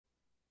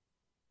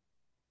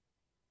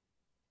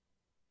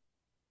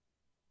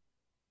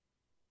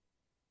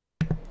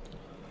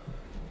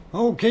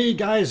Okay,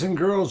 guys and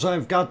girls,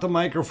 I've got the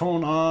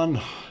microphone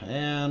on,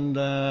 and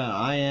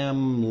I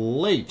am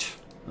late.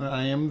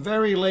 I am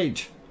very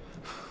late.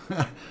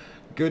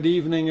 Good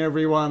evening,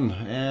 everyone,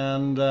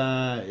 and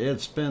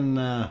it's been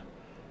a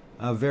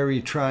very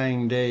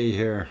trying day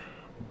here.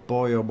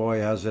 Boy, oh boy,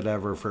 has it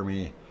ever for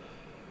me.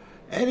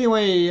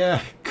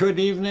 Anyway, good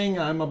evening.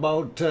 I'm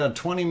about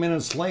 20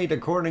 minutes late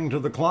according to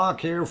the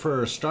clock here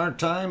for start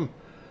time.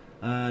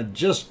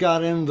 Just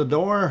got in the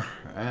door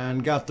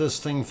and got this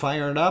thing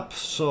fired up.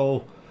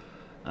 So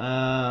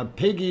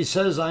Piggy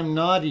says I'm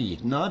naughty.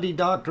 Naughty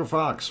Dr.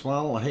 Fox.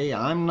 Well, hey,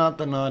 I'm not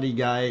the naughty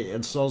guy.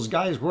 It's those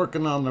guys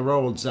working on the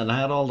roads that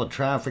had all the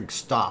traffic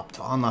stopped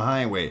on the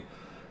highway.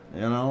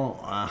 You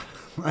know,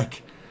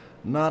 like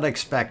not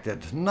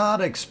expected.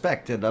 Not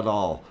expected at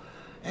all.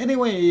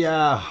 Anyway,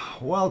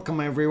 welcome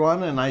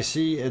everyone, and I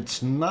see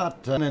it's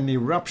not an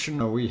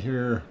eruption. We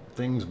hear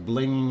things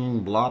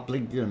blinging,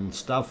 blopping and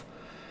stuff.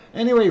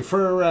 Anyway,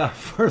 for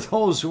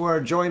those who are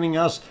joining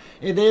us,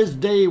 it is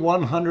day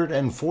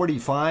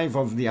 145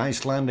 of the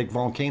Icelandic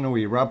volcano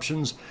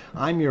eruptions.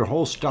 I'm your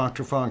host,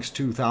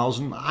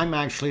 DrFox2000. I'm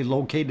actually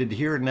located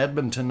here in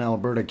Edmonton,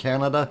 Alberta,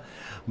 Canada,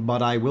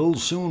 but I will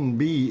soon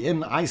be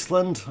in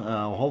Iceland,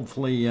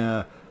 hopefully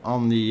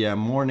on the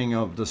morning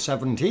of the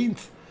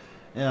 17th.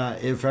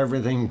 If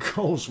everything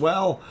goes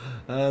well,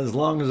 as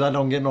long as I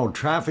don't get no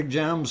traffic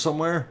jam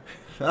somewhere.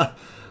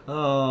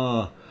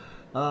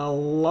 I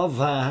love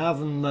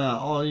having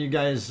all you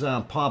guys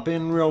pop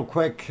in real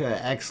quick.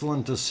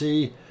 Excellent to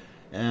see.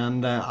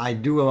 And I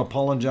do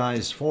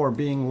apologize for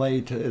being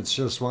late. It's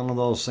just one of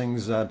those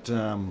things that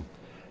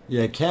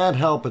you can't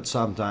help it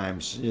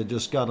sometimes. You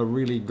just got to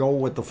really go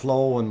with the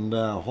flow and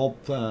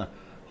hope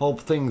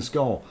things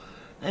go.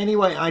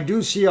 Anyway, I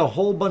do see a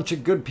whole bunch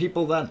of good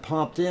people that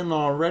popped in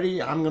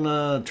already. I'm going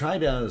to try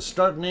to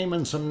start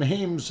naming some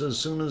names as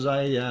soon as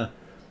I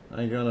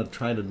got to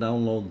try to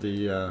download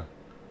the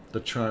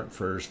chart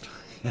first.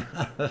 Then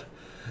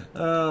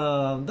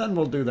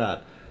we'll do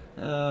that.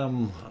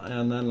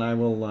 And then I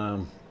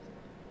will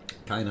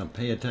kind of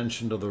pay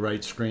attention to the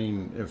right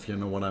screen, if you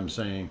know what I'm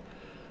saying.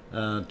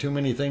 Too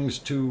many things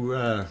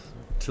to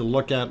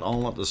look at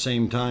all at the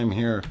same time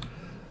here.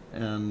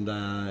 And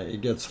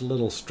it gets a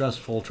little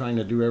stressful trying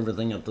to do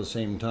everything at the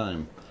same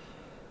time.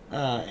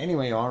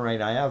 Anyway, all right,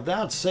 I have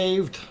that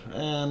saved,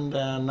 and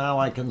now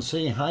I can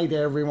say hi to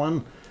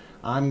everyone.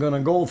 I'm going to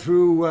go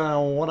through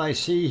what I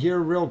see here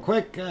real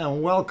quick.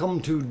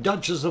 Welcome to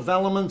Duchess of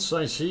Elements.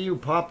 I see you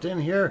popped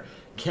in here.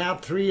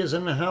 Cap3 is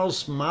in the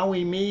house.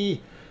 Maui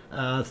Me.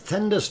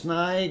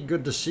 Thendisnai,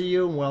 good to see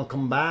you.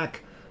 Welcome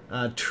back.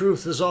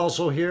 Truth is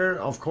also here.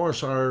 Of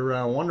course,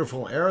 our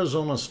wonderful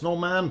Arizona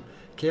snowman,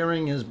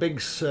 carrying his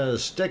big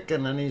stick,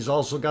 and then he's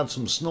also got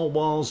some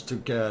snowballs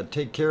to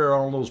take care of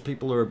all those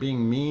people who are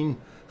being mean.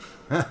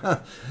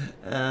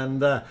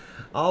 And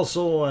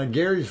also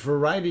Gary's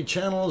Variety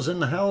Channel is in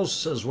the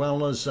house, as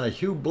well as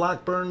Hugh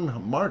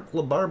Blackburn, Mark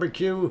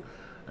LaBarbecue,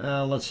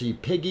 let's see,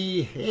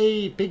 Piggy.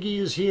 Hey, Piggy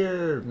is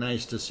here.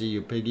 Nice to see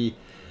you, Piggy.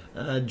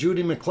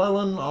 Judy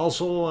McClellan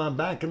also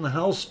back in the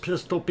house.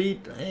 Pistol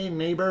Pete, hey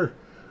neighbor.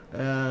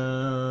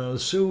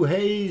 Sue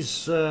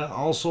Hayes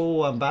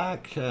also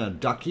back.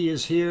 Ducky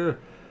is here.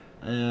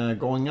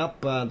 Going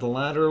up the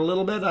ladder a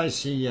little bit, I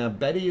see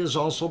Betty is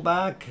also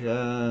back.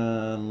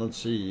 Let's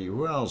see,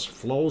 who else?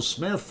 Flo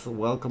Smith,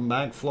 welcome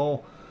back,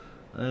 Flo.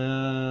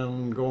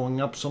 Going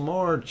up some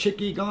more,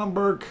 Chicky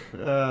Gomberg,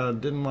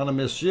 didn't want to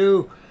miss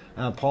you.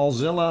 Paul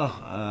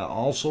Zilla,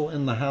 also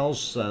in the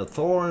house.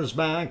 Thor is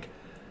back.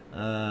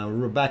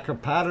 Rebecca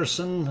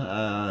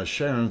Patterson,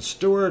 Sharon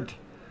Stewart.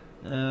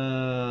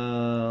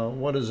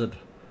 What is it?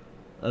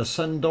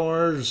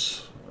 Ascendor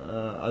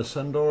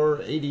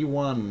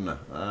 81.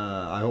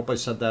 I hope I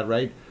said that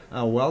right.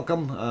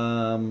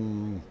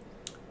 Welcome.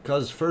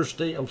 Cause first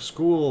day of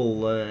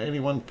school.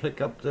 Anyone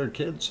pick up their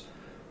kids?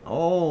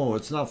 Oh,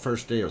 it's not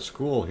first day of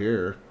school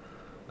here.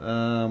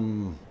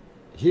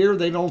 Here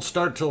they don't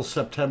start till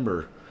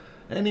September.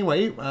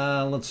 Anyway,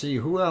 let's see,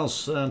 who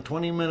else?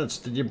 20 minutes.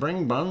 Did you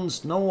bring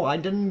buns? No, I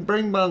didn't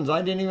bring buns.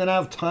 I didn't even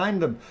have time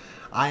to.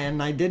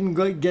 I didn't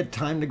get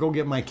time to go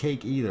get my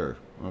cake either.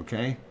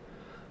 Okay.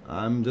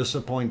 I'm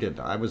disappointed.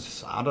 I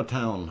was out of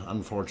town,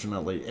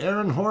 unfortunately.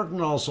 Aaron Horton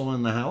also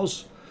in the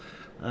house.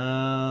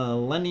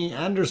 Lenny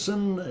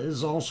Anderson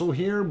is also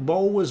here.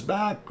 Bo is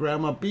back.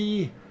 Grandma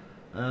B.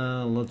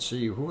 Let's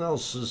see, who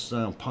else has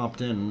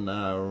popped in?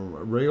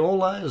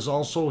 Rayola is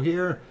also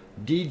here.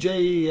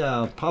 DJ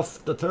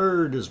Puff the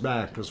Third is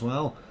back as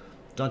well.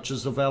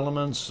 Duchess of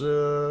Elements,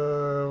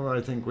 I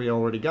think we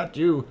already got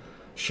you.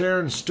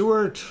 Sharon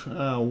Stewart,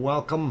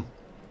 welcome.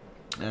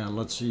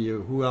 Let's see,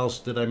 who else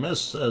did I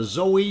miss?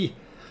 Zoe,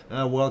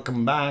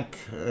 welcome back.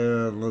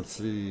 Let's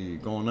see,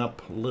 going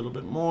up a little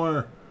bit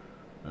more.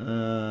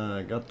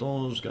 Got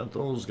those.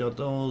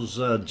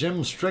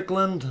 Jim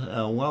Strickland,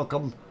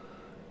 welcome.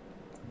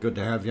 Good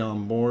to have you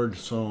on board.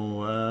 So,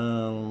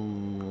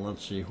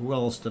 let's see, who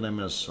else did I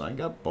miss? I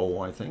got Bo,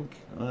 I think.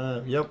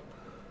 Yep.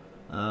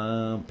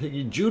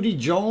 Piggy. Judy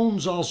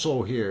Jones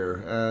also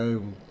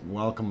here.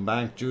 Welcome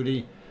back,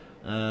 Judy.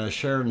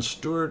 Sharon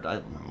Stewart,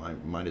 I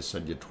might have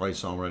said you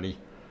twice already.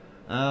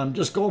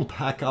 Just going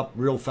pack up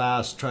real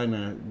fast, trying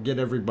to get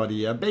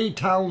everybody.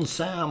 Baytown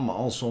Sam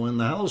also in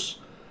the house.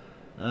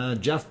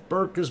 Jeff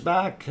Burke is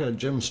back.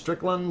 Jim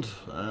Strickland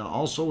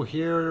also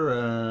here.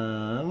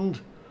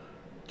 And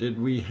did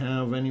we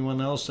have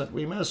anyone else that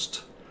we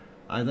missed?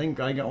 I think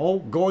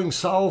Going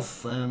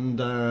South,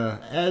 and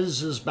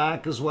Ez is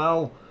back as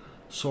well.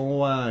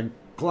 So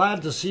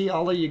glad to see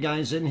all of you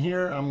guys in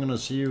here. I'm gonna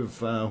see if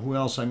who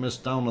else I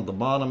missed down at the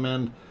bottom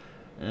end.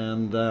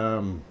 And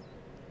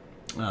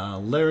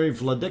Larry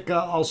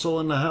Vladica also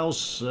in the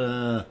house.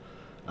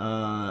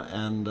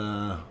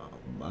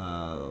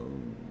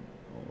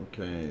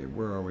 Okay,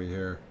 where are we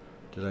here?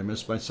 Did I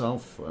miss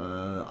myself?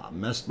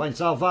 Messed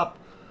myself up.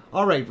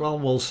 All right, well,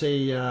 we'll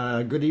say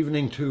good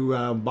evening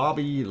to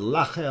Bobby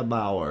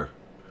Lachebauer.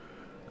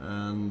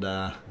 And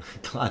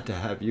glad to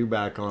have you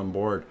back on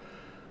board.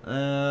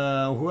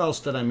 Who else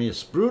did I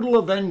miss? Brutal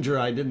Avenger,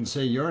 I didn't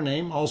say your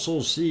name.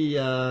 Also see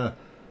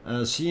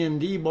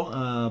C&D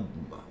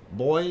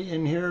boy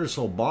in here,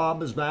 so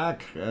Bob is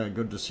back.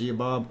 Good to see you,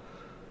 Bob.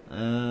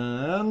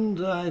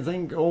 And I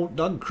think,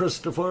 Doug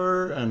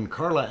Christopher and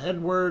Carla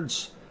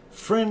Edwards.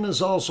 Friend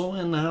is also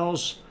in the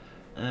house.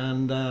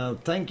 And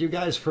thank you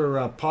guys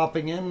for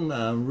popping in.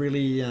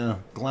 Really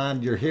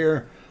glad you're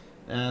here.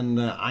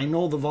 And I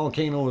know the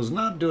volcano is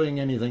not doing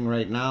anything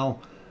right now.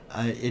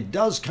 It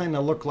does kind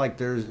of look like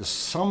there's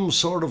some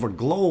sort of a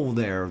glow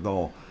there,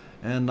 though.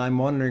 And I'm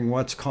wondering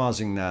what's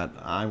causing that.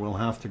 I will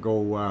have to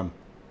go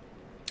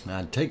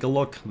take a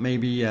look.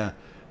 Maybe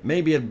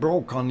it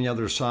broke on the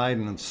other side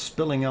and it's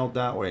spilling out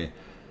that way.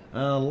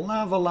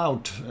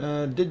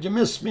 Lavalout, did you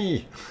miss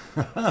me?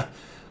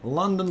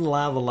 London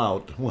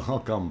Lavalout,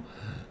 welcome.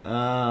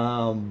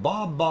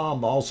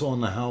 Bob also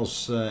in the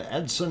house.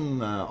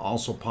 Edson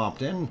also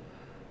popped in.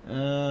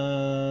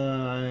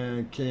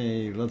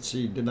 Okay, let's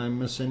see, did I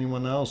miss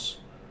anyone else?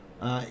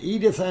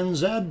 Edith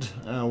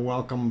NZ,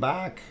 welcome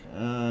back.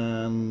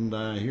 And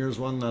here's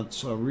one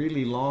that's a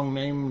really long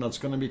name that's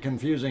going to be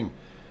confusing.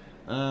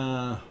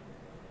 Los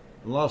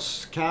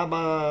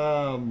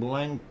Caba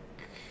Blanc,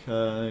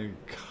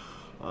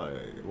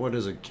 what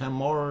is it,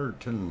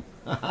 Camorton?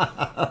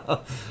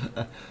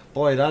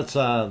 Boy, that's a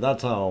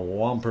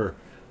whomper.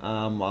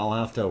 I'll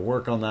have to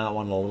work on that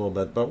one a little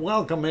bit, but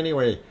welcome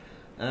anyway.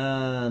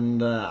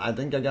 And I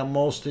think I got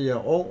most of you.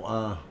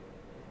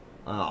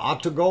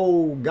 Ought to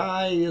Go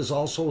Guy is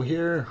also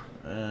here.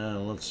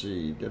 Let's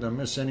see, did I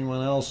miss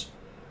anyone else?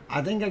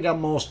 I think I got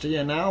most of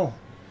you now.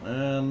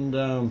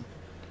 And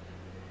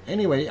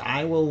anyway,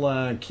 I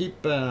will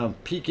keep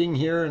peeking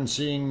here and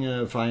seeing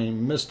if I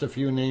missed a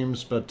few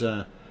names. But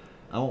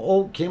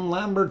Kim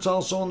Lambert's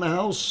also in the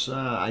house.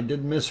 I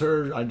did miss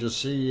her. I just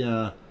see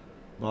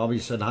Bobby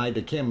said hi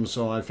to Kim,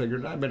 so I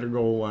figured I better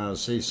go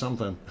say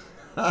something.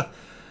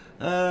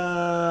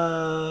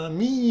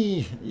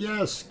 Me,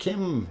 yes,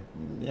 Kim,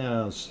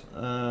 yes.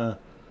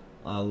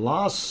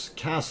 Las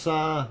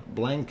Casa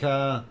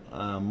Blanca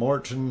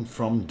Morton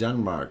from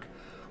Denmark.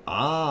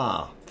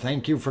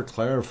 Thank you for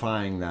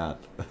clarifying that.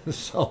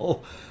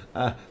 So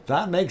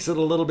that makes it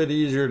a little bit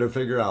easier to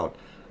figure out.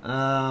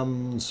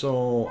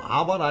 So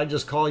how about I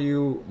just call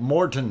you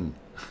Morton?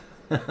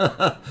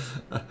 That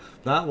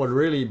would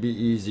really be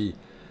easy.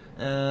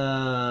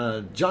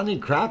 Johnny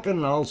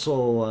Kraken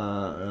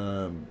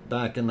also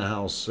back in the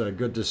house.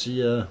 Good to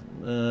see you.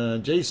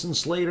 Jason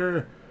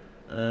Slater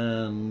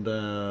and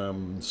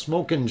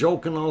Smokin'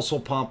 Jokin' also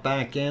popped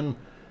back in.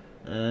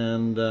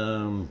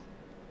 And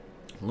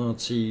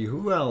let's see,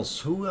 who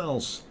else?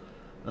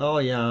 Oh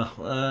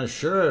yeah,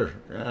 sure.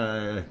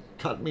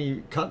 Cut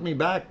me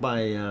back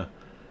by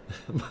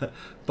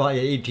by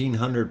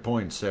 1,800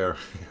 points there,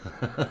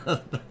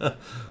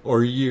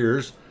 or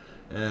years.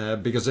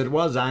 Because it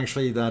was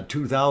actually that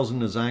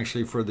 2000 is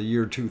actually for the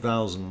year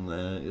 2000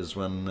 is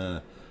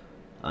when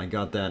I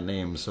got that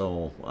name.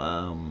 So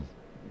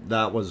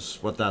that was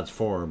what that's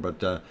for.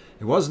 But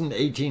it wasn't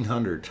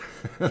 1800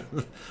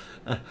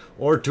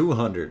 or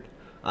 200.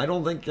 I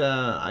don't think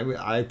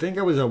I think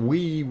I was a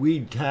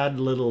wee tad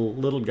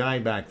little guy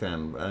back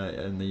then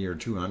in the year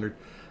 200.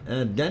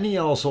 Denny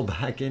also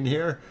back in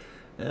here.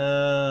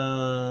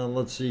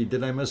 Let's see,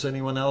 did I miss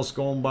anyone else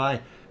going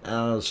by?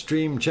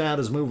 Stream chat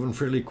is moving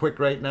fairly quick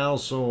right now,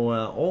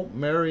 so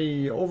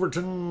Mary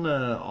Overton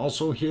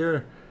also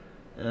here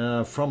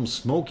from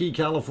Smoky,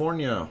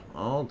 California.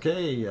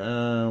 Okay,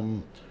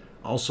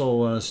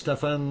 also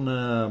Stefan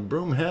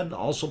Broomhead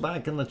also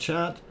back in the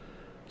chat,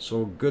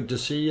 so good to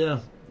see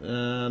you.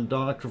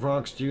 Dr.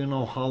 Fox, do you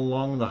know how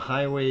long the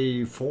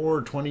Highway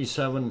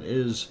 427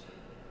 is?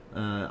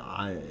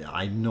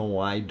 I know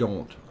I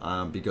don't,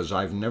 because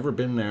I've never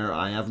been there.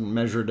 I haven't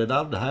measured it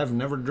out. I've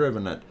never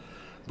driven it.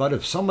 But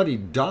if somebody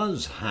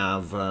does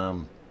have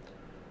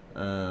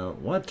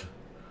what?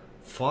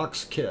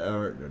 Fox Kit,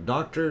 or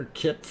Dr.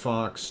 Kit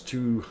Fox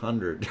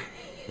 200.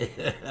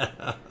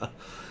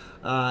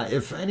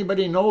 If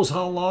anybody knows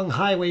how long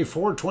Highway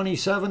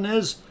 427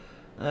 is,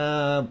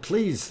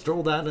 please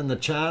throw that in the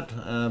chat,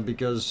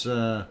 because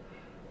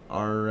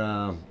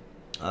our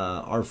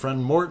our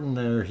friend Morton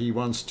there, he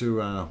wants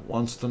to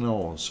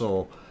know.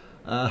 So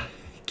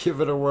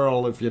give it a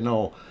whirl if you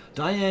know.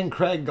 Diane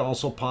Craig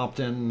also popped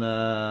in.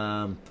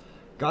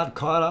 Got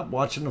caught up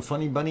watching the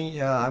Funny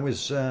Bunny. I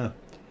was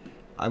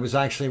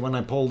actually, when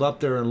I pulled up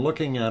there and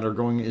looking at her,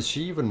 going, is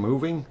she even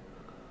moving?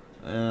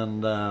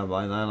 And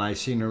by then I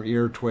seen her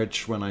ear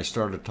twitch when I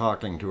started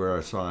talking to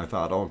her, so I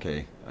thought,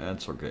 okay,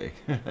 that's okay.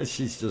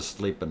 She's just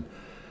sleeping.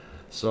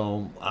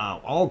 So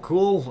all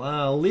cool.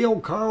 Leo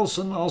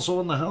Carlson also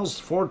in the house,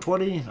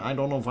 420. I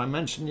don't know if I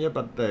mentioned you,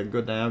 but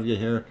good to have you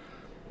here.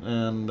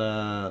 And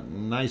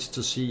nice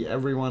to see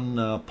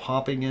everyone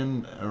popping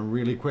in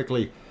really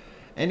quickly.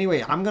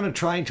 Anyway, I'm going to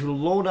try to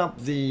load up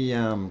the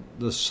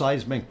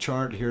seismic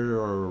chart here,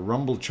 or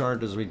rumble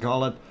chart as we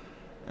call it,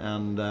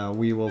 and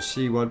we will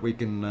see what we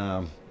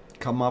can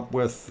come up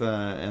with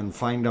and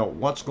find out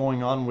what's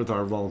going on with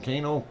our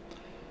volcano.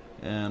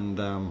 And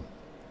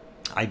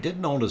I did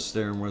notice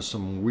there was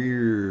some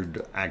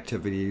weird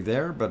activity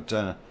there, but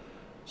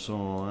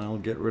so I'll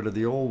get rid of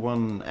the old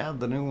one, add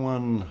the new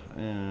one,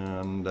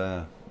 and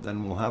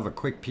then we'll have a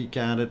quick peek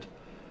at it.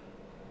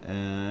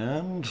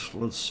 And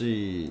let's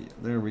see,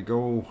 there we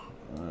go.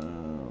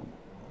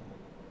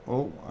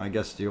 Oh, I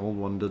guess the old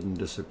one didn't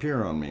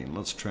disappear on me.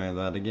 Let's try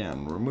that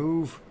again.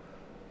 Remove,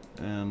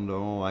 and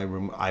oh,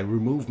 I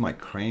removed my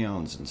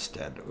crayons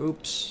instead.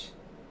 Oops.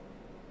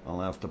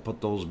 I'll have to put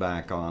those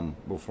back on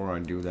before I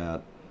do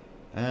that.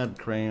 Add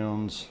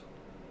crayons.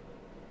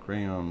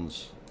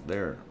 Crayons.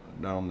 There,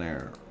 down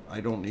there.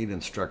 I don't need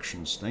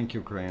instructions. Thank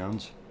you,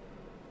 crayons.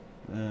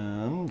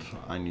 And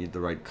I need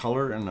the right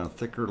color and a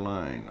thicker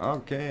line.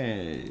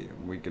 Okay,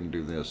 we can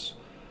do this.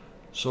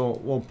 So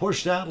we'll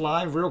push that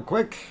live real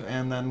quick,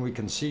 and then we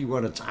can see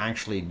what it's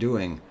actually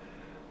doing.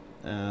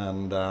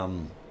 And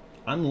I'm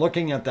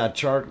looking at that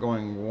chart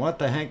going, what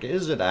the heck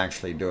is it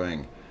actually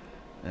doing?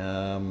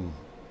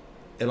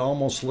 It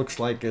almost looks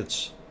like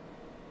it's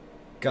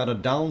got a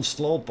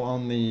downslope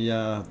on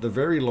the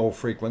very low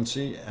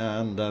frequency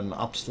and an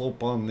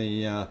upslope on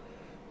the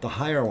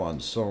higher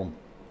ones. So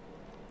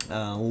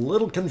a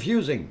little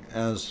confusing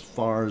as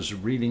far as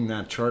reading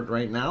that chart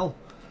right now.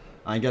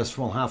 I guess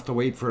we'll have to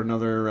wait for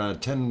another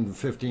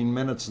 10-15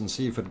 minutes and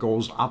see if it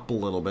goes up a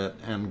little bit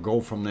and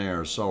go from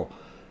there. So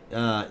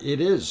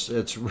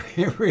it's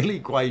really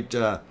quite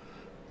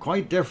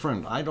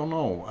different. I don't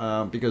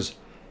know, because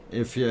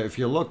if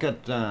you look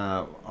at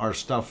our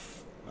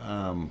stuff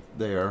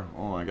there,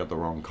 oh, I got the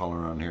wrong color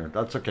on here.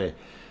 That's okay.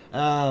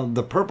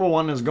 The purple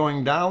one is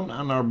going down,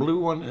 and our blue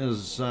one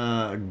is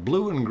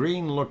blue and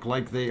green look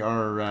like they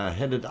are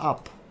headed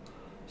up.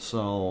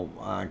 So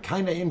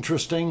kind of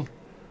interesting,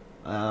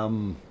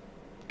 kind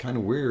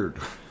of weird,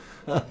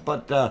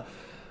 but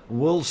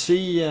we'll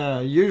see.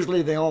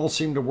 Usually they all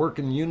seem to work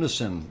in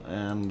unison,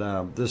 and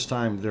this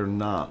time they're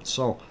not.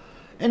 So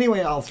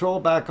anyway, I'll throw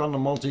it back on the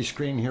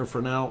multi-screen here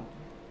for now,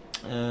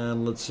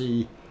 and let's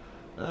see.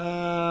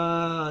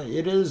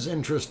 It is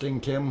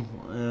interesting, Kim.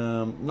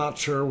 Not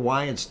sure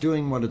why it's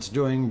doing what it's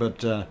doing,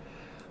 but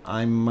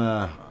I'm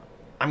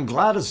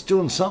glad it's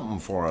doing something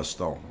for us,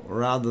 though,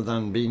 rather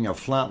than being a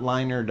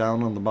flatliner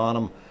down on the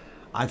bottom.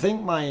 I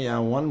think my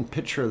one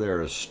picture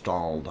there is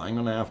stalled. I'm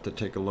gonna have to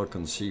take a look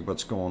and see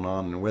what's going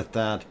on with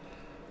that.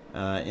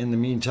 In the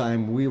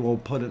meantime, we will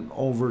put it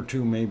over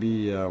to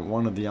maybe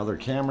one of the other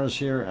cameras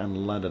here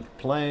and let it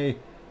play.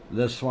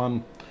 This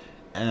one.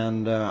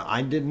 And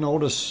I did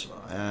notice,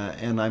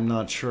 and I'm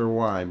not sure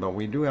why, but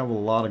we do have a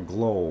lot of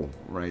glow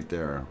right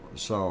there.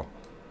 So,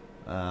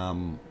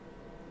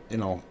 you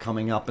know,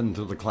 coming up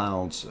into the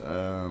clouds.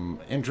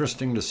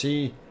 Interesting to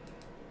see.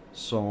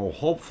 So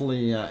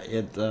hopefully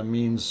it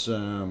means...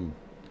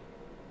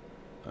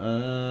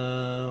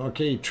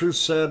 okay, Truth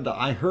said,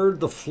 I heard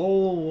the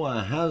flow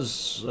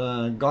has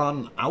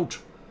gone out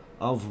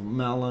of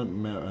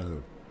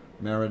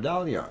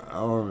Meridalia.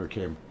 Oh,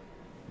 okay.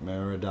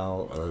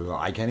 Meridal,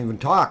 I can't even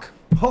talk.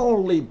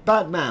 Holy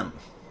Batman!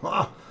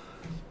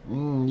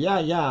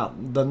 Yeah,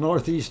 the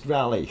Northeast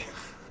Valley.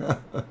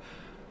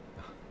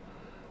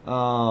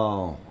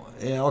 Oh,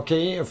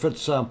 okay, if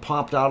it's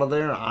popped out of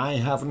there, I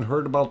haven't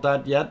heard about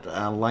that yet.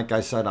 Like I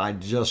said, I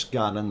just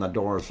got in the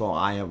door, so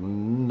I have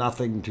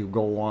nothing to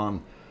go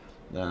on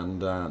and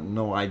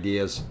no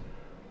ideas.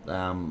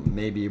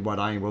 Maybe what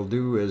I will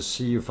do is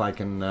see if I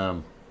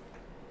can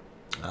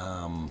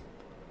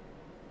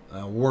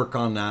work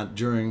on that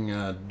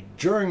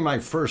during my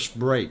first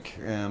break,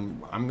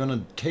 and I'm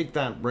gonna take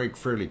that break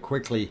fairly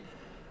quickly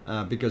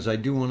because I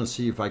do want to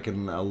see if I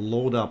can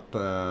load up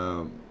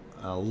a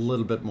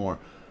little bit more.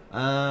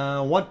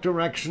 What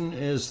direction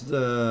is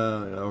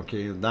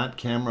that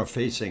camera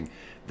facing?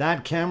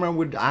 That camera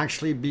would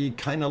actually be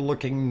kind of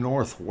looking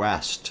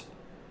northwest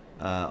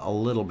a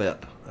little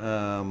bit,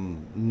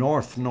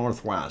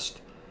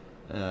 northwest,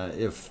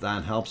 if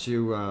that helps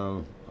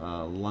you.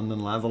 London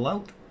Level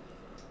Out.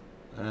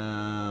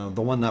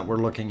 The one that we're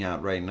looking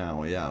at right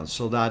now, yeah.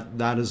 So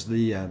that is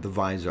the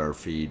visor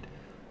feed,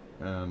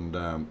 and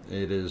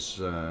it is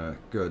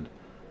good.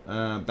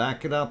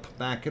 Back it up,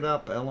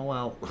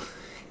 LOL.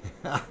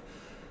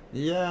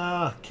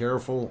 Yeah,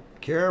 careful,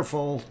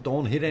 careful.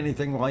 Don't hit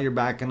anything while you're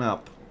backing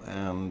up,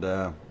 and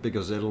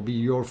because it'll be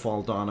your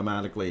fault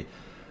automatically.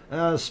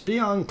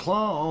 Spion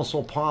Claw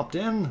also popped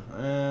in,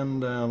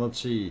 and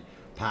let's see,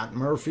 Pat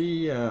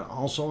Murphy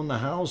also in the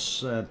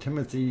house.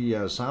 Timothy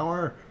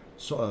Sawyer.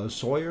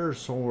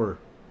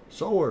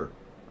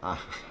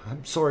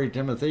 I'm sorry,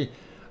 Timothy.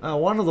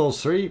 One of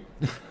those three.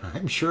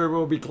 I'm sure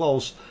we'll be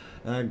close.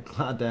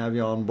 Glad to have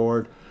you on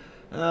board.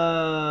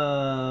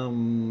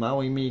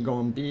 Maui me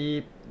going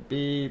beep,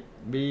 beep,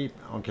 beep.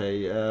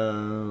 Okay.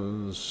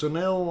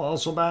 Sunil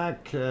also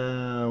back.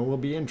 Will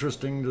be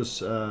interesting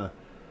to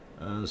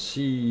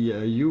see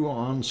you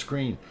on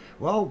screen.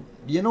 Well,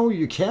 you know,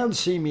 you can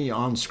see me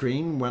on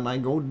screen when I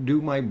go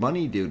do my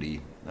bunny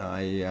duty.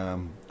 I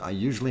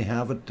usually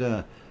have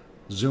it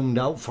zoomed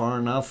out far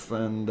enough,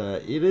 and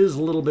it is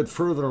a little bit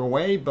further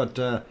away,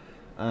 but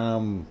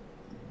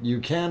you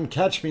can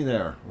catch me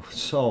there.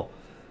 So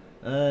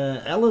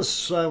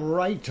Ellis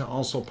Wright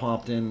also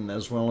popped in,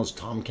 as well as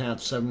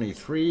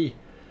Tomcat73.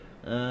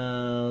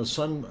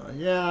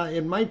 Yeah,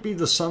 it might be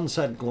the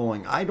sunset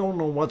glowing. I don't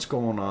know what's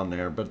going on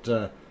there,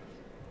 but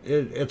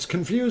it's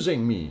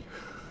confusing me.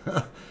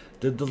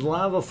 Did the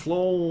lava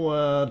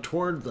flow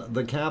toward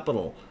the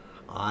capital?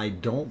 I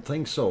don't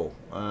think so.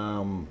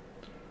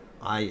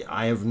 I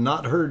have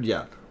not heard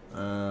yet.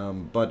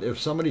 But if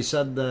somebody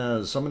said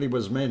somebody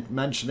was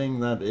mentioning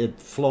that it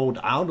flowed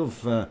out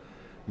of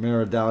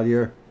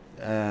Meridalier,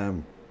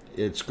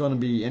 it's going to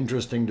be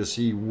interesting to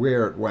see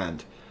where it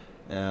went.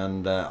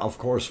 And of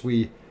course,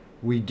 we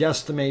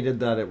guesstimated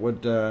that it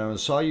would.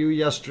 Saw you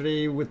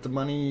yesterday with the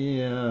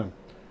bunny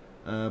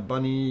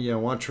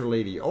watcher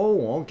lady.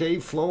 Oh, okay,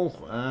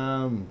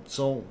 Flo.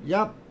 So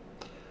yeah,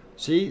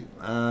 see,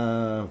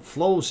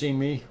 Flo seen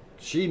me.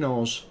 She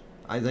knows.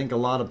 I think a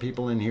lot of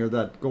people in here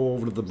that go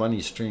over to the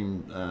bunny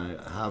stream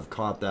have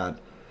caught that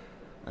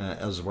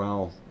as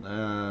well.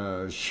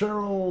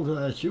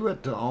 Cheryl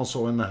Hewitt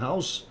also in the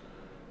house.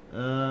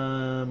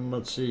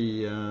 Let's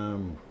see.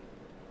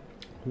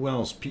 Who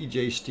else?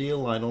 PJ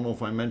Steele. I don't know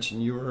if I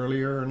mentioned you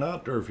earlier or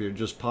not, or if you're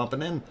just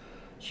popping in.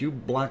 Hugh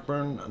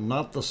Blackburn,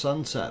 not the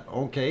sunset.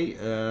 Okay,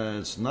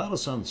 it's not a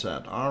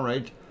sunset. All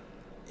right.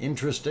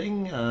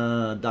 Interesting.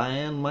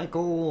 Diane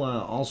Michael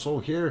also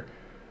here.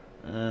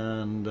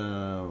 And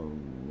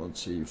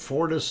let's see,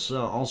 Fortis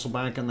also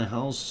back in the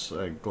house.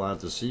 Glad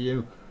to see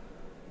you.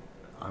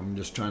 I'm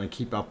just trying to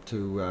keep up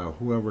to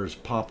whoever's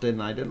popped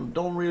in. I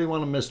don't really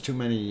want to miss too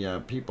many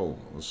people,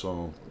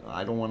 so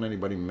I don't want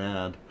anybody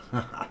mad.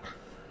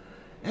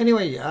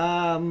 Anyway,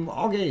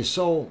 okay,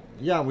 so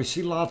yeah, we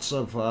see lots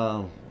of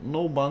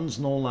no buns,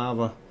 no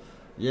lava.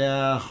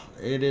 Yeah,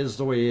 it is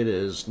the way it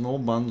is. No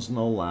buns,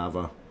 no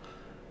lava.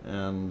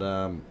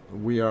 And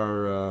we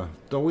are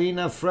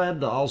Dowena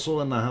Fred also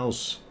in the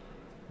house.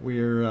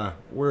 We're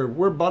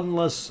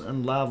bunless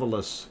and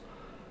lavaless.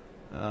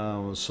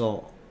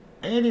 So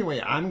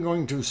anyway, I'm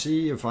going to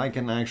see if I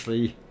can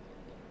actually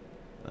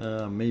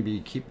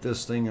maybe keep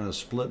this thing in a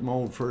split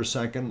mode for a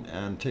second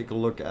and take a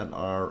look at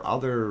our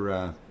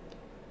other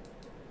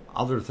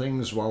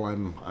things while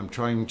I'm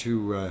trying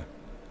to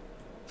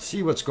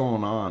see what's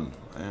going on.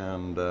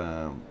 And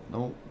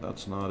no,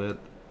 that's not it.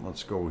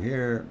 Let's go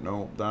here.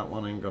 No, that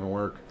one ain't gonna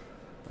work.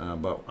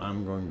 But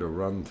I'm going to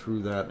run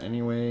through that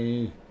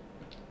anyway.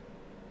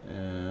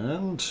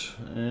 And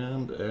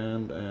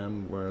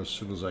where, as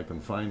soon as I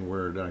can find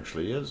where it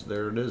actually is,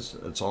 there it is.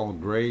 It's all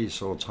gray,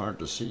 so it's hard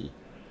to see.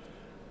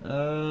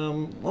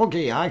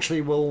 Okay,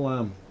 actually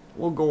we'll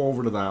go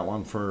over to that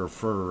one for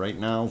right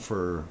now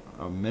for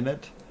a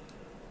minute,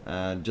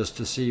 just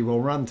to see. We'll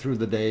run through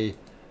the day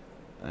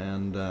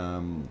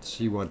and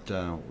see what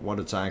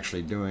it's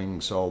actually doing.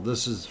 So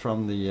this is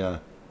from the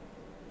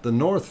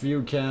north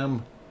view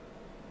cam,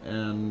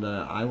 and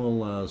I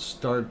will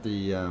start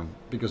the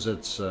because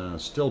it's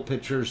still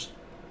pictures.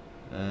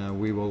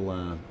 We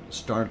will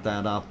start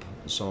that up.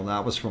 So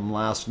that was from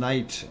last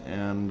night,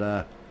 and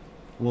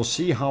we'll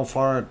see how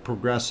far it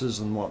progresses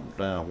and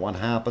what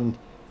happened,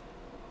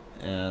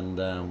 and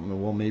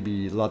we'll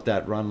maybe let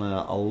that run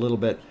a little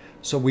bit.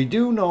 So we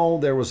do know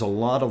there was a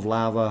lot of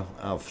lava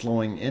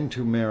flowing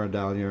into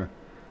Meridalier,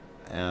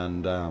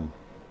 and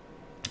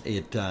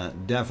it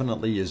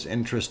definitely is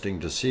interesting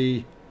to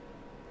see.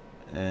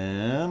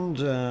 And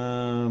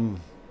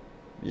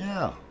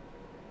yeah,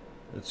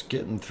 it's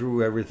getting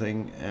through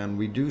everything, and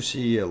we do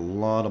see a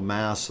lot of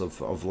mass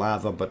of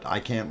lava, but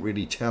I can't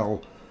really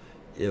tell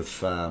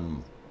if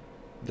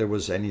there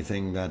was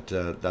anything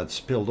that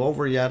spilled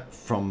over yet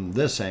from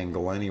this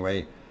angle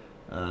anyway.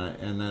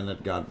 And then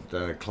it got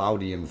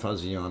cloudy and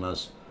fuzzy on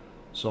us.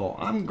 So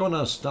I'm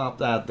gonna stop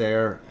that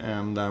there,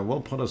 and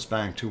we'll put us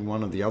back to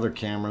one of the other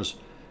cameras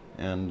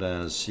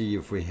and see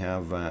if we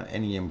have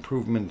any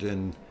improvement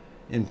in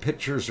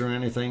pictures or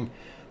anything.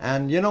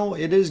 And you know,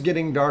 it is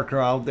getting darker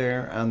out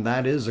there, and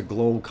that is a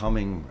glow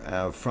coming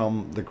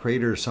from the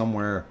crater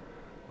somewhere,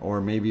 or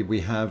maybe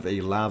we have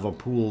a lava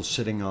pool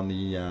sitting on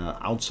the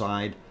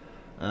outside.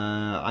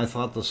 I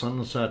thought the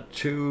sunset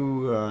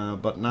too,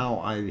 but now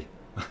I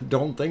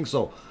don't think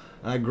so.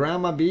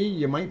 Grandma B,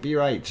 you might be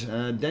right.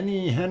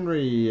 Denny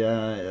Henry,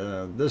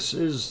 this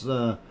is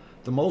the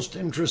most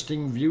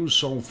interesting view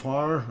so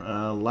far.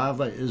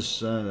 Lava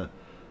is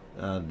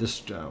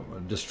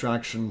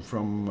distraction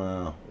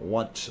from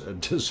what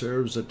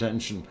deserves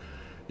attention.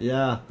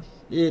 Yeah,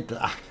 it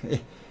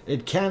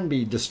can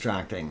be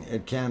distracting.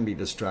 It can be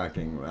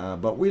distracting,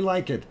 but we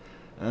like it.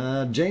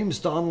 James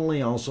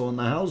Donnelly also in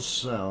the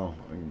house.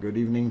 Good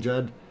evening,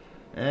 Judd.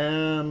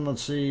 And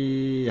let's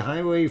see,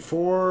 Highway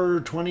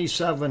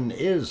 427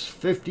 is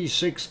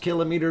 56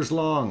 kilometers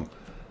long.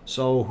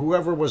 So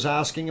whoever was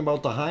asking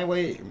about the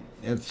highway,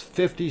 it's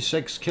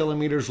 56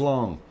 kilometers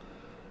long.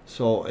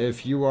 So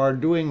if you are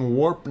doing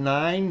warp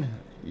 9,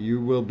 you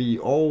will be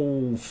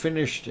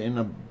finished in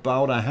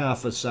about a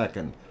half a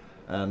second,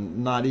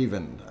 and not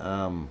even.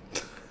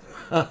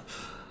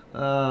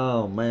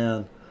 Oh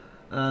man,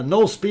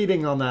 no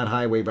speeding on that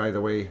highway, by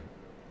the way.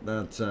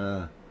 That's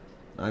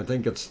I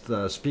think it's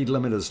the speed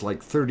limit is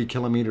like 30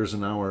 kilometers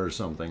an hour or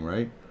something,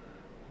 right?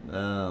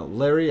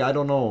 Larry, I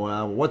don't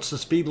know. What's the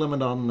speed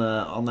limit on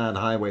that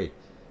highway?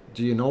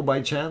 Do you know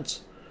by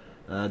chance?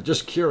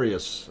 Just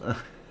curious.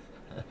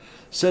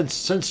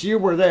 Since you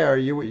were there,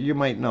 you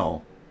might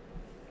know.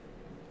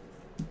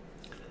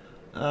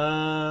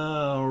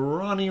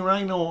 Ronnie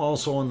Rhino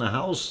also in the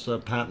house.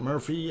 Pat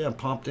Murphy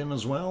popped in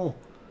as well.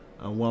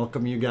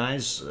 Welcome you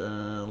guys.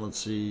 Let's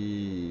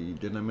see.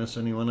 Did I miss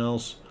anyone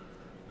else?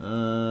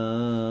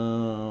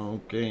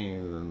 Okay,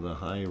 the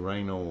High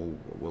Rhino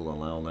will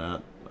allow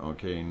that.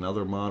 Okay,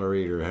 another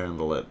moderator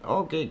handle it.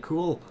 Okay,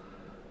 cool.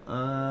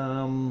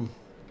 I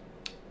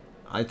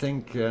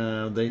think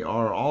they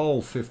are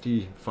all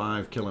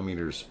 55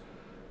 kilometers.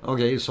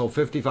 Okay, so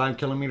 55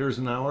 kilometers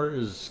an hour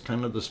is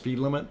kind of the speed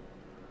limit.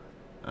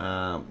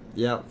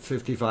 Yeah,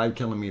 55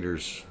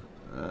 kilometers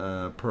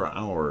per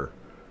hour.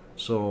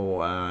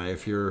 So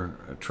if you're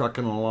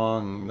trucking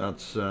along,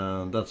 that's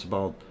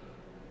about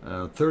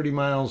 30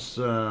 miles,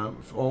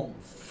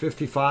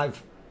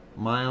 55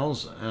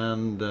 miles,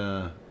 and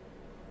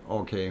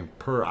okay,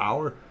 per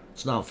hour.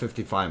 It's not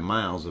 55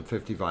 miles, it's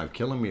 55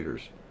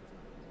 kilometers.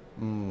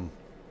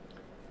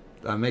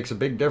 That makes a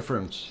big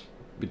difference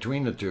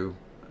between the two.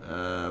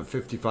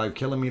 55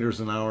 kilometers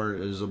an hour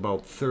is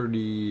about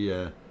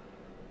 32,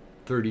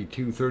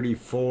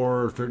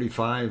 34,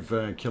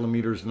 35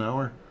 kilometers an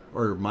hour,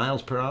 or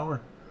miles per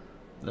hour.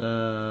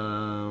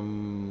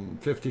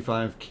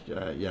 55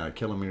 yeah,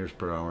 kilometers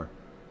per hour.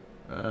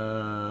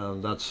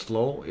 That's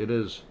slow. It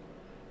is.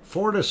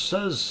 Fortis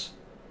says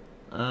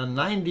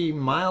 90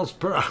 miles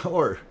per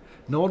hour.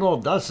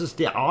 No, das ist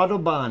die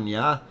Autobahn,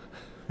 yeah.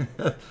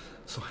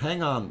 So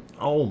hang on.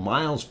 Oh,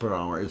 miles per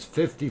hour. It's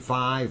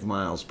 55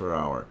 miles per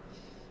hour.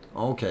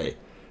 Okay.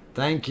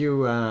 Thank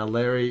you,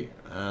 Larry.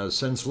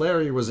 Since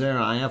Larry was there,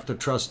 I have to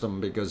trust him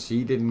because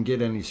he didn't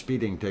get any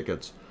speeding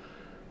tickets.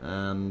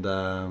 And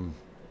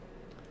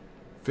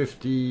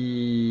 50,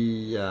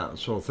 yeah,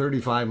 so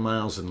 35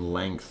 miles in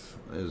length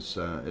is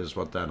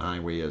what that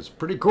highway is.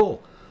 Pretty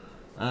cool.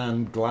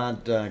 And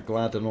glad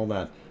to know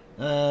that.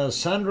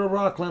 Sandra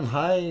Rockland,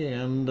 hi,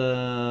 and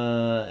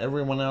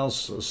everyone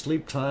else.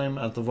 Sleep time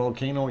at the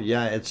volcano.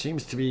 Yeah, it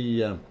seems to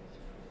be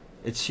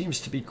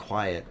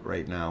quiet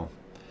right now.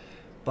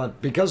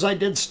 But because I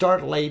did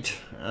start late,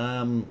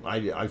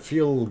 I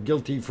feel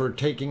guilty for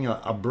taking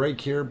a break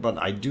here. But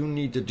I do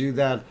need to do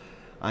that.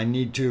 I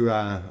need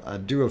to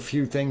do a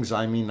few things.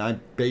 I mean, I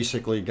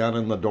basically got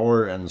in the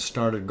door and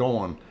started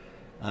going.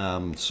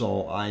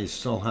 So I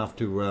still have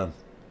to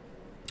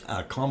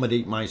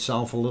accommodate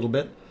myself a little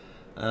bit.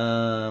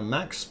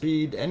 Max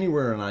speed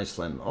anywhere in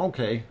Iceland.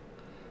 Okay.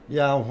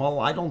 Yeah, well,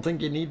 I don't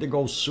think you need to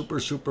go super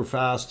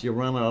fast. You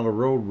run out of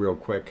road real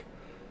quick.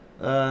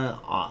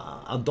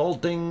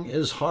 Adulting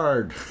is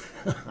hard.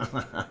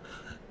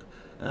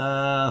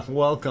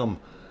 Welcome.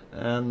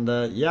 And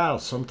yeah,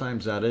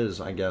 sometimes that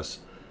is, I guess.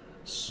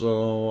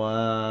 So,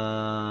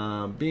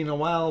 been a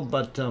while,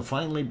 but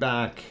finally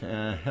back.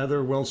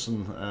 Heather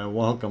Wilson,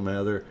 welcome,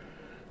 Heather.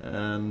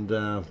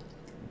 And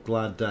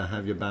glad to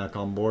have you back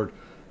on board.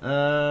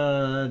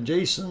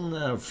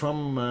 Jason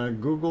from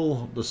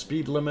Google, the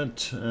speed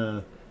limit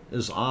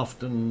is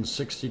often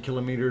 60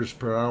 kilometers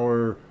per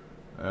hour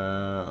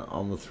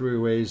on the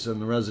throughways, and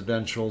the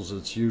residentials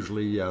it's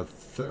usually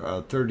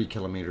 30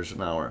 kilometers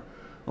an hour.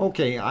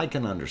 Okay, I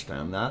can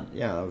understand that.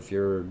 Yeah, if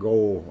you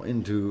go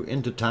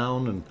into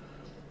town and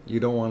you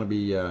don't want to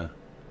be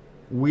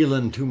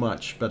wheeling too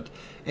much. But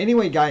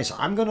anyway, guys,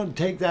 I'm going to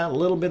take that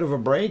little bit of a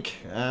break.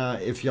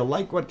 If you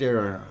like what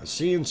you're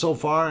seeing so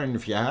far, and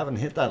if you haven't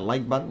hit that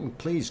like button,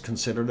 please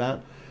consider that.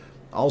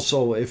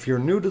 Also, if you're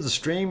new to the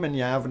stream and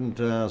you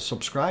haven't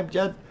subscribed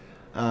yet,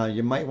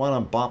 you might want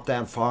to bop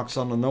that fox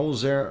on the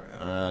nose there.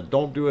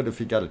 Don't do it if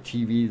you got a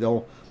TV,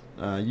 though.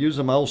 Use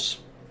a mouse.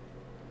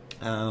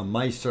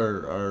 Mice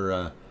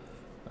are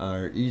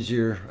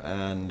easier,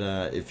 and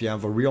if you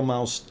have a real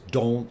mouse,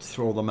 don't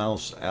throw the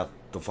mouse at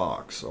the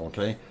fox,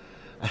 okay?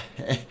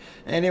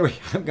 Anyway,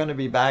 I'm going to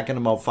be back in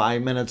about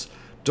 5 minutes.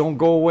 Don't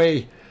go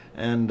away,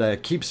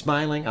 and keep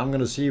smiling. I'm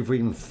going to see if we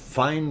can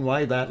find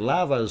why that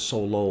lava is so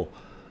low.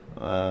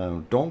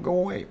 Don't go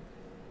away.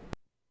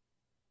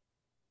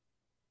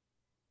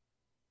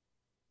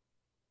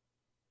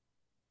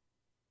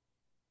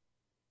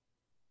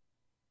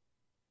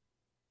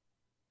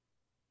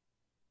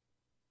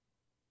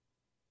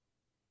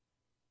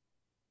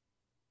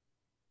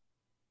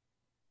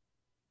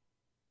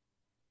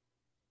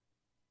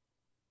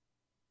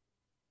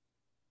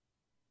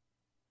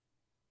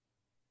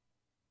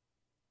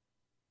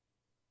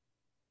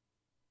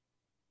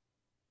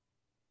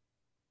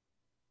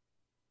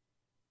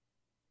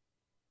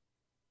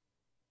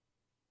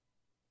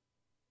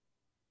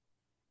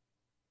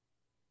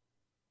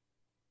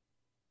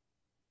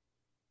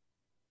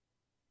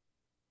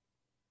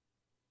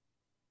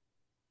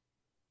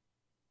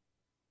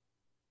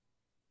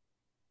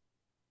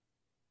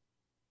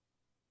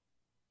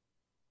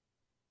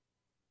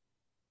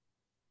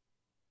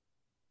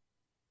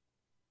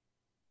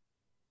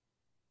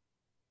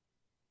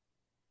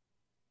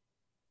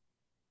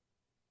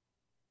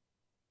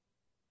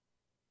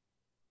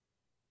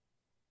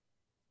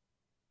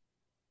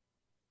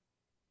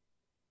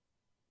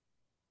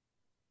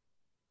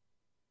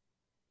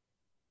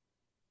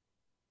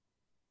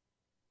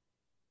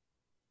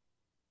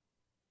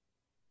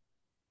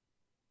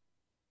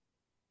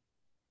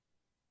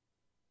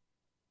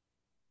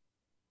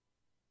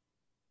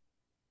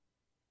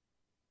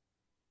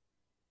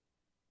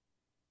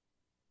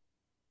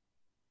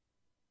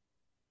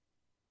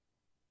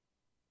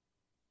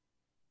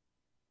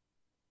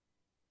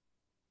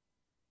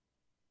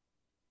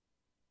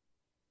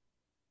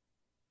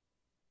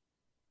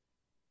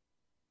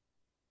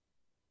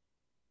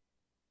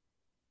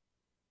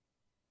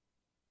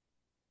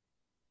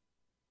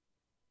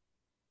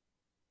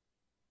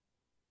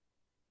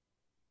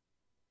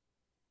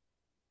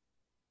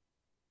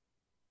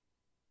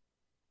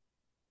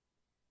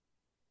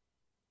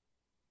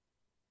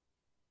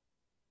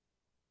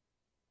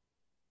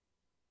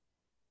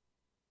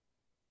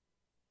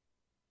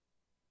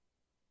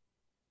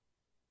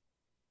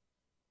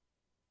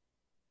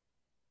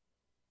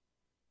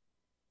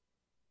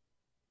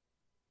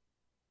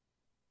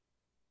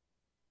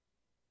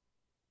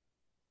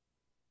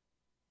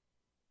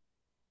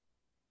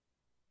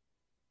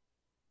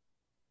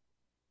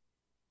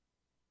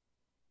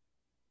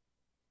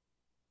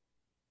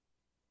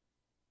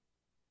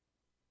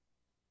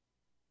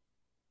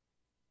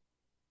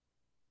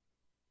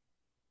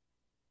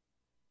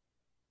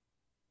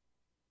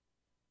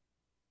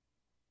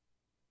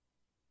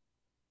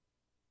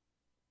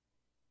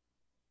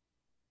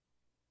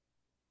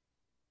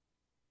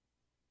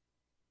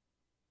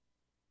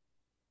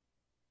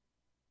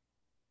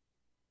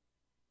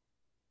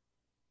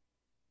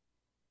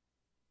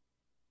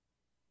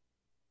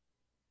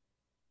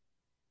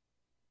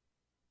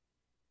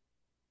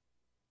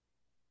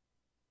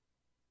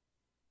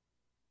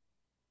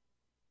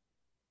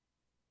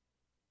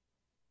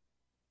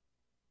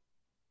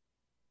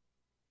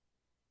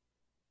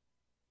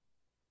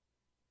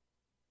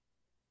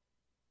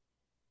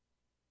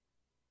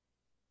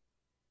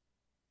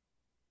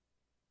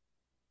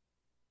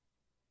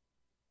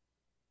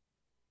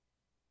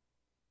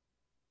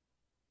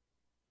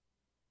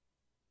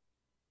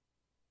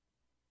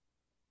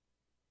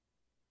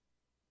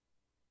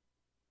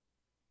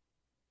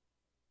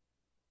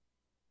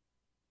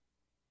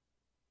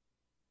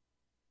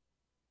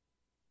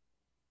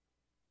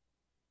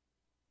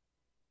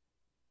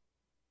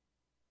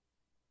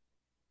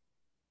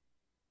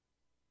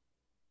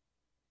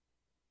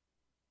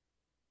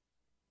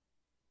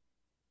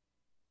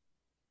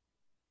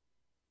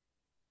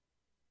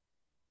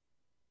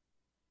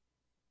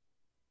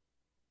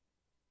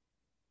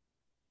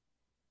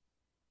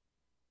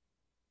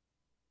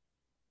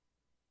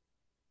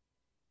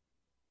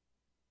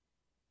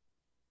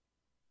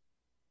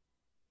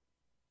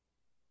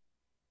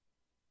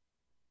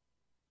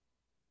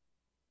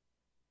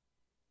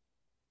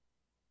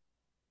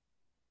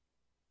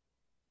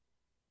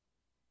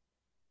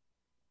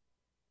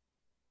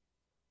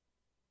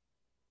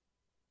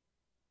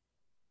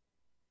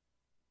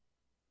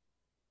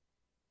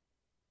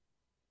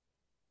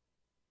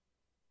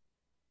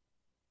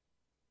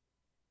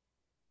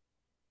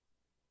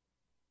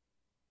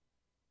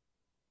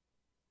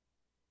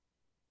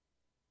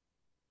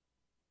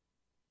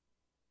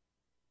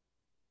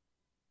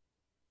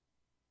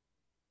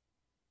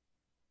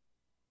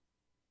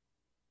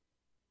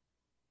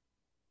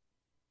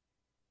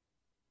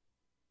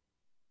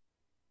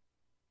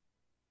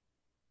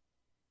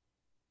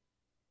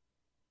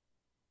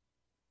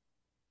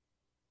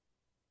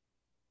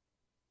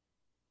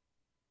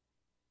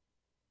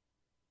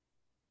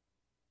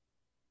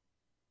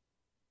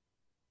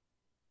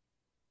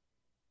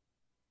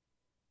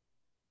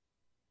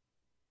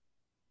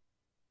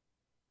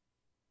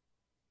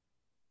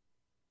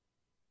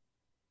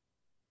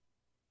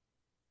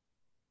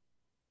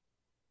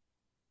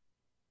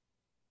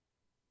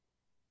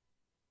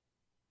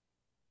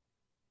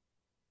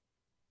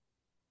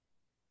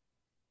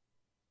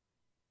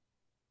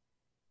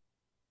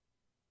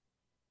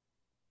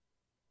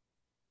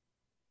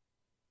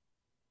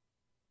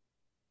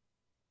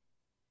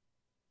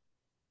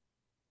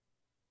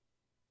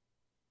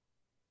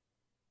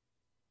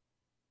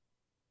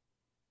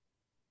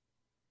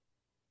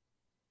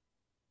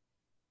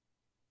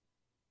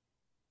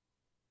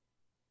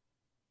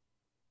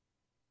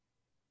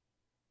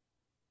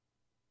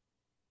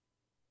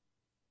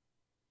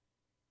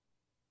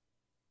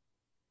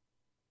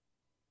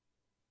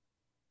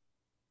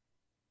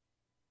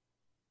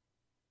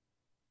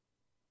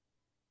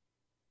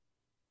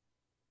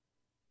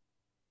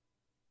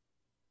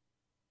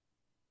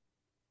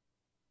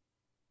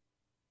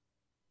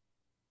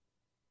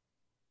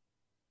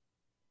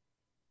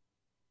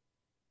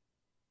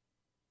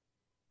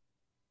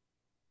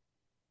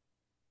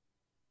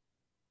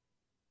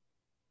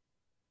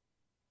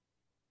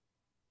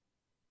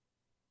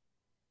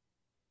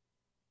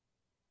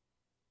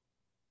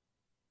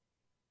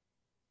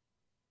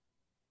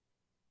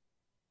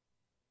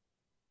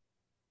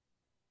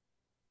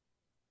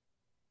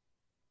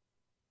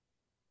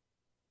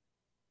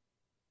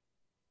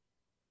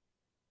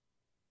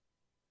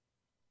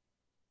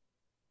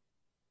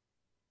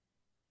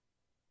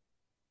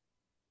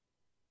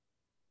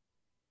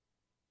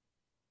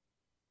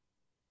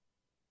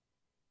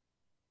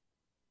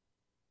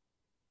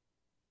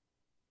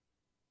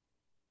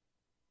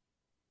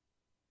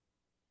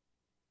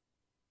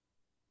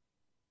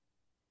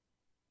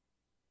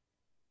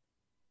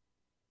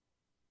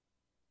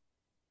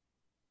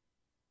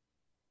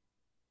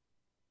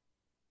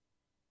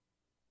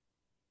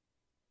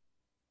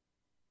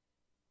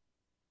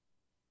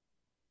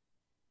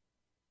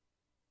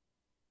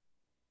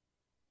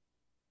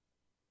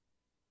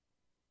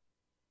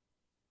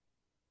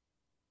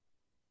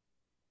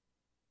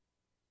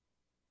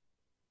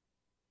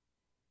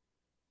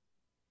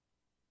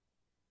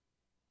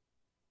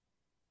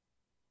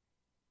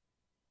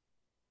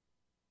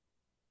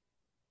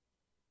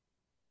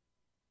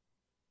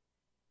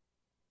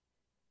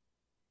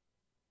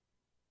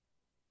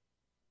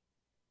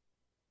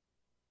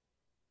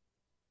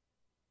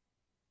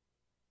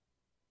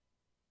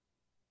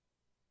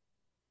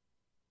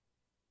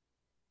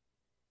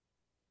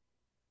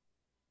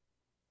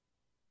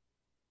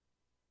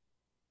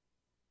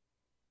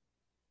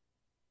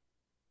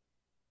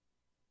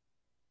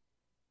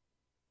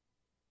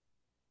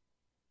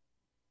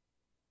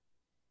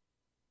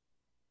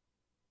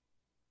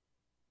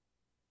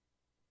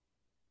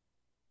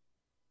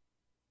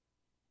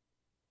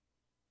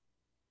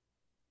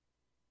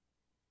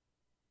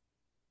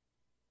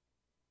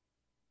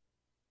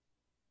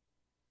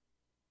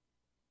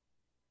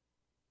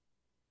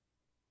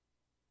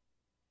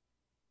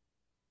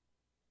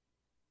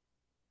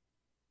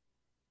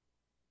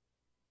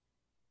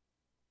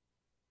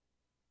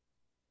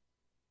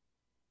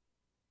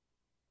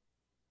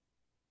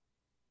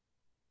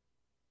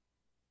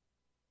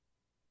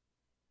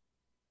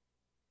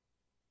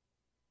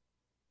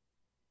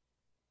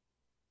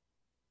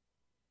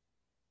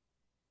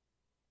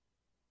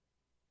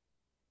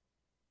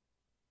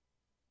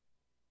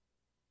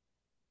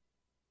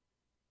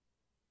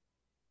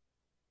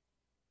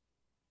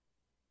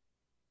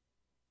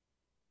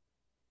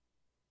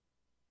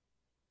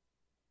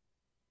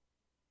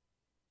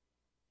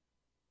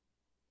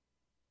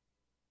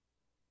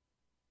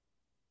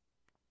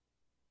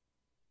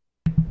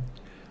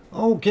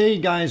 Okay,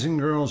 guys and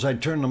girls, I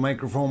turned the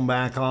microphone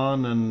back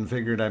on and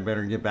figured I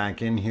better get back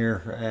in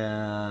here.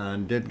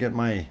 And did get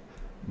my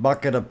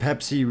bucket of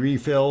Pepsi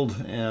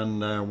refilled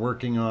and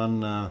working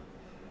on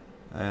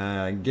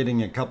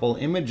getting a couple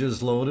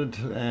images loaded.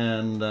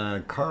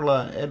 And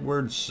Carla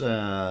Edwards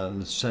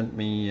sent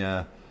me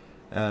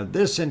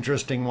this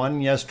interesting one.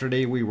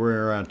 Yesterday we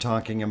were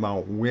talking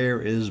about where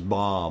is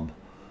Bob,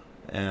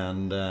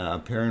 and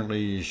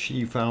apparently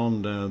she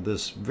found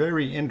this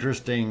very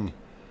interesting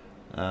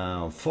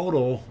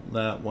photo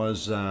that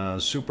was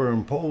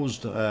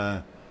superimposed,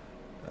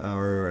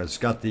 or it's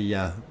got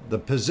the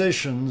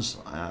positions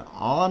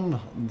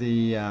on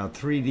the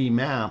 3D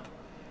map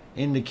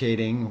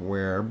indicating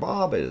where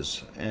Bob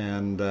is,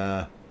 and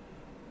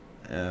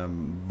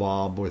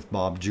Bob with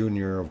Bob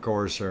Jr., of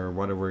course, or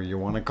whatever you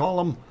want to call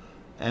him,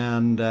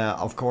 and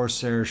of course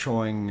they're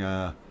showing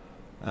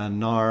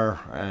Nar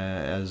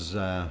as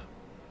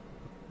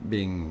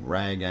being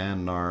Rag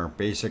and Nar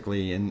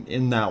basically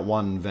in that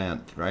one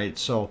vent, right?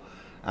 So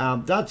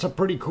that's a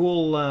pretty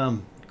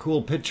cool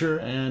cool picture,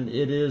 and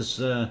it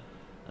is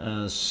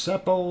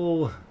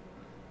Seppo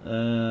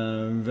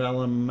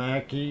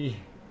Velimaki,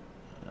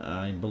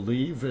 I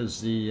believe, is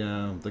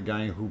the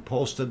guy who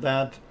posted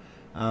that.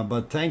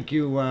 But thank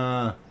you,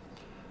 Carla.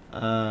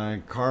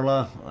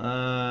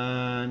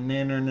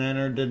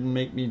 Nanner didn't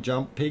make me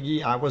jump.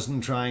 Piggy, I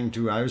wasn't trying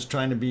to. I was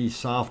trying to be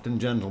soft and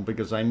gentle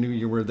because I knew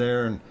you were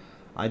there, and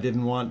I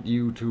didn't want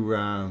you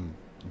to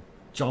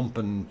jump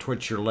and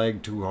twitch your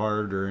leg too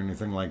hard or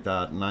anything like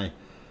that, and I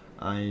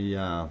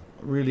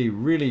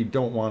really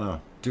don't want to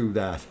do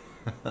that.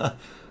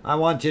 I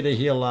want you to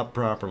heal up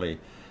properly,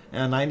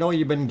 and I know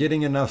you've been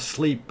getting enough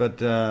sleep, but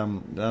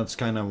that's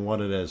kind of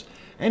what it is.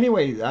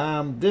 Anyway,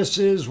 this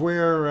is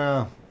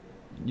where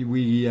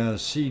we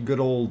see good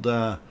old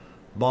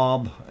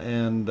Bob,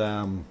 and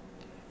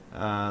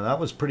that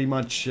was pretty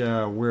much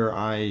where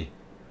I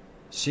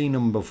seen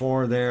him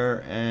before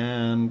there,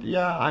 and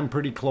yeah, I'm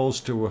pretty close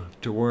to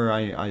where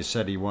I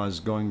said he was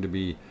going to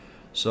be,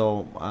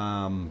 so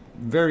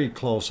very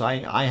close.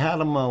 I had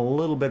him a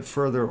little bit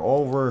further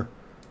over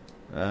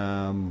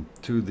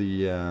to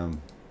the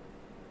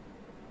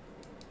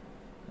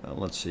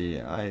let's see,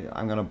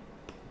 I'm gonna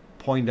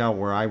point out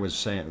where I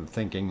was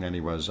thinking that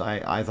he was.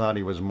 I thought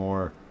he was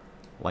more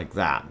like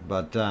that,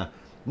 but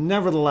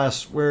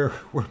nevertheless we're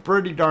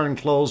pretty darn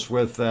close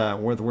with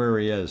where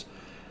he is.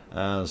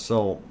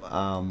 So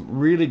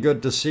really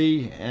good to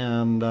see,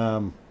 and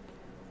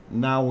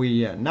now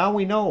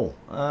we know.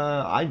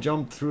 I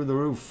jumped through the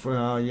roof.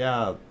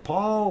 Yeah,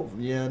 Paul,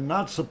 you're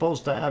not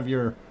supposed to have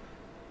your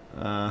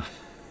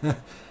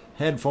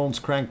headphones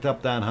cranked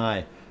up that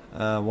high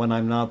when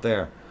I'm not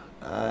there.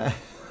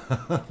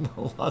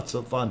 Lots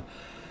of fun.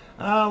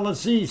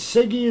 Let's see,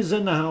 Siggy is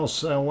in the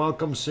house.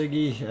 Welcome,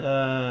 Siggy.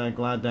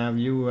 Glad to have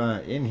you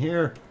in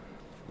here.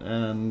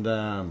 And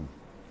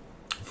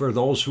for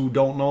those who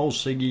don't know,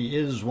 Siggy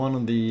is one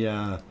of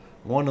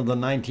the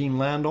 19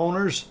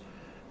 landowners,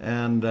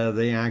 and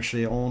they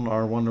actually own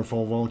our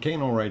wonderful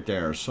volcano right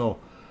there. So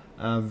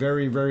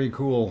very, very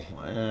cool,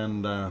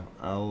 and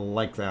I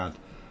like that.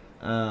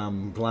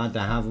 Glad to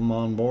have him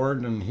on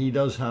board, and he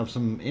does have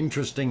some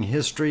interesting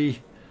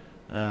history,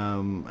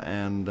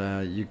 and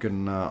you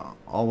can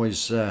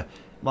always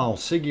well,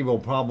 Siggy will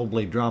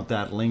probably drop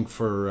that link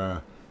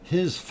for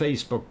his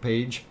Facebook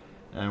page,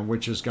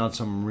 which has got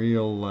some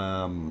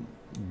real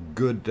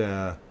good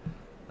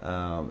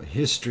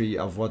history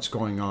of what's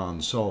going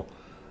on. So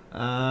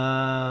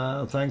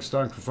thanks,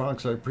 Dr.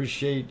 Fox. I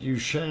appreciate you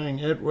sharing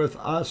it with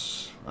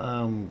us.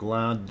 I'm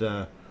glad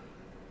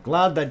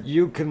that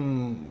you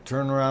can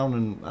turn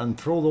around and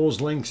throw those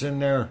links in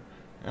there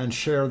and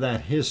share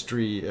that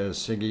history,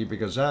 Siggy,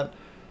 because that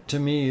to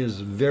me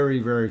is very,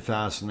 very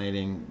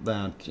fascinating.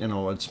 That, you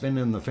know, it's been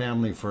in the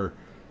family for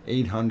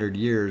 800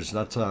 years.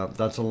 That's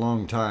a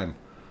long time,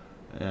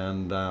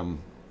 and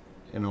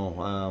you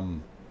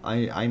know,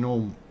 I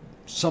know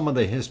some of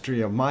the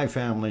history of my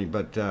family,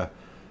 but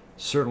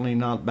certainly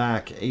not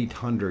back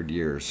 800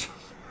 years.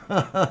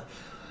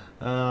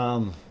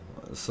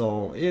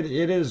 So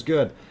it is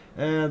good.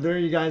 There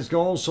you guys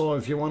go. So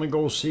if you want to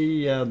go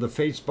see the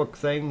Facebook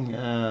thing,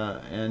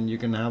 and you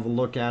can have a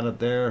look at it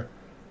there,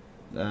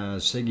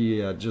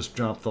 Siggy just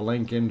dropped the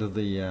link into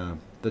the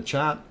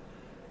chat,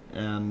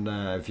 and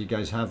if you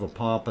guys have a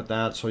pop at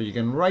that, so you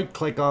can right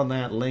click on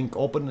that link,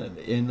 open it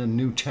in a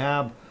new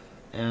tab,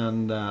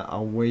 and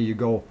away you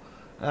go.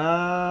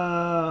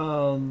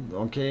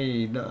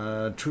 Okay,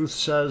 Truth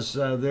says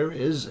there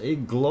is a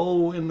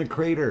glow in the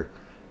crater,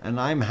 and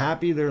I'm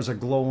happy there's a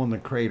glow in the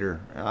crater.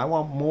 I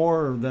want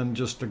more than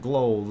just a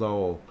glow,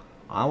 though.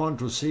 I want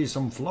to see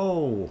some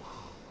flow.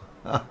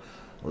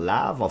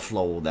 Lava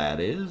flow, that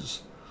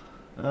is.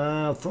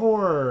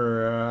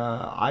 Thor,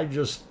 I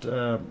just,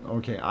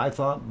 okay, I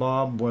thought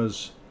Bob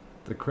was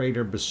the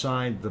crater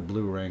beside the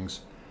blue rings.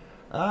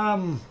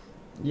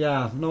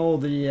 Yeah, no,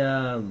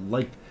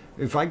 like,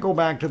 if I go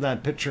back to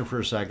that picture for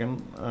a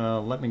second,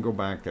 let me go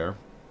back there,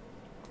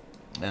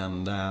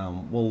 and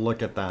we'll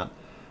look at that.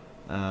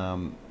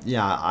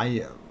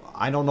 Yeah,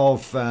 I don't know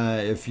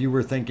if you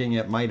were thinking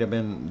it might have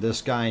been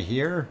this guy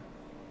here.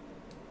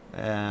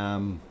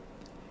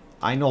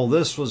 I know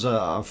this was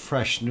a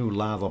fresh new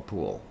lava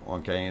pool.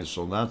 Okay,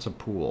 so that's a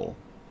pool,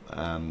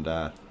 and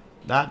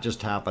that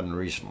just happened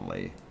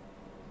recently.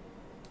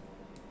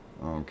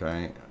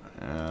 Okay,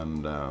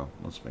 and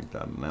let's make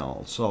that an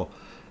L. So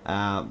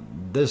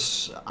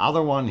this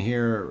other one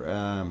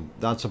here,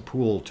 that's a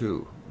pool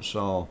too.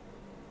 So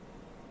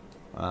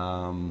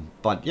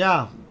but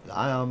yeah,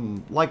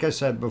 like I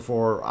said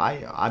before,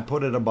 I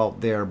put it about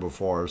there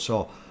before,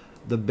 so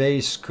the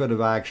base could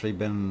have actually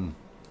been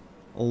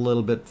a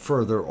little bit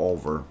further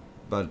over,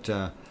 but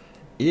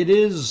it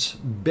is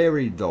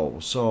buried though,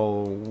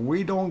 so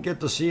we don't get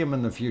to see him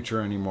in the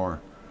future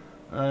anymore.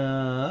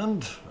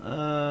 And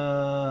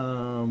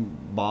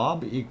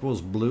Bob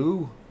equals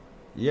blue.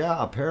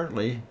 Yeah,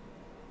 apparently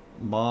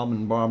Bob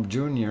and Bob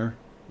Jr.,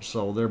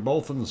 so they're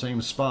both in the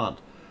same spot.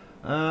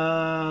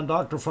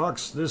 Dr.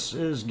 Fox, this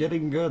is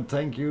getting good.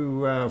 Thank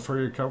you for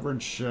your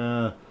coverage.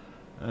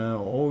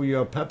 Oh, you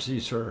a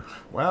Pepsi, sir?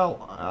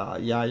 Well,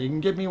 yeah, you can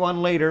give me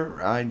one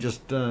later. I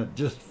just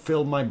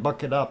filled my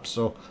bucket up,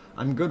 so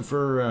I'm good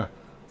for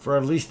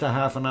at least a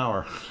half an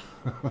hour.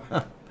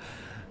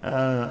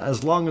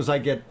 As long as I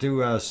get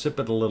to sip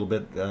it a little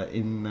bit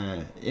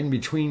in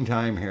between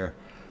time here,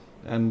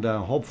 and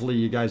hopefully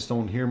you guys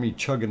don't hear me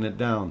chugging it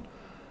down.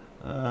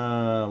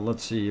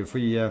 Let's see if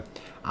we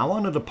I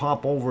wanted to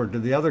pop over to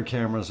the other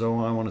cameras though.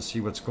 I want to see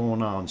what's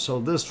going on. So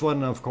this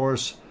one, of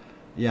course,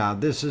 yeah,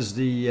 this is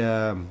the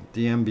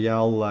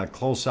MBL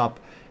close-up,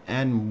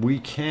 and we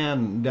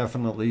can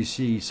definitely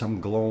see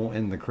some glow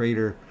in the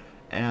crater,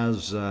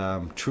 as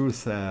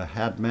Truth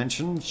had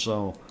mentioned.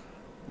 So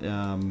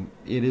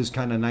it is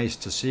kind of nice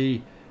to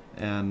see,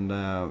 and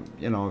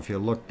you know, if you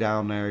look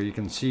down there, you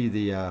can see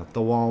the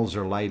walls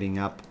are lighting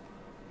up,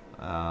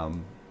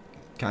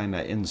 kind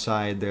of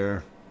inside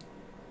there,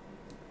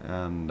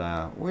 and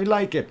we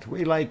like it.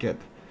 We like it.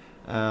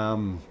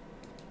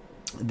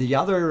 The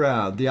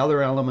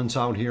other elements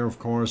out here, of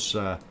course,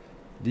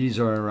 these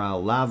are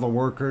lava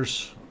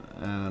workers,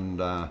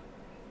 and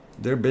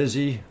they're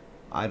busy.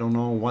 I don't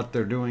know what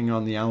they're doing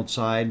on the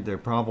outside. They're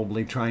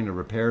probably trying to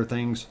repair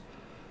things.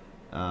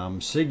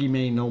 Siggy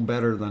may know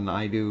better than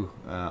I do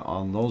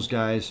on those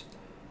guys.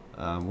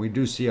 We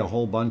do see a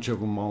whole bunch of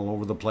them all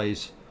over the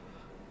place.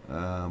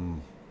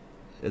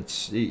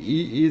 It's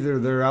either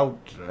they're out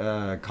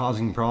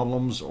causing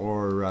problems,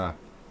 or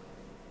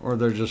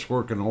they're just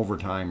working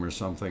overtime or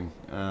something.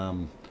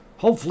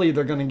 Hopefully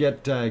they're going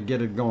to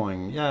get it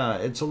going. Yeah,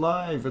 it's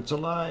alive. It's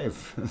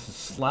alive.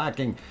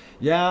 Slacking.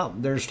 Yeah,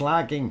 they're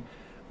slacking.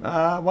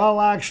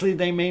 Well, actually,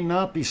 they may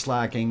not be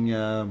slacking.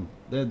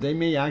 They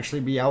may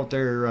actually be out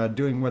there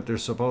doing what they're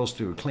supposed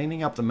to,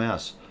 cleaning up the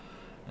mess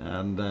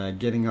and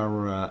getting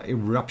our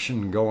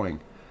eruption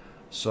going.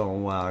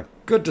 So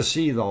good to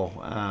see, though,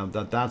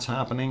 that's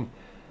happening.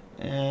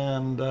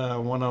 And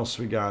what else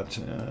we got?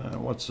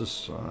 What's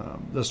this?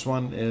 This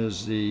one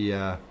is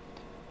the...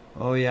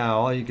 oh yeah,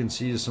 all you can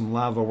see is some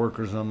lava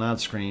workers on that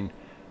screen.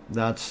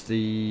 That's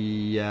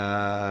the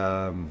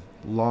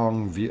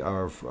long view,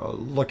 or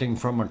looking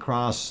from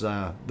across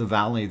the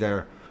valley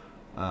there,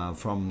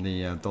 from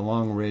the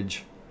long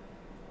ridge.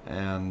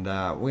 And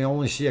we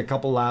only see a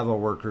couple lava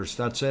workers.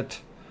 That's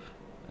it.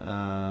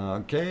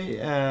 Okay,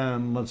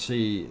 and let's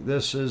see.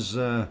 This is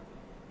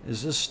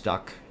this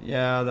stuck?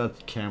 Yeah,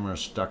 that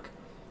camera's stuck.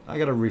 I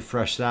gotta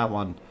refresh that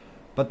one.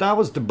 But that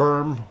was the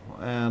berm,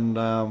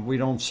 and we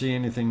don't see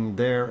anything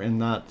there in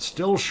that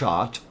still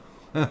shot.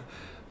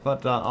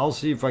 But I'll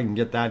see if I can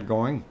get that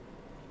going.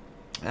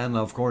 And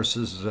of course,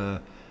 this is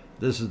the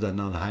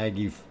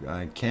Nunhagi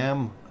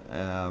cam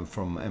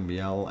from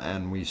MBL,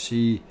 and we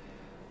see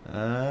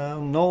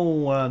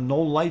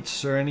no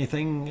lights or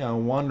anything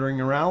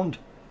wandering around.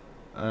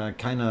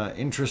 Kind of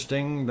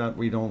interesting that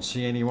we don't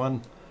see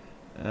anyone.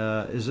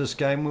 Is this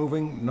guy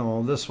moving?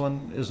 No, this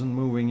one isn't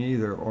moving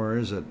either, or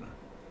is it?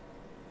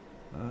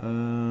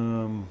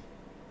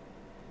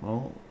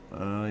 Well,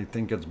 I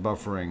think it's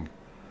buffering.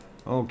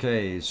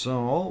 Okay,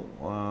 so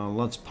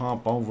let's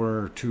pop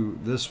over to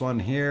this one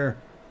here,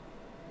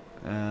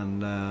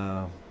 and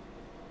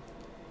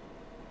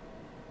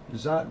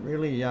is that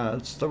really? Yeah,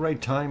 it's the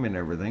right time and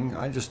everything.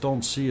 I just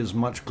don't see as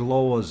much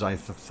glow as I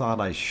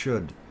thought I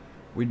should.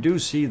 We do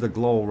see the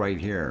glow right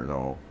here,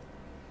 though.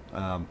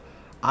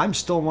 I'm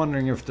still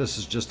wondering if this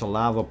is just a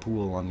lava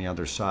pool on the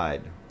other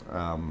side.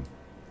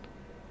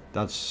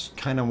 That's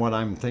kind of what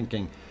I'm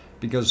thinking,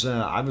 because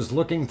I was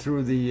looking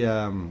through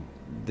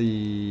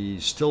the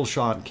still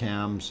shot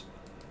cams,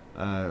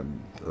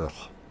 the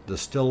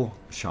still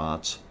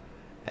shots,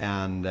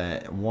 and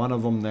one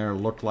of them there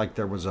looked like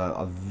there was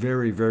a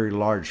very, very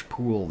large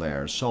pool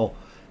there. So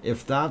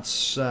if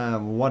that's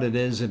what it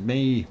is, it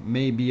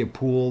may be a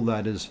pool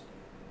that is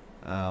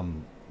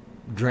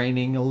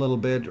draining a little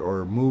bit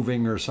or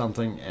moving or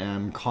something,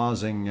 and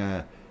causing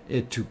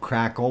it to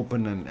crack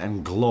open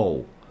and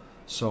glow.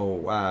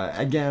 So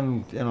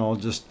again, you know,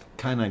 just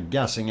kind of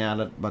guessing at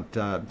it, but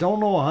don't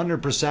know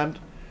 100%.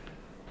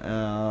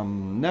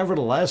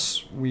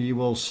 Nevertheless, we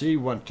will see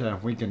what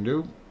we can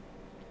do.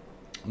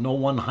 No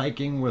one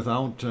hiking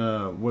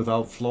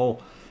without flow.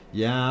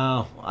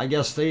 Yeah, I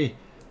guess they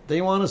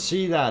want to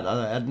see that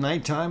at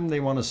nighttime. They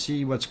want to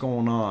see what's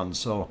going on.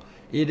 So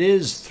it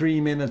is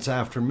 3 minutes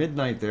after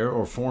midnight there,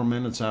 or 4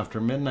 minutes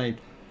after midnight.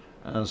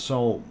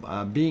 So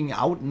being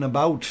out and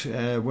about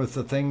with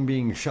the thing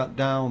being shut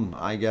down,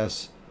 I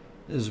guess,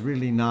 is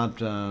really not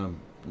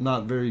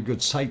very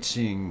good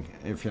sightseeing,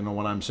 if you know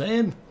what I'm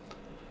saying.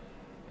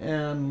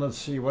 And let's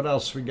see what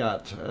else we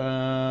got.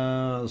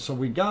 So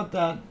we got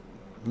that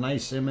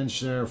nice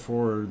image there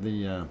for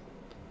the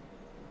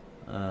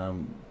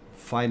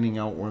finding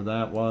out where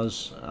that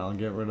was. I'll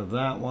get rid of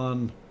that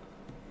one,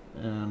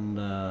 and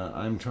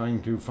I'm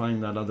trying to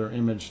find that other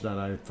image that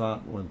I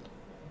thought would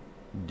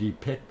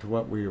depict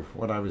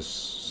what I was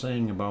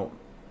saying about.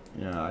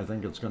 Yeah, I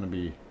think it's going to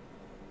be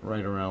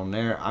right around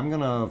there. I'm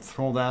going to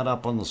throw that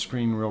up on the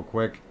screen real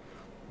quick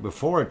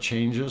before it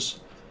changes.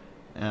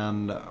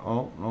 And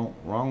oh no,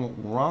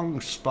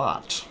 wrong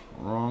spot.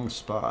 How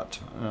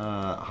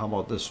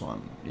about this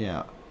one?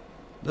 Yeah,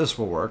 this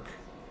will work.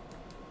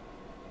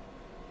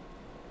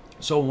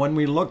 So when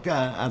we look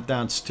at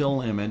that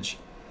still image,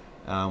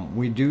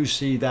 we do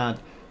see that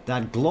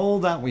glow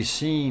that we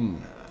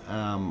seen.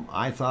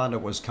 I thought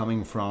it was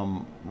coming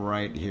from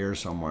right here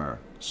somewhere.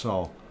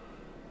 So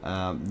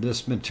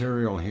this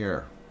material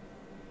here,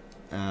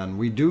 and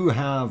we do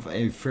have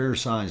a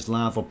fair-sized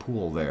lava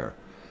pool there.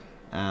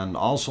 And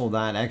also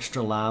that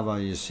extra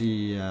lava you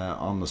see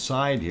on the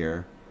side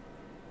here,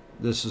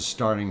 this is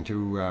starting to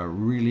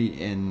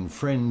really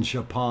infringe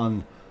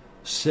upon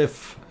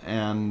Sif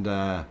and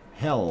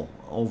Hell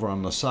over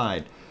on the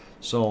side.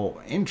 So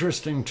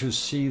interesting to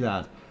see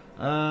that.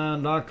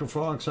 Dr.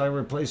 Fox, I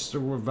replaced the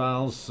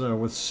valves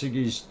with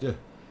Siggy's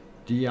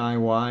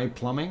DIY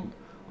plumbing.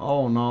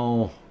 Oh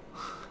no.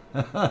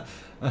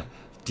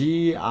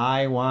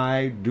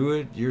 DIY, do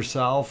it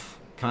yourself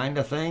kind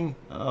of thing.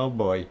 Oh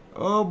boy,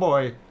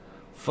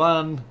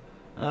 fun.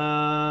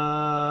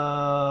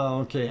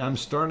 Okay, I'm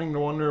starting to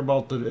wonder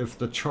about if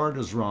the chart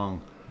is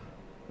wrong.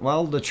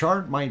 Well, the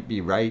chart might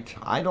be right,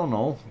 I don't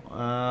know.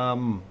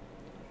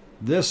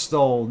 This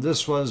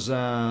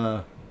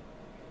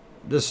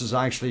is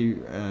actually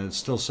it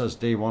still says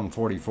day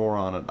 144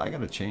 on it. I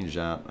gotta change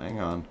that, hang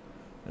on.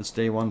 It's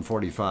day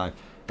 145.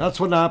 That's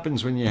what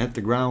happens when you hit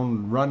the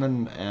ground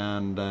running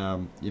and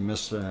you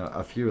miss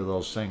a few of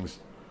those things.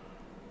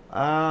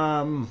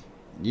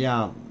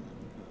 Yeah,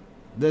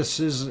 this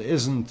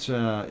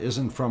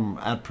isn't from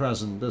at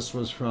present. This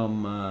was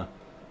from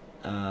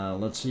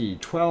let's see,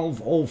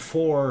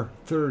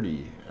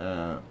 12:04:30.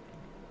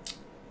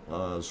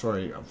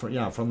 Sorry,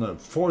 from the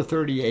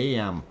 4:30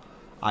 a.m.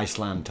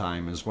 Iceland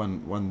time is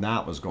when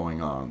that was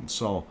going on.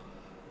 So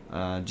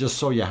just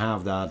so you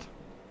have that,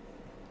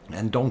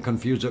 and don't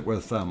confuse it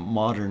with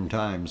modern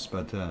times.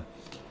 But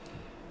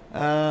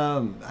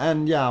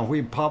and yeah,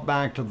 we pop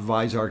back to the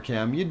visor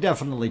cam. You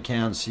definitely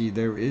can see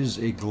there is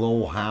a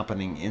glow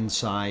happening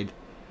inside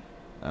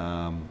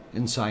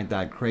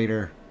that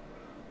crater.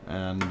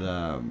 And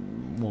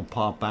we'll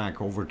pop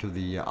back over to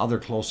the other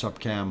close-up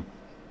cam,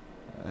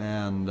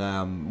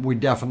 and we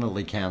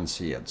definitely can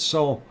see it.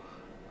 So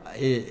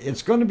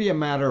it's going to be a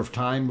matter of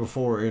time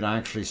before it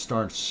actually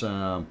starts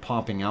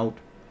popping out.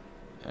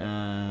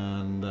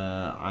 And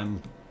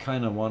I'm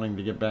kind of wanting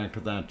to get back to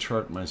that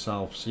chart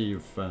myself, see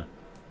if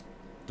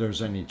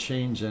there's any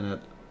change in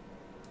it.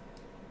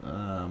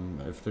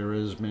 If there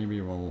is, maybe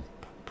we'll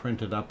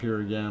print it up here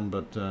again,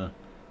 but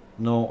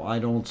no, I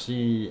don't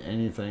see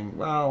anything.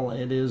 Well,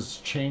 it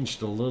is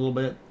changed a little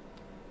bit.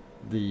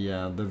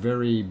 The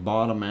very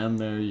bottom end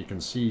there, you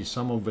can see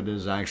some of it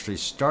is actually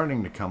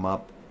starting to come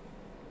up,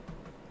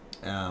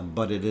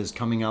 but it is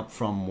coming up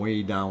from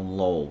way down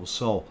low.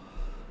 So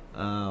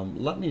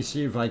let me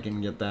see if I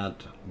can get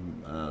that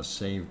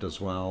saved as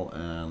well,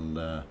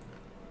 and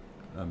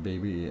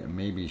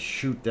maybe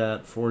shoot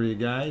that for you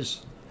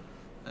guys.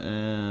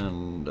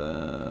 And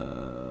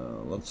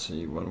let's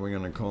see, what are we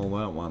going to call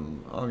that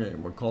one? Okay,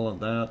 we'll call it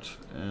that,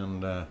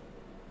 and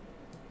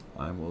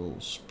I will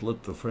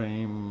split the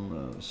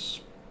frame,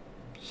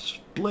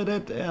 split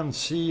it, and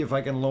see if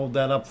I can load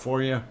that up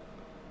for you.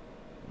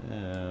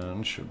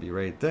 And should be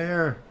right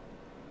there.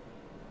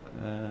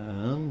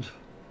 And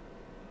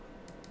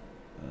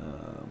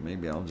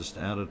maybe I'll just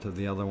add it to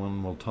the other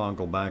one. We'll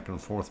toggle back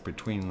and forth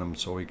between them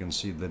so we can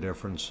see the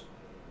difference.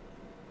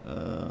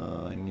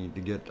 I need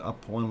to get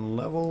up one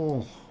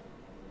level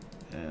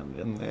and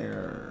in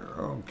there.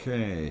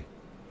 Okay.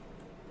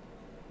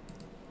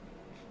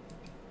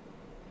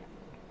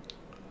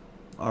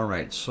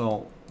 Alright,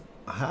 so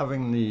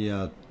having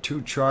the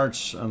two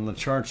charts, and the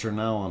charts are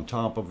now on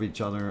top of each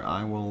other,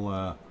 I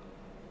will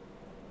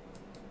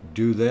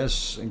do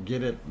this and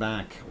get it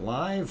back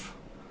live.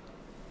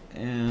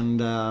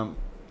 And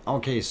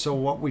okay, so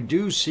what we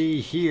do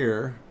see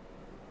here,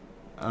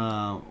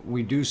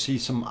 we do see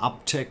some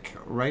uptick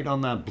right on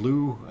that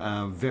blue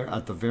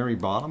at the very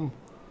bottom,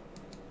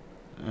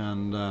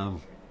 and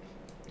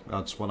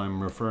that's what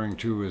I'm referring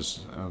to,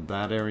 is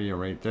that area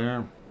right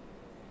there.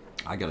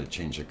 I gotta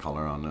change the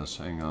color on this.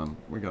 Hang on.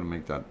 We gotta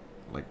make that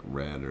like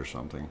red or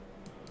something.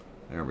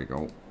 There we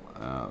go.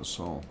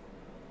 So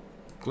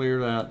clear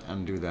that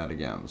and do that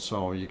again.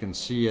 So you can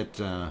see it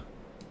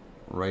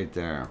right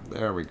there.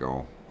 There we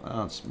go.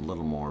 That's a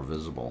little more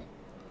visible.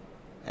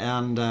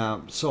 And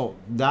so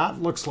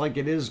that looks like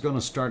it is going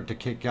to start to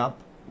kick up.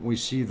 We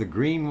see the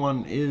green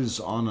one is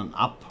on an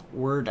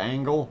upward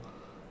angle,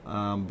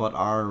 but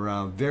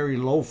our very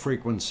low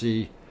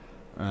frequency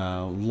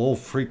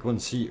earthquakes,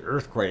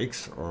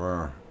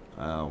 or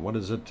what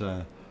is it,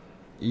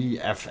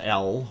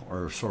 EFL,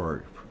 or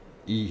sorry,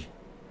 is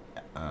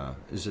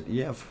it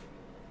EF?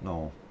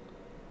 No,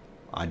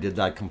 I did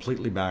that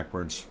completely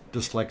backwards.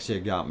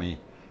 Dyslexia got me.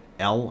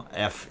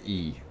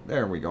 LFE.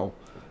 There we go.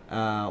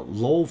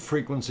 Low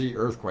frequency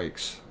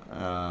earthquakes.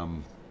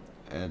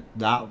 And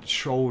that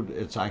showed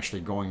it's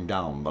actually going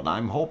down, but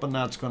I'm hoping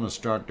that's going to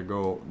start to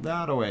go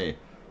that way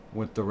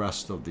with the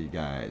rest of the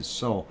guys.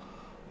 So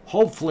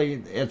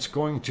hopefully it's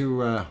going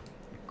to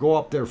go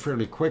up there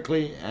fairly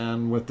quickly,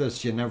 and with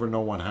this you never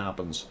know what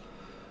happens.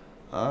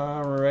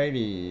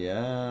 Alrighty,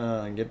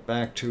 get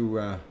back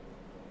to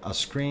a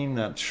screen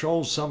that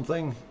shows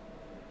something,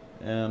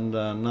 and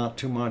not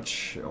too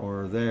much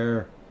or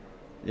there.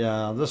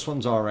 Yeah, this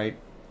one's all right.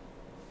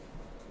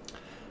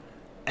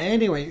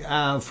 Anyway,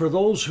 for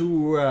those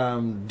who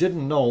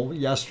didn't know,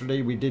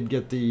 yesterday we did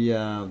get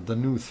the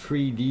new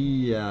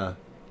 3D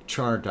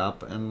chart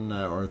up, and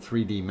or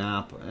 3D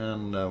map,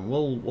 and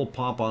we'll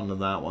pop onto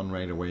that one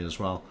right away as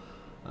well.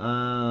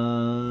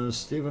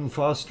 Stephen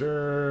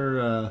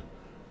Foster,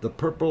 the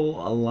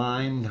purple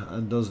line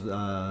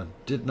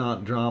did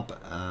not drop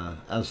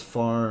as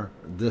far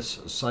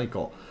this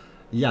cycle.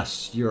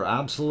 Yes, you're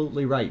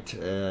absolutely right.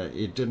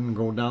 It didn't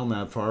go down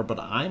that far, but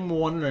I'm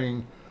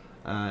wondering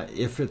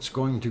if it's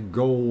going to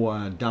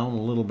go down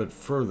a little bit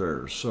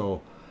further,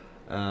 so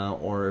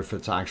or if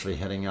it's actually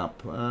heading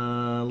up.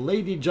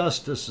 Lady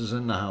Justice is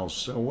in the house,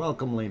 so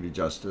welcome, Lady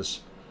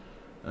Justice.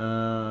 Who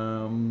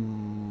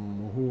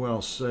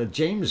else?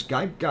 James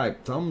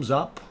Gipe, thumbs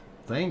up.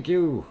 Thank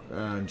you,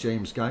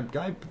 James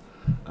Gipe.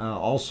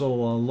 Also,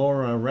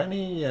 Laura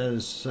Rennie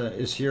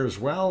is here as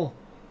well.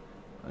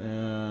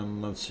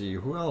 And let's see,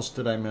 who else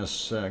did I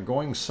miss?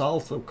 Going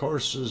South, of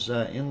course, is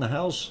in the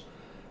house.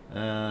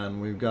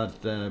 And we've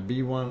got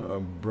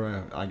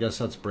B1, I guess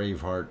that's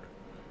Braveheart.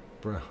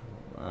 B1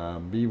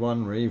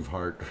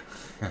 Braveheart.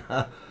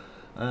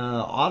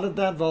 Audit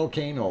that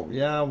volcano.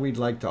 Yeah, we'd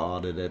like to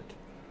audit it.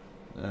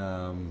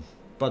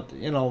 But,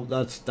 you know,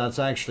 that's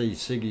actually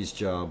Siggy's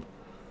job,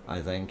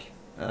 I think.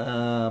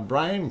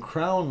 Brian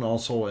Crown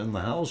also in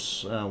the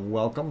house.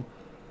 Welcome.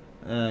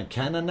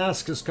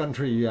 Kananaskis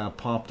country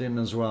popped in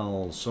as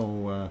well.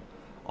 So,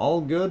 all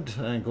good.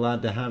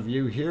 Glad to have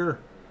you here.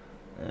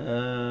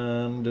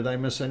 And did I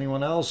miss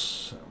anyone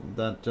else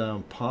that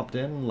popped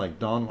in, like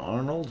Don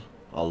Arnold?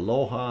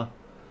 Aloha,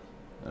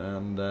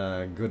 and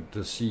good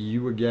to see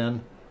you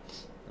again.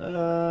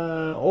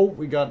 Oh,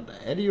 we got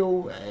Eddie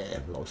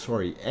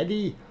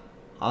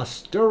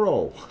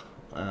Ostero.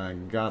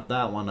 Got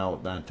that one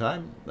out that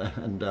time,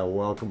 and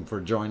welcome for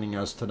joining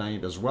us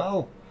tonight as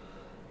well.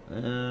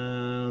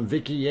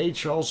 Vicky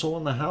H also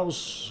in the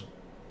house.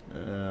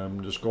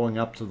 I'm just going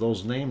up to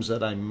those names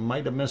that I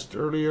might have missed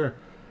earlier.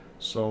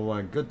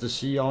 So good to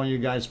see all you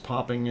guys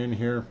popping in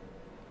here.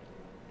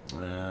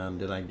 And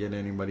did I get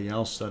anybody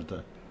else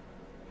that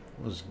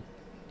was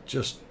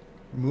just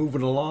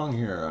moving along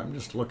here? I'm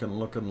just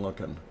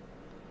looking.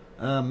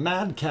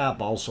 Madcap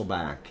also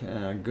back.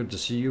 Good to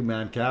see you,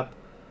 Madcap.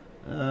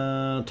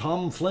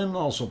 Tom Flynn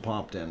also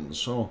popped in.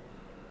 So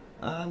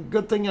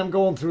good thing I'm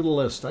going through the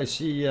list. I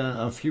see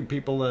a few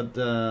people that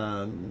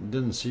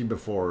didn't see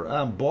before.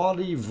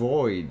 Body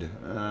Void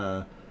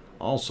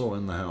also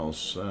in the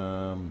house.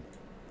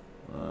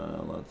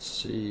 Let's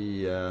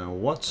see,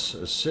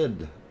 what's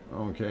Sid?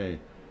 Okay,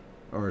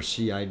 or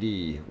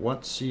CID.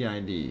 What's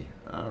CID?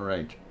 All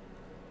right.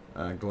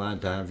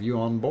 Glad to have you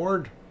on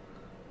board.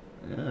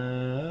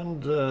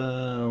 And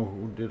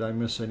did I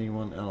miss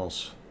anyone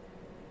else?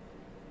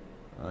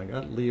 I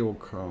got Leo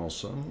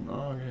Carlson.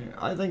 Okay,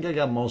 I think I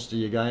got most of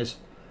you guys.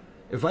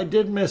 If I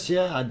did miss you,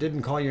 I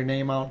didn't call your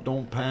name out.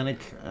 Don't panic.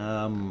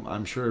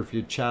 I'm sure if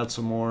you chat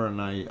some more and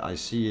I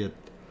see it,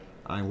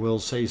 I will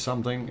say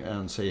something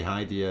and say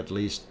hi to you at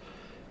least.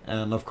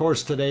 And of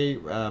course today,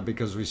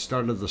 because we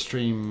started the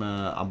stream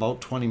about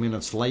 20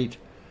 minutes late,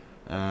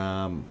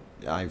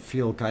 I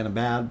feel kind of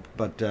bad,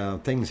 but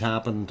things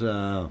happened.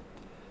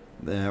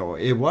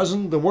 It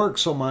wasn't the work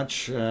so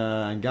much.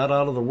 I got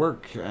out of the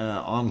work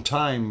on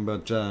time,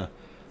 but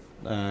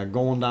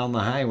going down the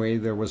highway,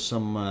 there was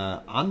some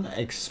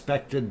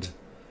unexpected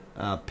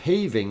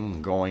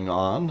paving going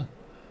on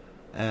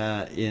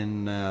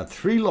in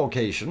 3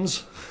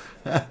 locations.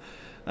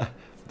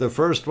 The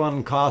first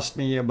one cost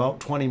me about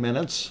 20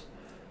 minutes,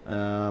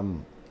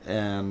 and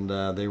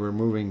they were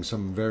moving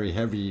some very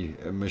heavy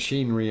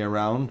machinery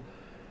around.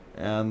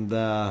 And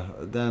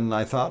then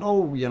I thought,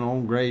 oh, you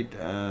know, great,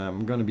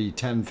 I'm going to be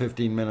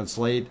 10-15 minutes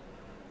late.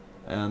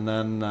 And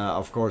then,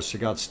 of course, you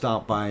got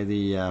stopped by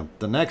the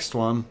next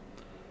one.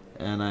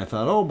 and I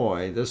thought, oh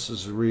boy, this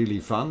is really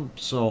fun.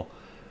 So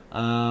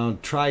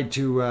tried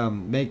to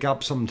make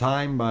up some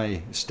time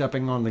by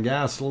stepping on the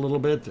gas a little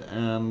bit,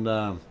 and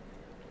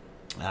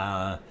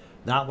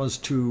that was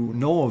to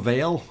no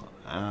avail.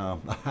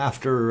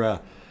 After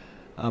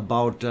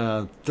about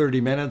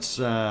 30 minutes,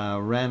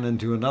 ran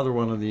into another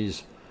one of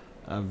these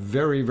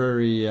very,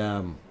 very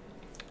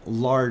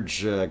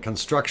large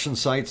construction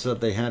sites that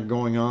they had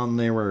going on.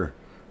 They were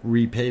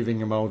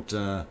repaving about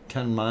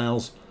 10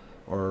 miles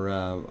or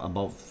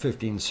about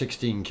 15,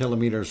 16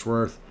 kilometers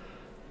worth,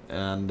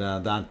 and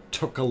that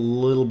took a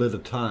little bit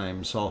of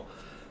time. So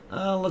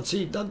let's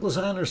see, Douglas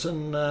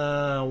Anderson,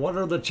 what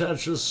are the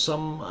chances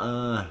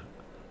someone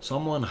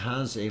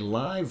has a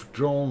live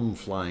drone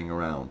flying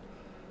around?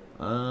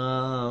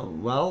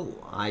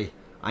 Well,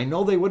 I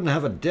know they wouldn't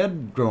have a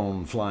dead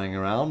drone flying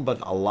around, but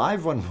a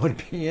live one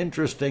would be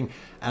interesting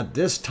at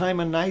this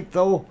time of night,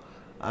 though,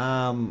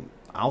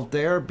 out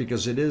there,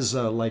 because it is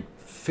like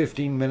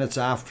 15 minutes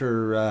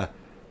after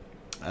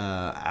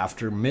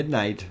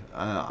midnight.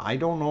 I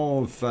don't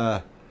know if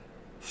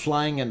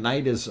flying at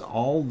night is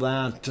all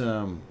that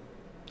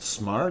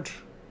smart.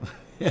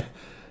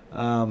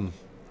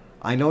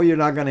 I know you're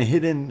not going to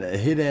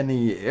hit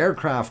any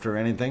aircraft or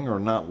anything,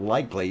 or not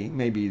likely.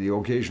 Maybe the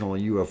occasional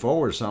UFO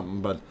or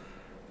something, but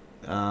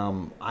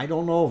I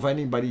don't know if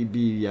anybody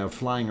be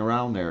flying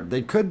around there.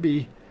 They could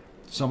be.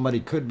 Somebody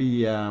could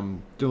be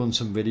doing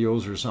some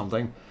videos or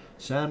something.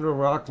 Sandra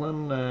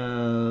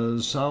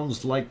Rockland,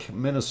 sounds like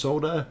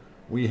Minnesota.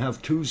 We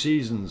have 2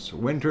 seasons,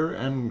 winter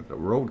and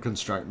road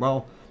construction.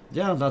 Well,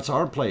 yeah, that's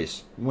our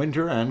place,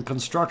 winter and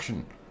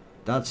construction.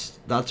 That's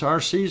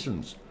our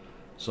seasons.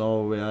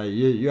 So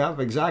you have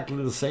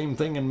exactly the same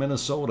thing in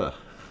Minnesota.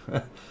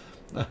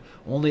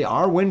 Only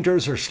our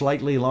winters are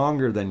slightly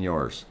longer than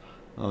yours.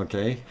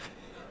 Okay.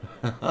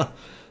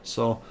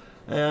 So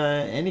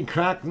any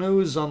crack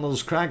news on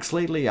those cracks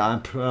lately?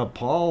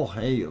 Paul,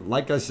 hey,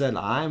 like I said,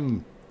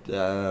 I'm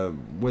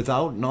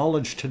without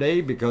knowledge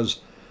today because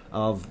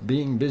of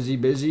being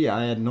busy.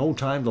 I had no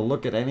time to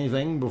look at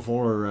anything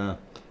before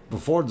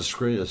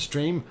the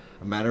stream.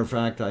 A matter of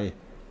fact, I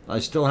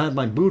still had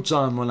my boots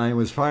on when I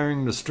was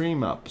firing the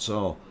stream up,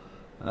 so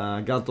I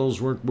got those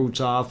work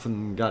boots off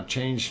and got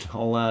changed,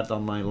 all that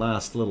on my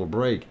last little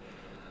break.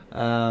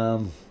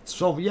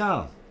 So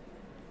yeah,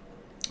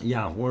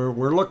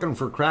 we're looking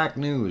for crack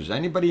news.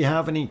 Anybody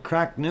have any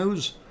crack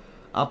news?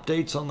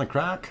 Updates on the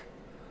crack?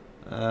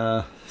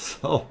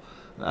 So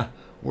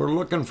we're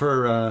looking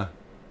for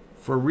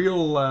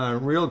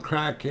real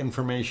crack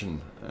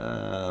information.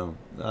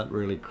 That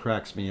really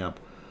cracks me up.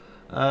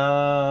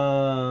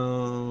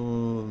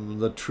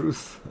 The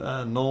truth,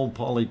 no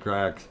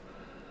polycracks.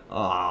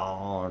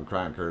 Oh,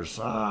 crackers.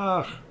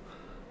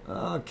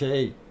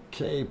 Okay,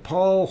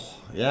 Paul.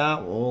 Yeah,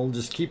 we'll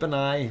just keep an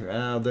eye.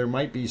 There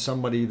might be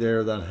somebody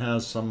there that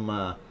has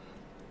some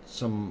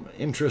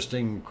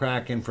interesting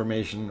crack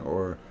information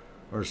or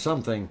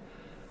something.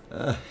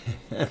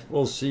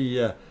 We'll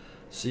see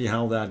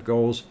how that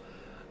goes.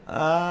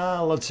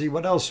 Let's see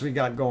what else we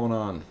got going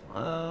on.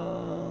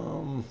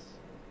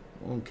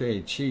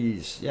 Okay,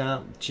 cheese.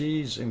 Yeah,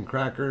 cheese and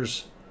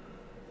crackers.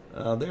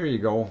 There you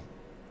go.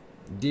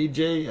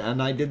 DJ,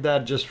 and I did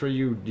that just for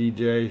you,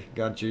 DJ.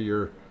 Got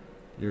you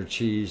your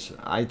cheese.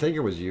 I think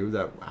it was you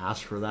that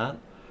asked for that.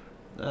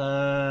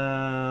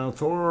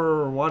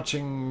 Thor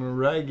watching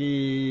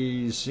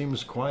Raggy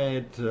seems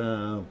quiet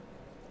on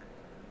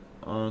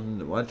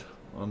what?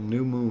 On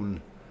New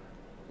Moon.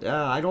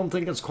 Yeah, I don't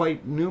think it's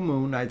quite New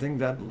Moon. I think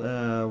that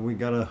we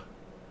got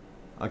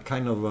a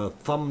kind of a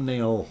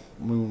thumbnail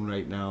moon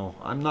right now.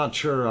 I'm not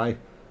sure.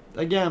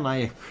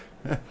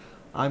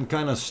 I'm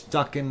kind of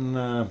stuck in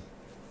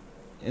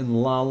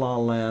La La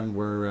Land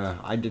where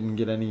I didn't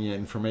get any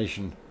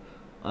information.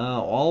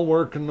 All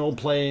work and no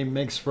play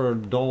makes for a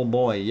dull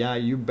boy. Yeah,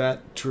 you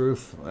bet,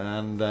 truth.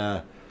 And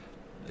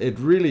it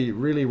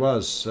really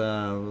was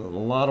a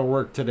lot of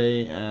work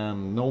today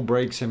and no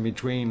breaks in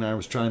between. I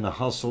was trying to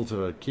hustle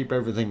to keep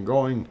everything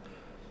going,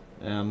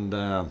 and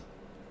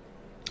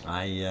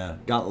I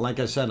got, like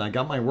I said, I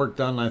got my work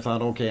done. I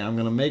thought, okay, I'm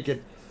gonna make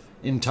it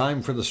in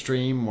time for the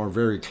stream, or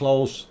very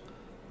close,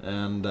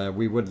 and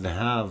we wouldn't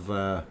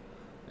have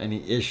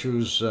any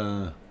issues.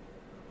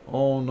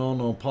 Oh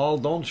no, Paul,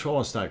 don't show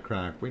us that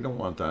crack. We don't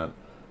want that.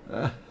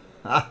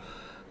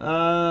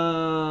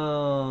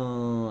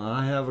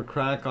 I have a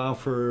crack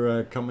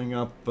offer coming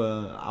up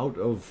out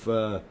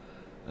of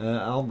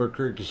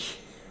Albuquerque.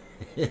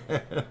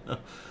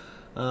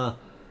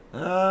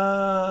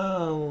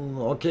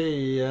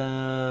 Okay,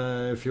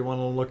 if you want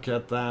to look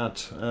at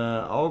that.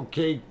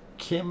 Okay,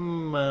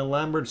 Kim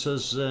Lambert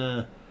says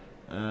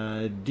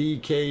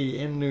DK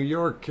in New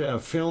York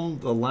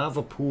filmed the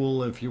lava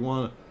pool. If you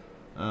want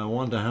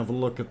to have a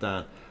look at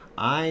that,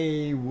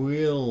 I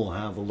will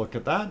have a look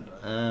at that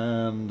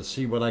and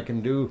see what I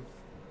can do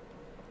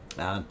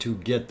to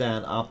get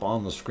that up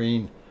on the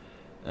screen,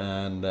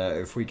 and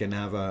if we can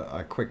have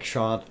a quick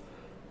shot,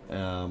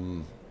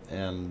 and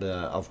And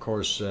of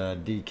course,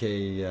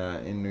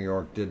 DK in New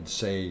York did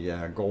say,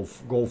 go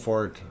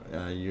for it,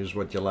 use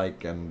what you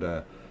like,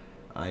 and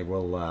I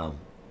will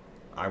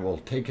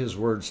take his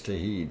words to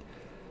heed.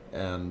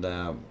 And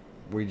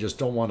we just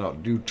don't want to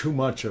do too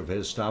much of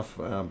his stuff,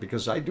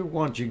 because I do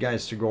want you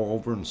guys to go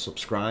over and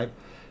subscribe.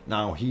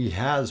 Now, he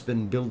has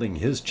been building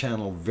his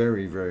channel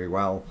very, very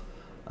well.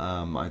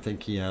 I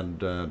think he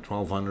had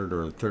 1,200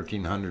 or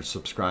 1,300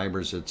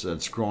 subscribers.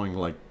 It's growing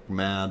like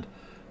mad.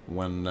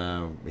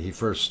 When he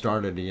first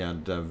started, he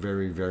had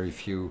very, very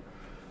few.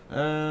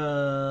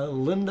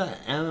 Linda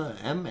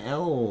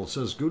ML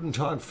says, Guten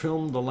Tag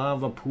filmed the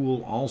lava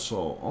pool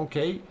also.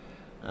 Okay,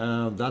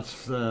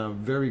 that's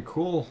very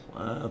cool.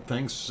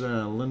 Thanks,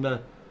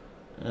 Linda.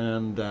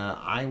 And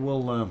I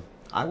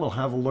will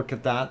have a look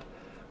at that.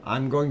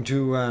 I'm going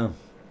to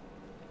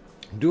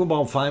do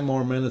about 5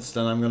 more minutes,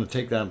 then I'm going to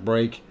take that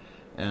break,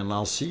 and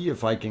I'll see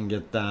if I can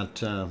get that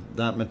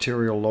that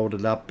material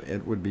loaded up.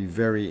 It would be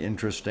very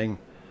interesting,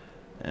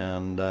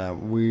 and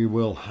we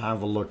will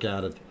have a look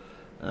at it.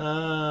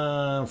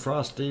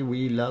 Frosty,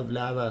 we love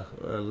lava.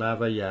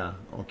 Lava, yeah.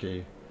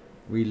 Okay.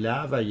 We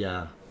lava,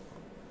 yeah.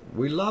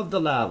 We love the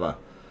lava.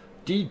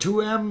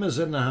 D2M is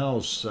in the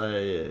house.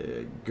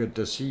 Good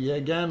to see you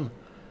again.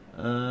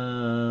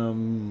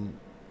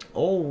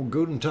 Oh,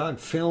 Guten Tag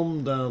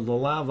filmed the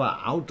lava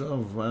out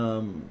of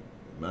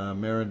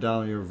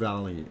Fagradalsfjall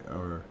Valley,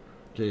 or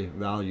okay,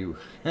 value.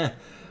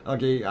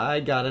 Okay,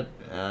 I got it.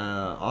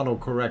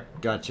 Autocorrect,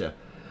 gotcha.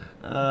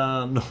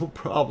 No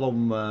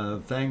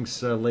problem.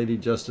 Thanks, Lady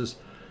Justice.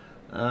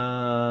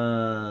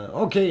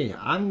 Okay,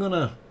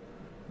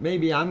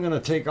 maybe I'm gonna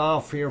take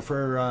off here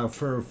for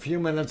a few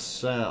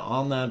minutes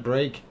on that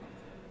break,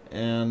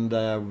 and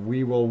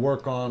we will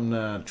work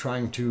on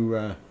trying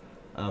to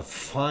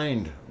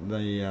find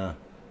the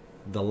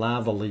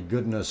lavally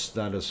goodness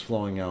that is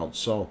flowing out.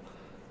 So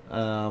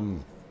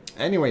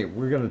anyway,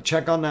 we're going to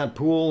check on that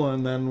pool,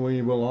 and then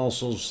we will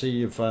also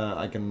see if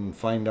I can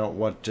find out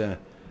what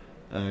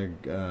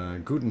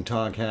Guten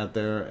Tag had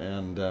there,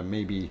 and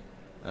maybe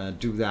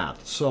do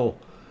that. So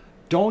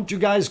don't you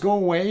guys go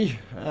away.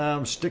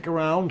 Stick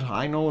around.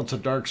 I know it's a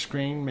dark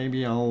screen.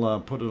 Maybe I'll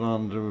put it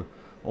on to...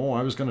 Oh,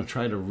 I was going to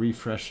try to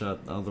refresh that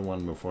other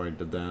one before I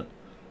did that.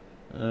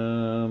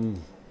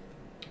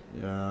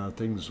 Yeah,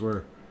 things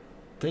were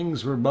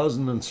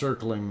buzzing and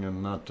circling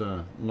and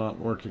not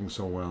working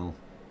so well.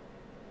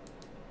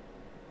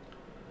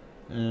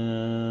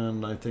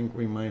 And I think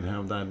we might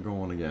have that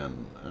going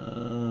again.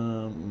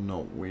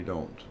 No, we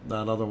don't.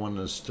 That other one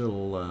is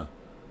still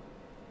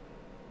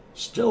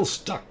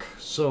stuck.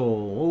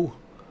 So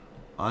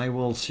I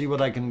will see what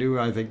I can do.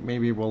 I think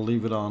maybe we'll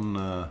leave it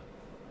on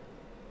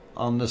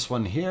this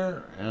one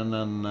here, and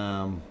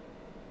then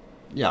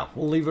yeah,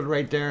 we'll leave it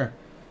right there.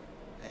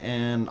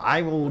 And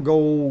I will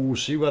go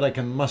see what I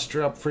can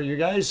muster up for you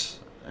guys.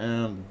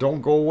 And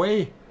don't go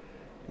away.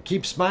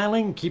 Keep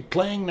smiling. Keep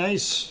playing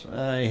nice.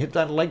 Hit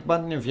that like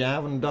button if you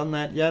haven't done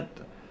that yet.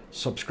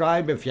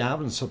 Subscribe if you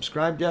haven't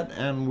subscribed yet.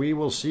 And we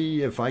will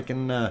see if I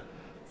can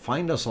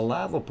find us a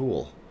lava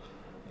pool.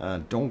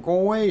 Don't go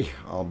away.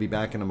 I'll be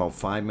back in about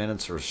 5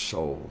 minutes or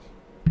so.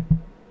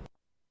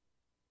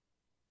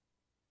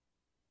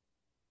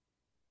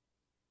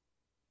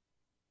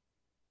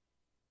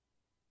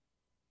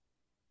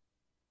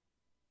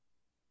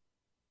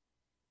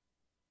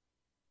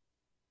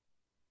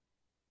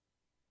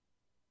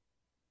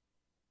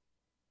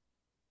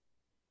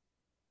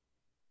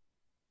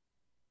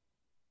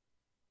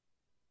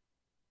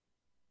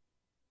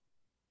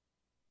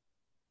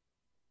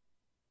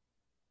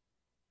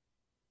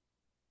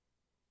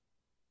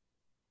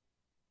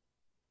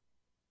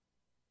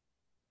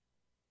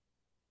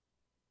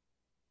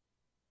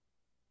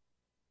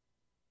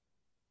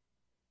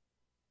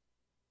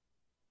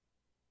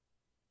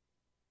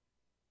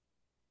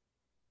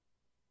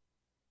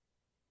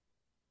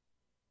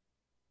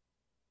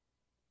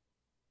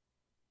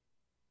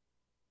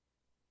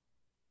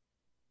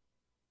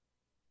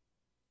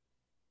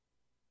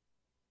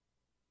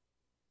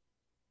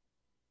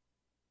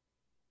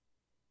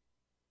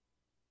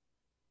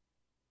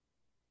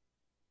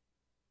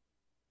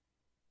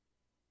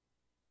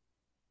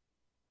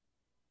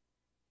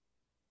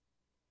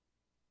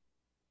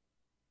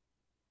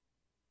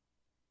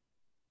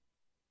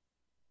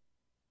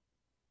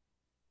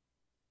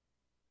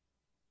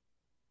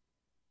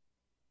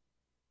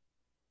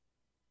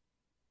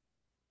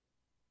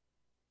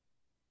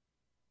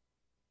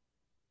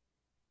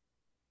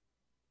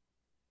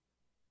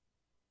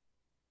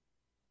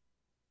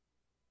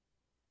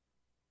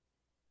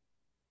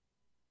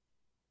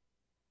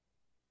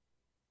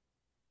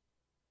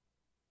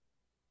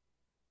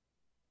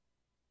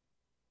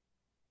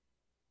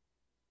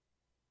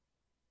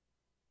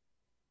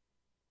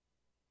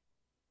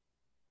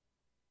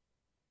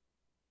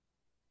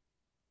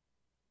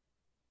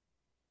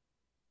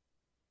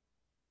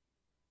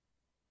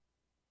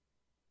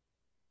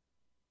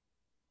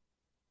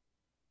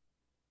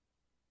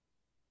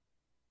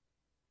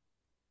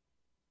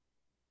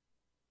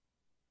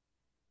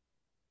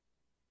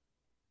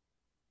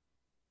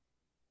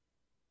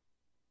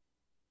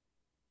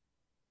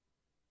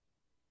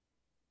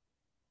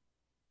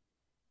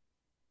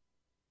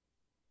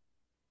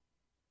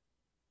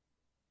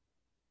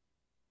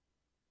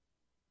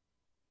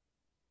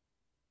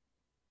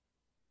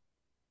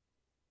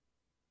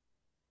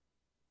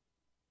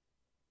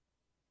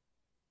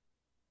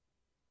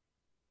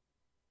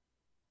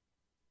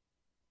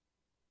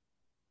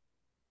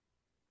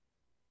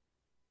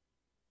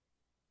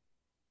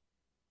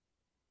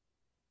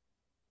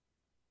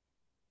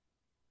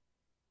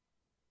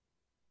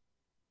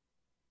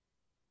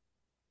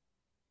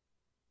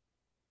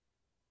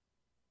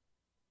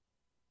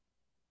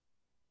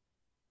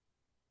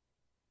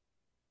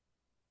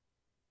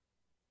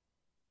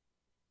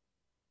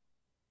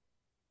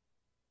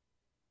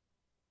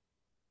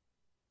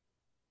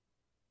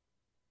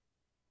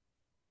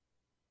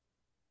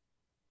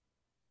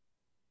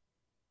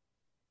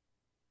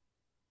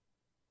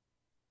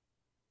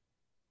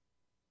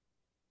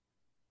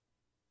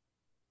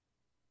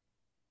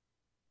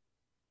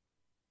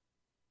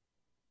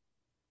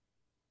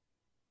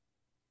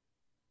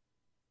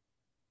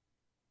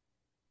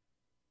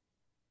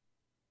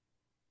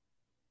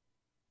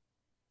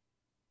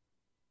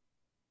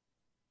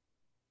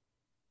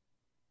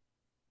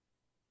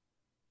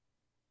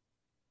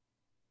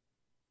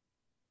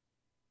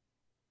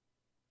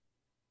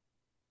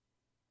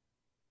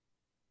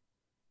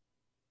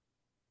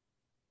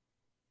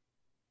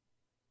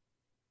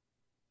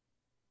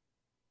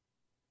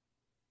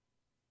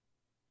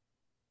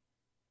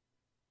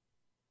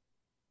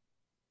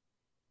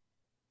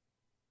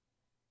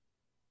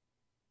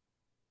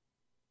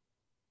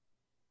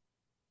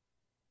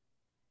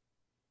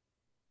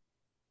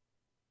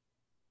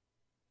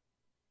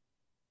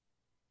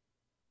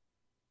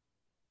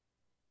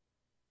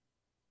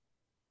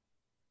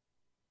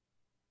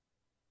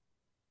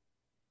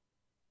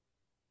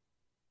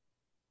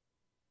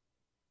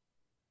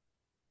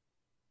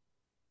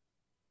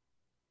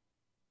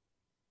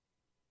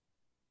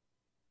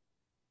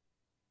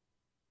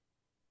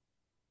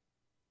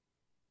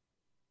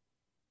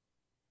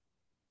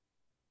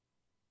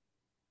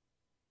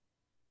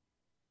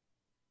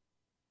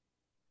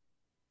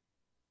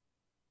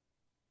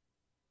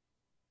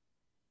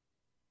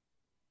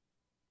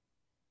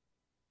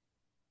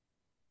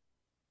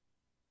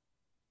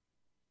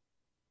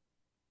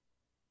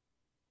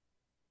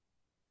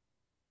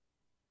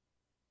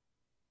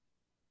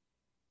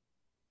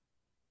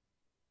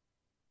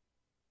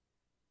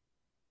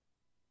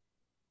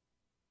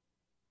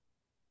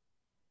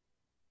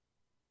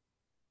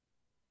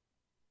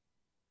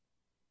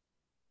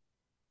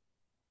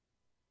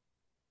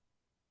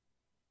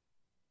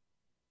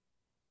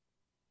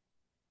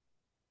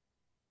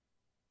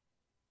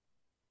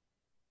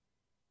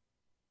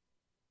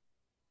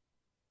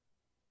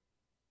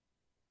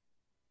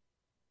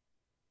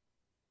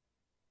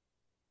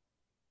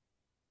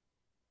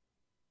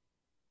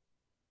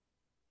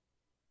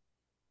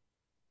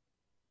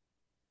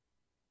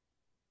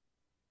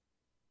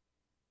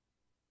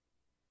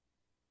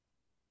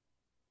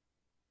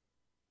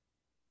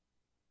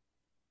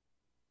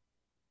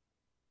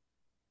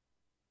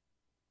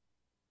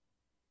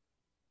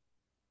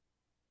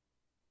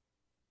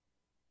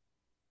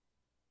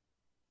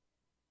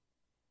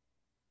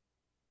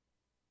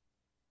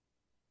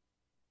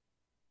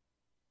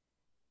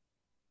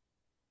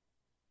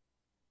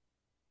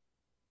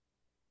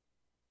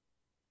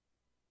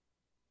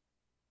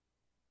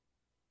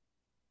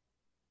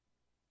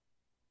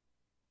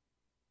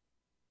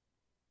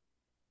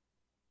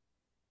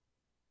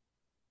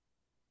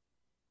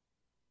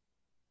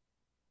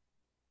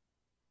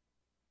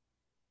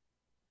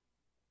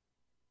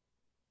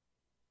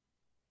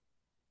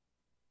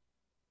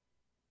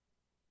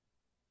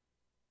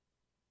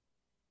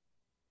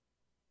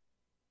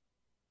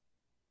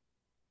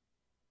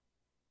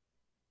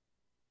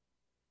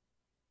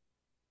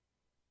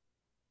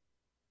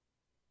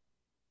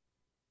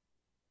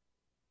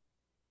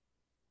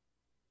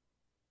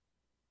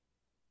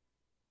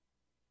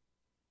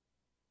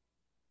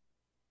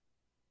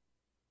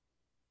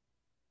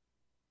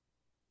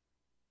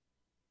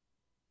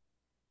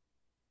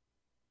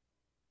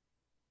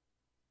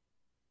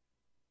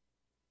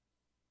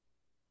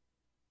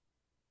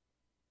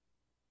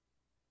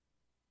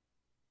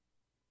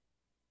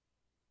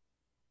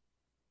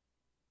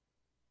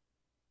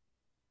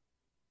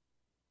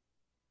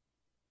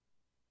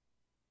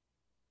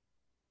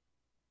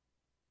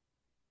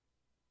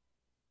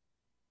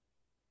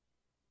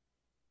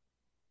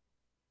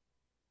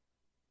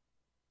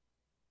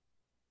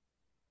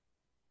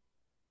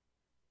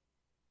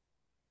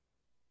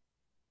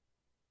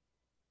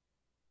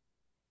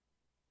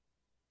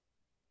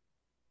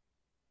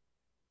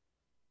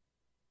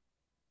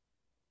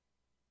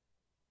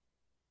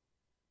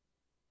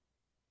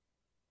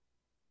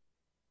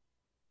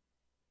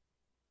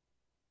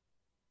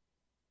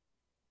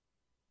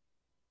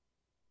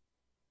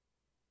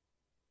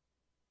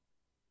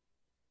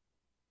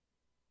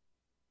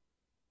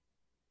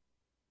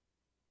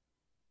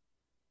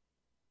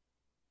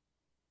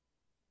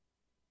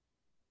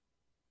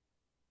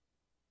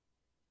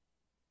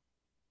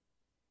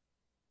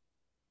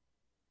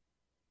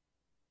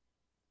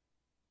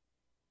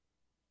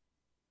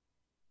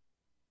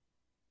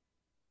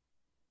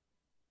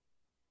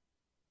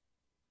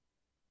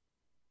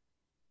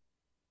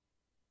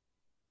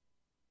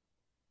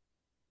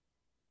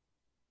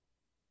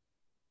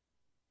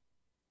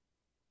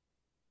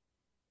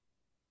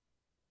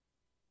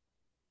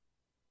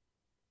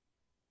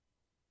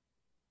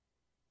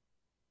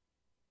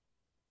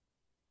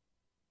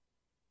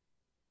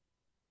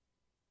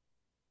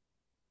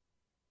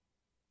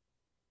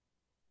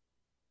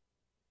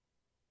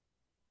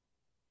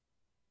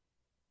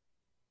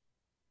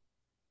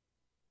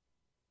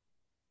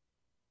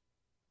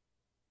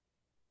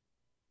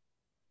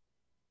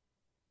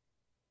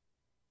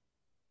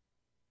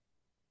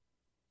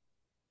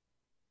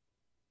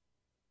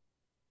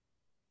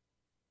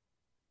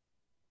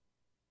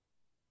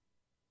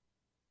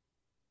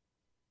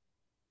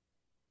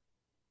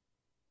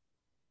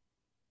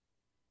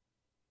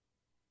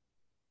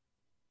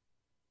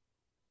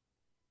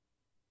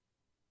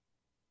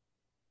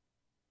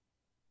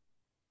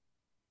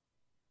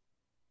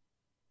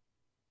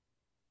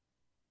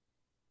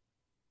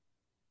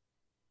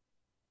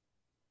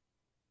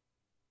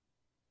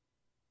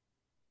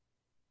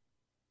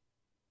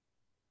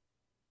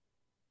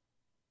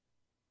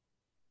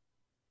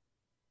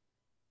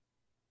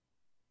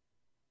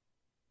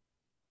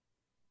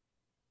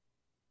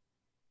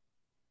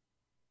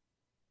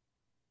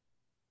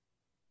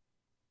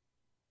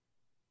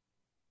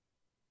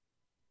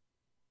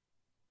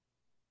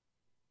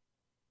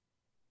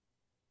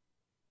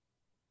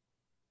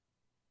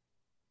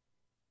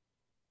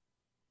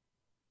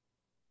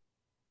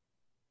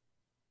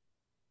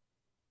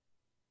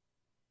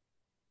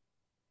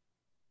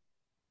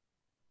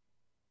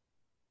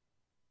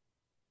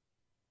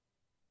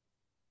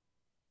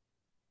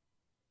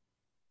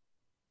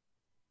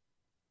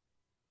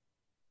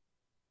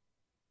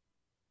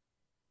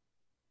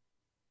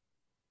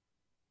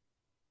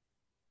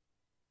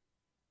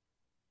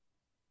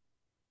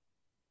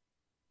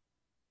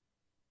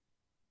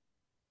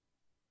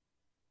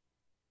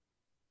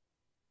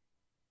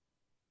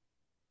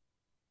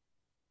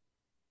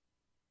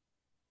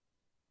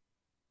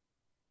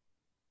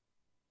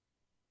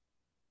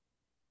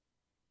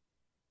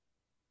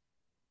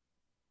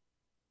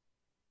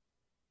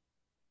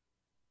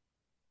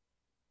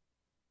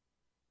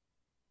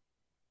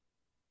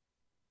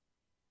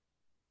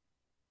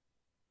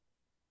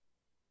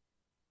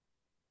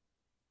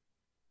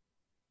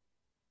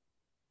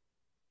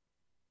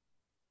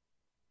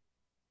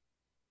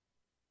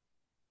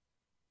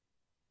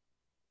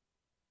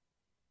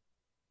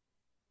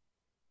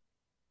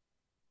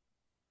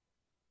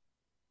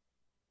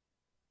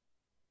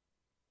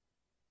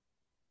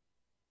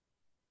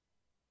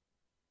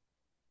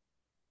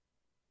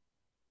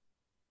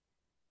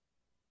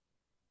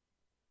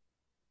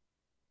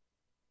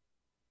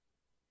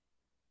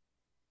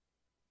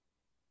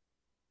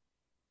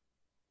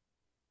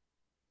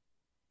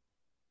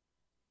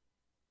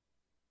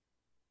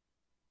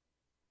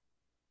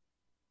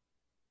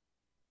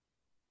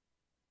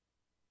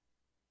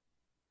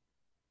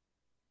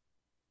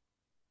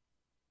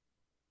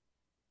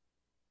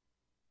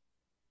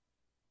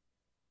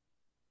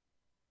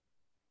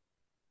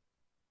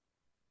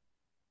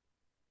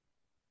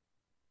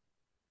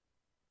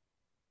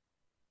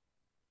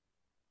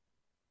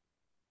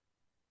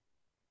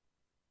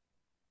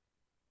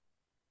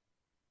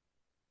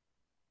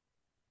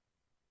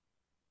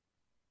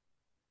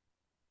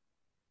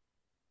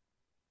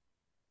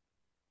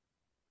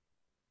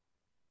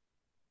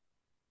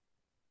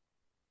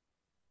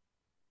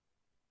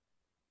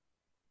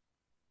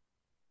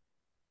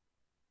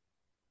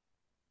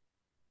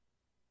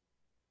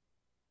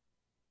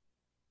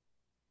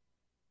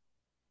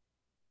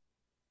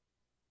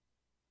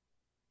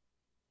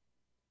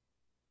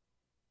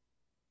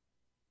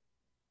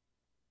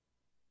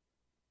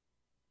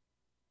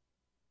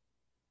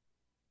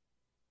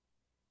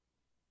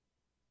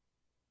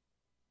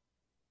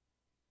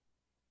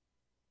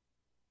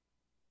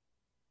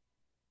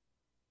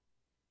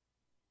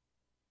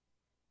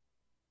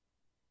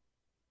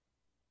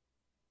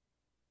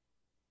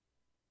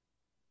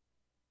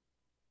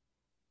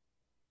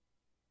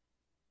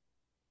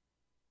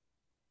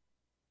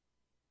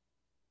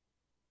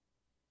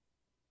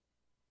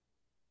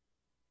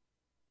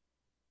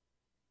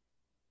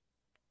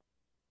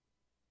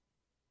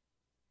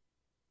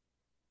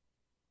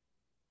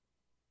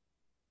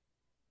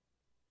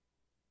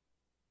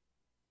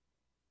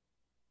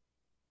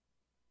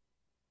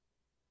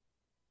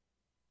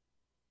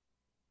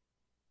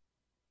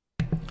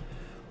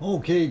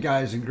 Okay,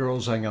 guys and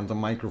girls, I got the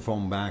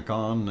microphone back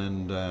on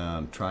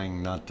and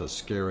trying not to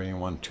scare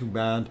anyone too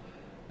bad.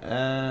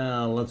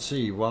 Let's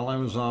see, while I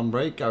was on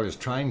break, I was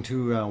trying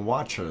to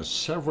watch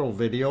several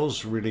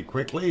videos really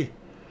quickly,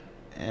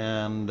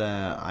 and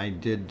I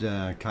did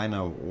kind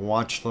of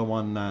watch the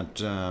one that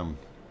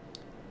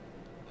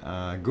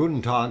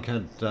Gutentag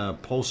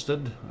had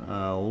posted.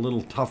 A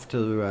little tough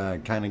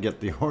to kind of get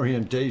the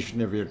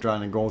orientation if you're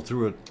trying to go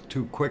through it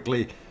too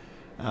quickly.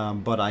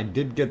 But I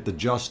did get the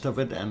gist of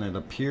it, and it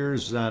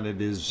appears that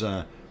it is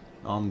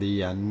on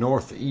the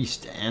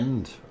northeast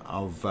end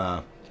of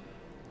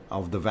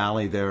the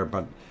valley there.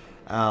 But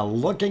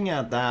looking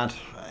at that,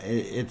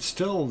 it's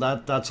still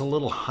that's a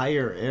little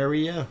higher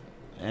area,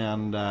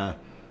 and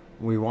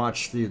we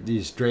watched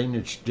these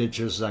drainage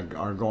ditches that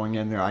are going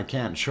in there. I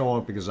can't show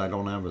it because I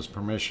don't have his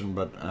permission,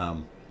 but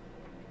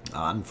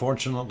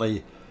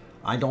unfortunately,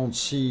 I don't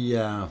see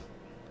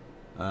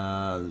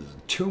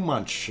too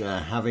much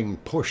having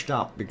pushed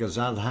up, because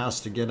that has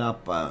to get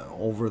up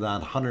over that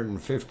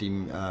 150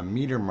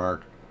 meter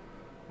mark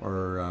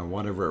or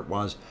whatever it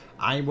was.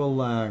 I will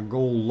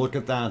go look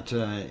at that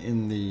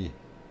in the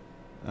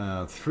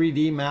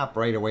 3D map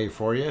right away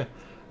for you.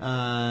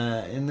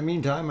 In the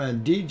meantime,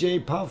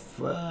 DJ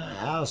Puff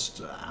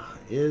asked,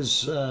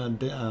 is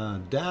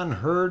Dan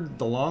Hurd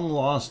the long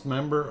lost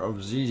member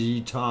of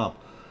ZZ Top?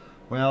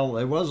 Well,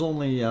 it was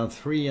only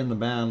 3 in the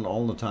band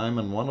all the time,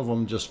 and one of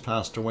them just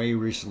passed away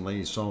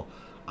recently, so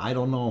I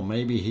don't know.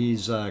 Maybe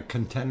he's a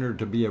contender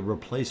to be a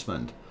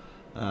replacement.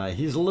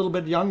 He's a little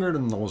bit younger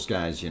than those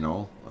guys, you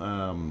know.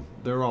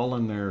 They're all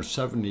in their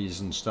 70s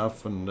and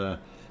stuff, and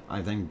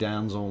I think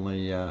Dan's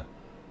only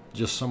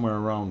just somewhere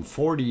around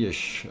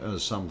 40-ish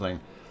something.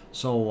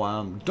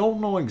 So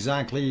don't know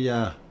exactly,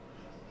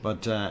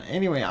 but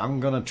anyway, I'm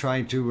going to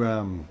try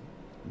to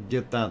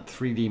get that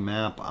 3D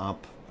map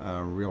up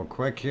real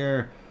quick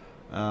here.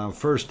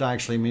 First,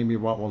 actually, maybe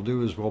what we'll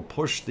do is we'll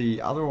push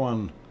the other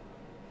one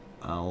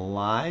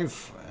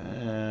live,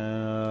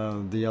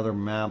 the other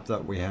map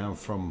that we have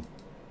from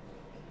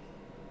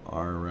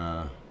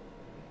our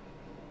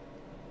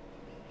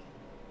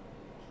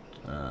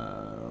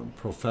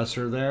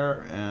professor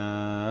there,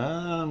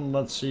 and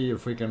let's see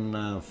if we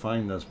can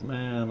find this.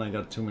 Man, I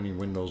got too many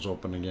windows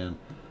open again,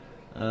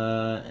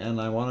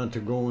 and I wanted to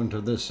go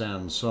into this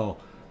end, so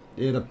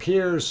it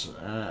appears,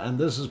 and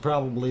this is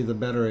probably the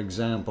better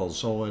example,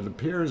 so it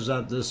appears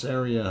that this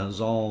area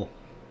has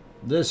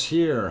this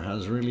here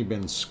has really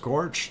been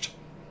scorched,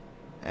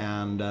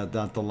 and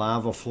that the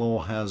lava flow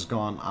has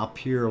gone up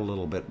here a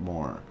little bit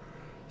more.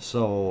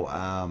 So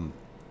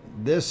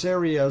this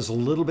area is a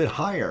little bit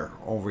higher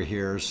over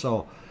here,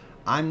 so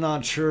I'm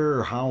not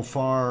sure how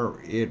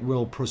far it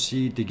will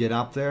proceed to get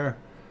up there.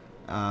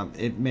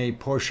 It may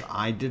push.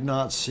 I did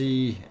not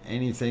see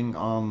anything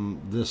on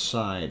this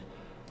side.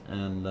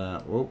 And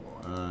whoa,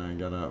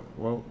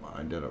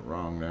 I did it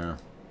wrong there.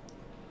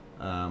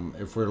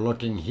 If we're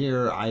looking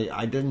here,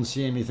 I didn't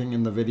see anything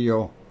in the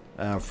video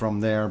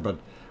from there, but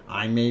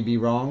I may be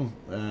wrong,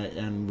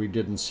 and we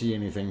didn't see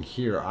anything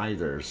here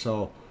either.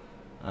 So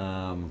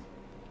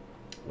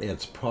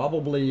it's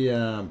probably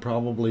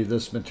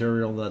this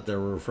material that they're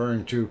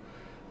referring to.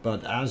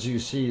 But as you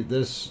see,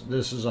 this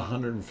is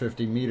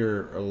 150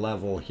 meter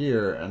level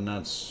here, and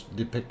that's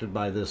depicted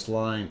by this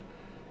line.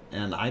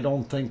 And I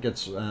don't think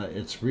it's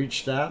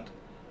reached that.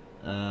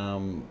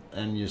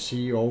 And you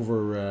see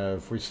over,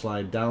 if we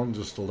slide down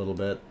just a little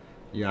bit,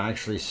 you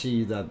actually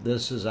see that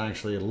this is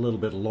actually a little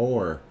bit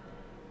lower.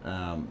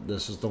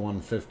 This is the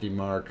 150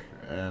 mark,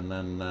 and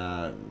then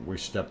we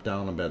step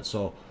down a bit.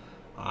 So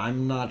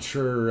I'm not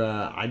sure.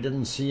 I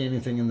didn't see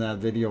anything in that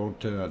video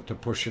to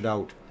push it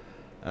out.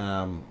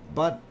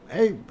 But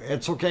hey,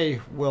 it's okay.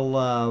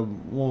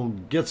 We'll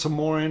get some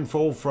more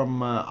info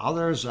from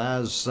others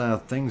as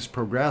things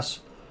progress.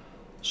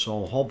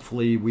 So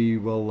hopefully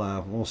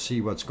we'll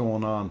see what's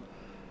going on.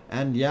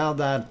 And yeah,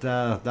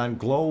 that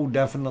glow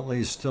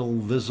definitely is still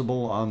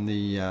visible on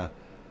the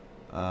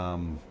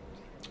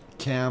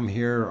cam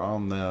here.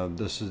 On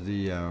this is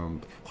the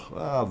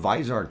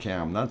visor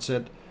cam. That's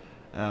it.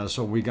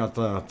 So we got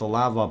the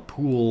lava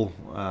pool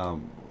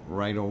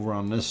right over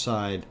on this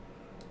side,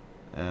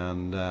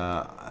 and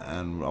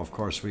of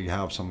course we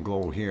have some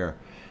glow here.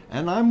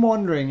 And I'm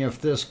wondering if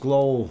this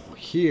glow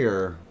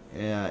here,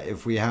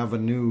 if we have a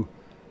new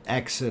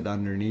exit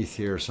underneath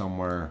here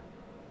somewhere,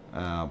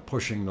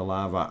 pushing the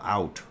lava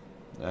out.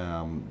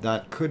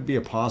 That could be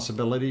a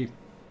possibility.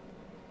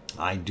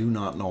 I do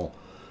not know.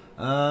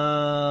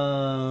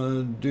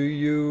 Do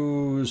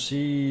you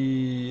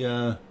see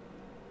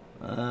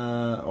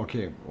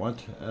okay,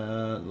 what?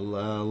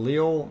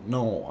 Leo?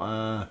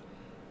 No.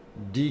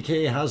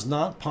 DK has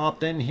not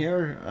popped in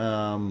here.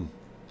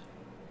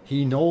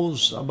 He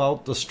knows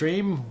about the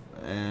stream,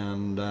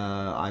 and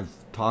I've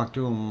talked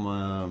to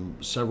him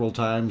several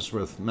times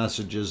with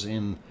messages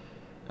in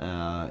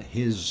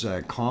his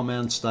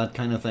comments, that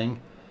kind of thing,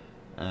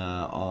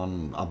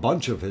 on a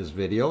bunch of his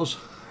videos.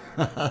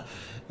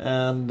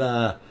 And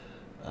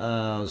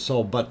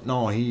But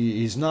no,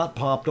 he's not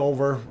popped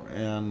over,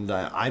 and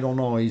I don't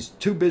know. He's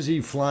too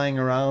busy flying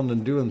around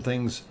and doing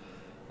things,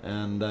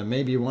 and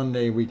maybe one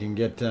day we can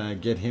get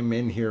him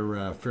in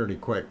here fairly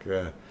quick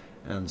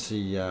and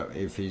see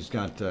if he's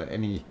got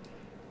any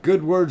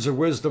good words of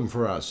wisdom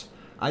for us.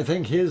 I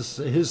think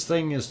his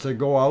thing is to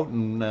go out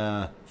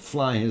and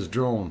fly his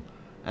drone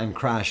and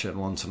crash it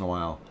once in a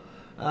while.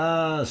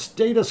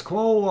 Status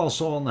Quo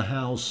also in the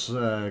house.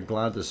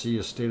 Glad to see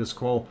you, Status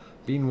Quo.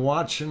 Been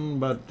watching,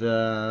 but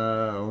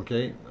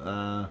okay.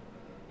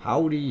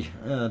 Howdy,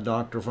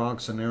 Dr.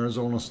 Fox and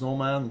Arizona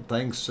Snowman.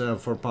 Thanks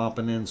for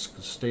popping in,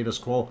 Status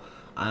Quo.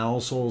 I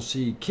also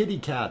see Kitty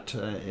Cat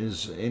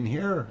is in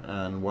here,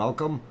 and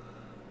welcome.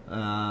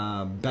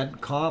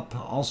 Bent Cop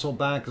also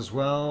back as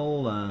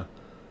well.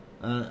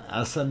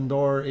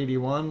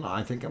 Ascendor81,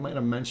 I think I might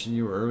have mentioned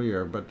you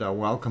earlier, but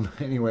welcome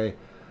anyway.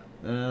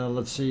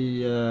 Let's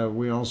see,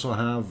 we also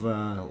have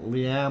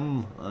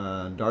Liam,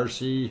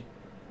 Darcy,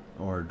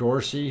 or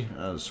Dorsey,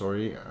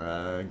 sorry,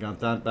 got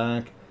that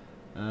back.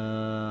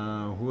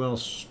 Who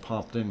else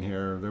popped in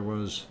here? There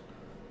was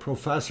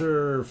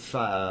Professor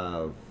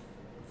Fate.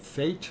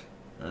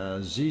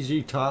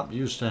 ZZ Top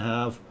used to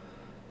have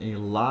a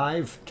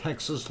live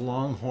Texas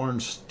Longhorn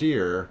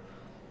steer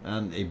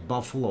and a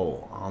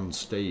buffalo on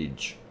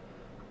stage.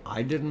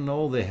 I didn't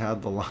know they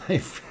had the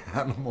live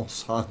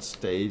animals on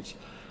stage.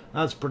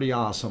 That's pretty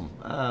awesome.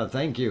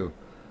 Thank you.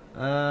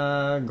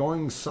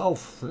 Going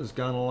South has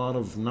got a lot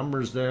of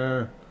numbers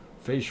there.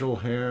 Facial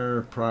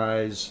hair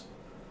prize.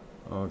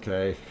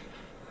 Okay.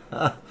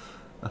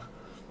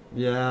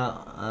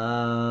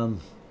 Yeah.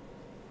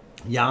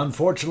 Yeah,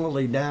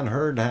 unfortunately Dan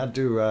Hurd had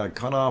to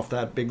cut off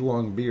that big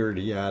long beard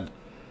he had.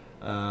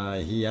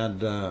 He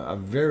had a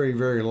very,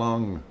 very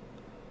long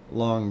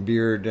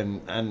beard,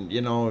 and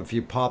you know, if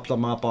you popped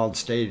them up on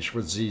stage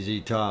with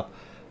ZZ Top,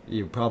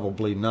 you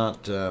probably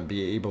not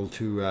be able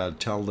to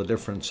tell the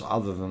difference,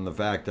 other than the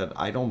fact that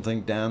I don't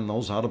think Dan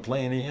knows how to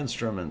play any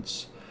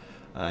instruments.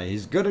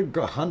 He's good at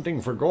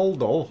hunting for gold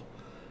though,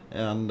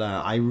 and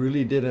I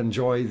really did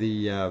enjoy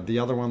the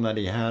other one that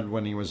he had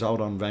when he was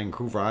out on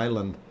Vancouver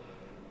Island,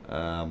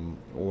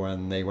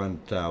 when they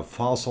went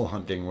fossil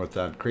hunting with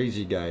that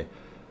crazy guy.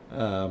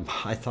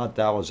 I thought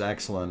that was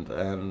excellent,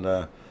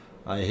 and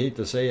I hate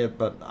to say it,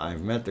 but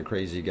I've met the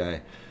crazy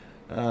guy.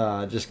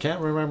 I just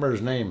can't remember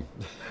his name.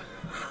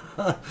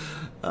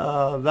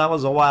 That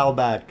was a while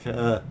back.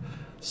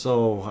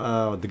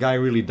 So the guy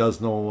really does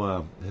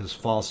know his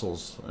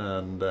fossils,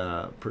 and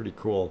pretty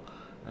cool.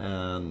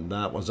 And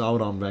that was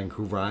out on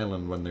Vancouver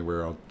Island when they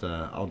were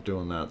out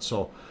doing that.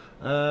 So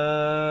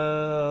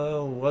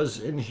was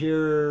in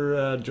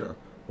here.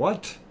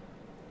 What?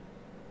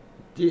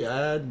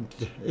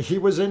 He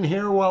was in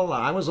here while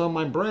I was on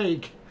my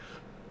break.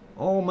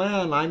 Oh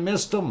man, I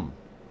missed him.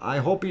 I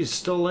hope he's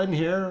still in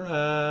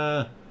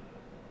here.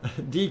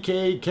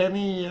 DK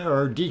Kenny,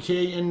 or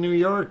DK in New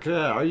York,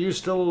 are you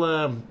still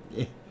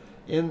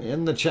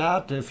in the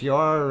chat? If you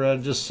are,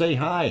 just say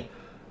hi.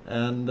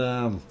 And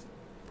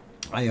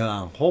I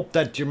hope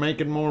that you're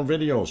making more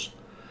videos,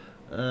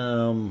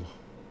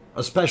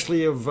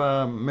 especially of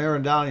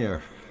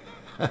Maridalia.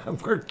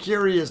 We're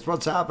curious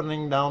what's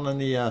happening down in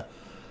the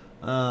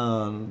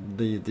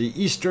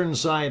eastern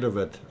side of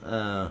it.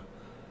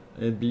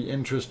 It'd be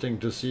interesting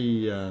to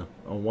see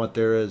what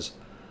there is.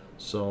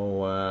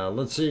 So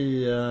let's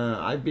see.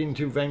 I've been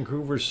to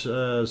Vancouver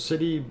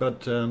City,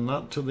 but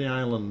not to the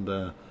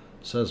island,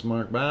 says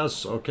Mark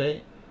Bass.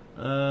 Okay.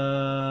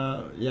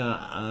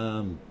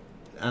 Yeah.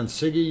 And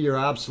Siggy, you're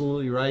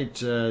absolutely right.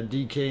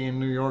 DK in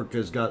New York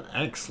has got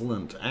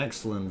excellent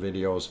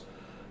videos.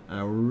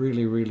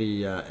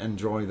 Really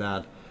enjoy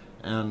that.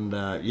 And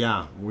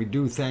yeah, we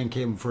do thank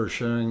him for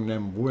sharing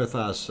them with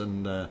us,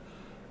 and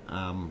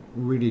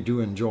really do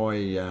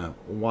enjoy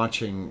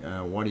watching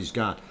what he's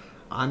got.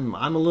 I'm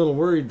a little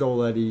worried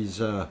though that he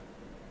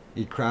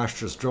crashed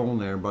his drone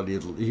there, but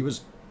he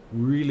was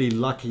really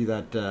lucky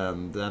that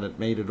that it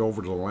made it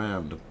over to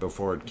land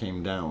before it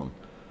came down,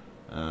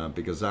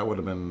 because that would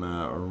have been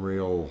a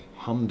real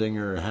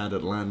humdinger had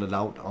it landed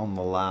out on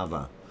the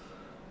lava.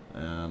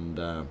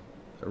 And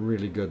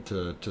really good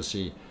to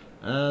see.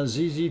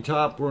 ZZ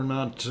Top, we're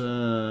not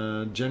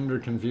gender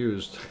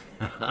confused.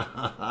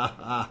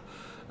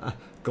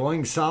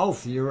 Going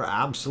south, you're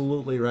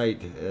absolutely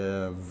right.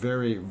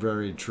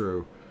 Very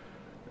true.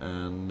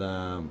 And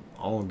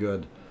all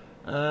good.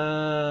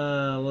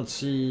 Let's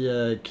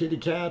see, Kitty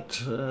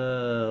Cat,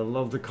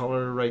 love the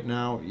color right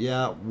now.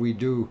 Yeah, we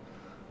do.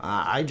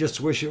 I just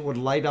wish it would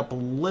light up a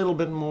little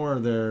bit more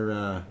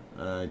there,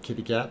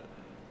 Kitty Cat.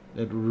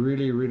 It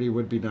really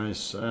would be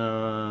nice.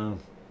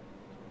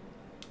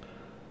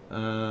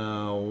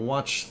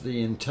 Watch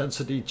the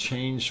intensity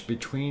change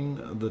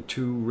between the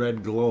two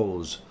red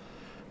glows.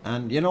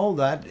 And you know,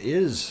 that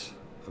is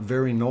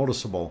very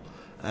noticeable.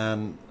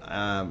 And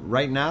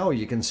right now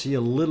you can see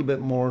a little bit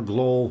more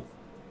glow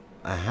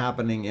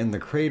happening in the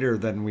crater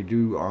than we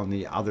do on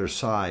the other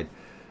side.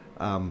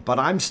 But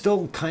I'm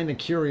still kind of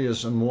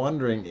curious and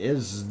wondering,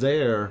 is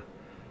there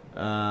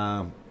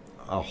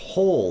a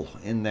hole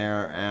in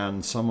there,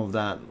 and some of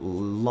that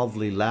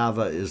lovely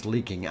lava is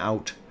leaking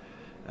out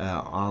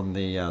on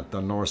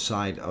the north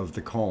side of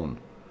the cone.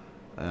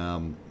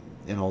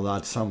 You know,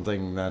 that's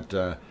something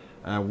that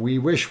we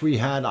wish we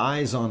had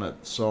eyes on it.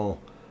 So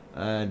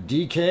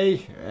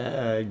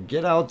DK,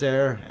 get out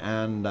there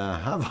and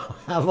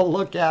have a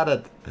look at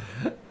it.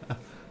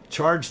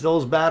 Charge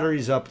those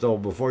batteries up though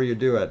before you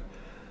do it.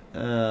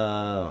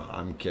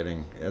 I'm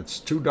kidding. It's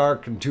too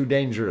dark and too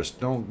dangerous.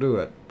 Don't do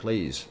it,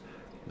 please.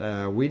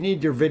 We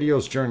need your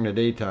videos during the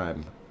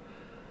daytime.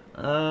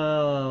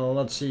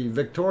 Let's see.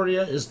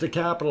 Victoria is the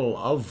capital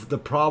of the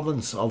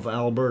province of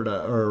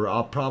Alberta,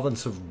 or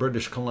province of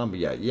British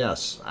Columbia.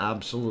 Yes,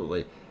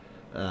 absolutely.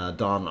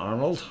 Don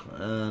Arnold,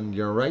 and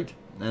you're right.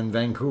 And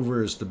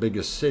Vancouver is the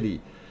biggest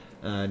city.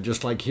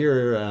 Just like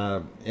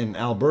here in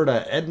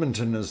Alberta,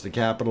 Edmonton is the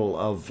capital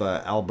of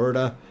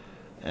Alberta,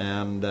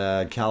 and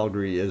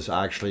Calgary is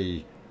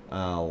actually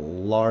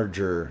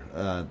larger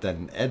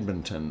than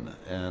Edmonton.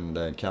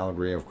 And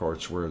Calgary, of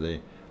course, where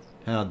they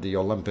had the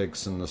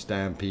Olympics and the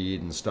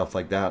Stampede and stuff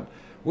like that.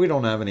 We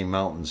don't have any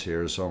mountains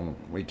here, so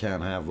we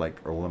can't have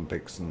like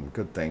Olympics and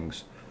good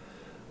things.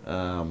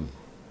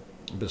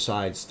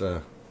 Besides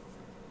the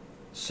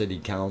city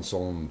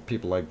council and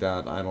people like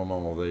that, I don't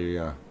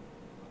know,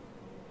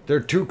 they're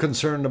too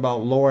concerned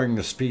about lowering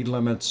the speed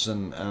limits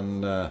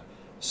and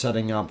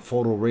setting up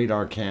photo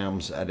radar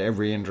cams at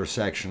every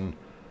intersection,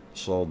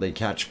 so they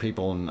catch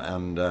people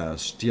and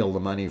steal the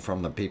money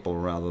from the people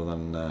rather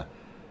than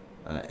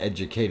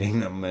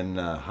educating them in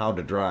how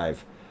to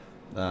drive.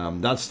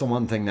 That's the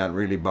one thing that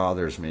really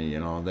bothers me. You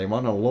know, they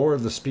want to lower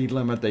the speed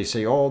limit. They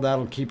say, oh,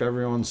 that'll keep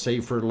everyone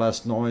safer,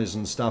 less noise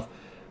and stuff.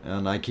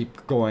 And I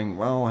keep going,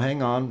 well,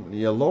 hang on,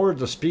 you lowered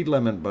the speed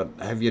limit, but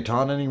have you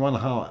taught anyone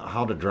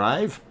how to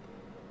drive?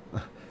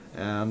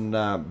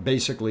 And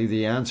basically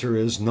the answer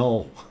is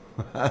no.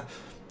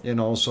 You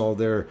know, so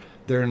they're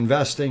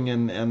investing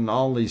in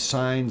all these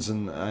signs,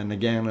 and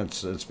again,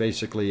 it's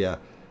basically a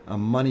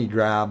money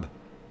grab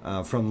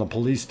from the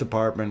police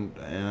department,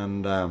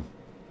 and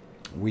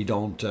we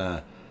don't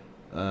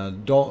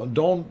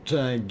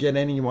get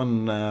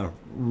anyone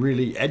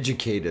really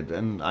educated,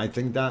 and I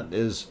think that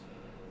is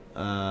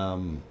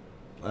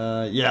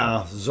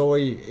yeah,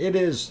 Zoe, it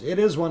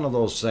is one of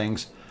those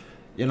things,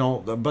 you know,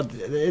 but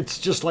it's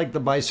just like the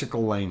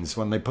bicycle lanes.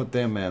 When they put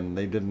them in,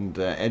 they didn't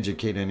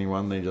educate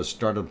anyone. They just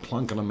started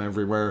plunking them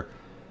everywhere,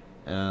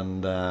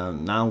 and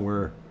now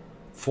we're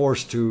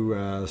forced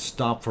to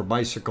stop for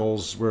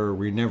bicycles where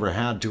we never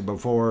had to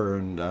before,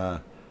 and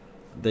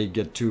they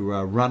get to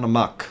run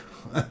amok.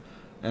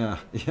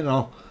 You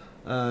know,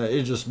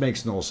 it just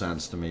makes no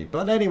sense to me.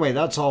 But anyway,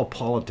 that's all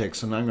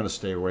politics, and I'm going to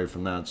stay away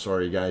from that.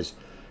 Sorry, guys.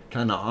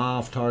 Kind of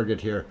off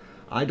target here.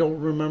 I don't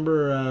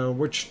remember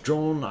which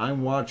drone I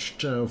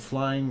watched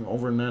flying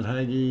over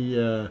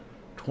Nethagi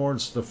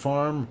towards the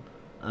farm,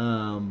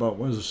 but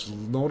was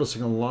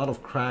noticing a lot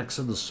of cracks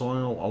in the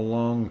soil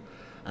along.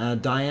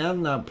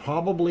 Diane, that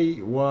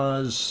probably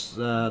was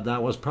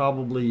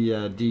probably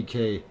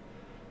DK.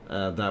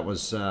 That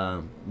was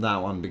that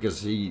one,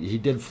 because he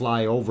did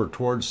fly over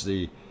towards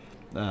the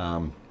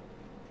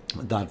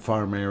that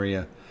farm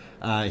area.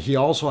 He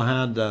also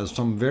had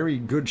some very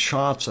good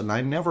shots, and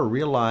I never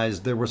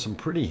realized there were some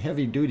pretty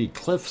heavy-duty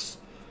cliffs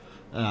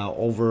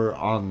over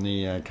on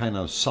the kind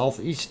of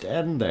southeast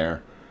end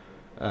there,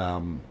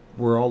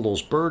 where all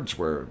those birds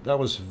were. That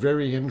was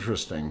very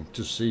interesting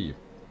to see.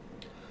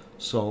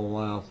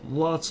 So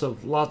lots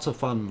of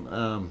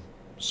fun.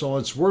 So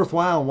it's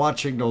worthwhile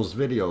watching those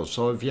videos.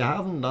 So if you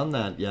haven't done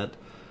that yet,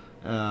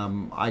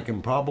 I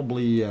can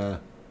probably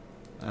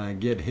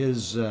get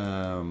his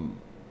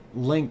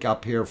link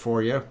up here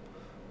for you,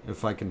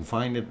 if I can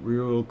find it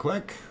real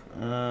quick.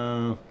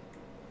 Of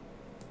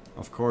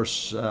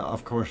course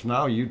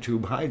now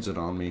YouTube hides it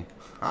on me.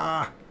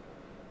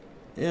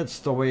 It's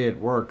the way it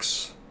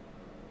works.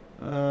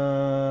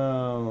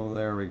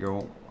 There we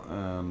go.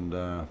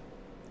 And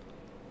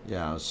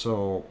yeah,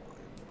 so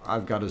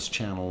I've got his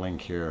channel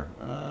link here.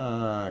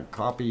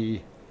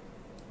 Copy,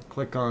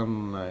 click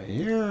on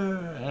here,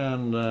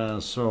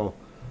 and so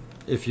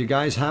if you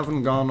guys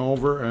haven't gone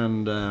over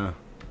and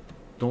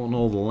don't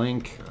know the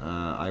link,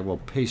 I will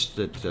paste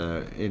it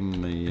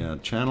in the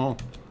channel.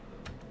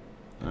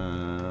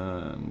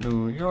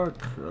 New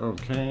York,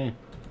 okay.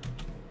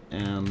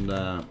 And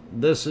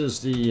this is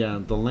the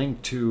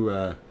link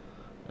to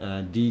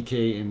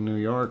DK in New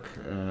York,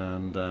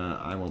 and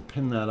I will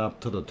pin that up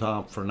to the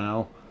top for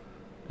now.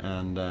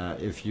 And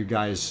if you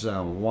guys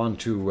want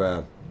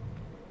to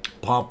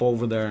pop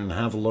over there and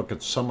have a look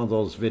at some of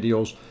those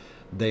videos,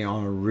 they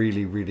are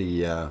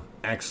really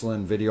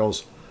excellent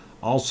videos.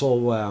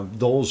 Also,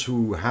 those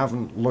who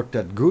haven't looked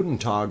at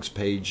Gutentag's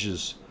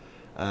pages,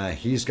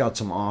 he's got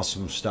some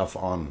awesome stuff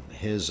on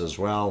his as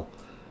well,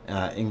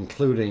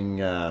 including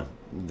the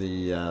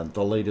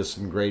latest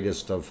and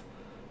greatest of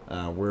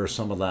where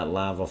some of that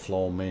lava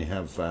flow may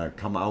have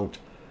come out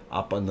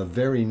up on the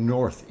very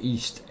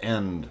northeast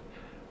end.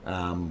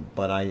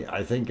 But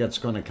I think it's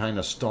going to kind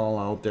of stall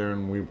out there,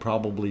 and we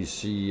probably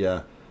see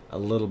a a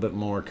little bit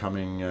more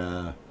coming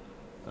to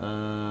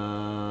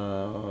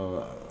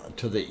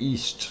the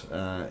east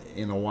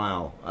in a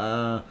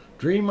while.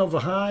 Dream of a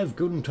Hive,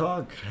 Guten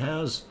Tag,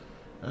 has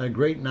a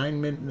great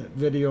 9-minute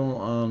video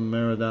on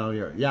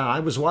Fagradalsfjall. Yeah, I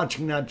was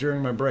watching that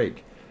during my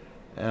break,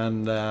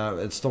 and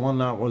it's the one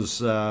that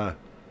was.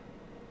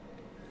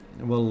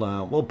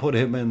 We'll put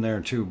him in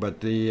there too, but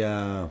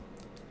the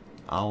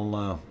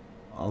I'll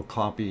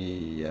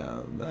copy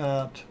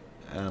that,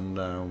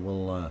 and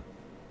we'll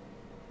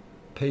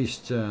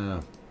paste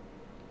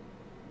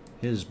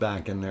his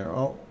back in there.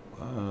 Oh,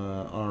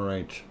 all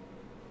right.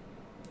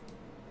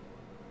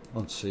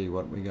 Let's see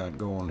what we got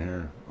going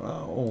here.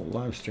 Oh,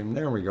 live stream.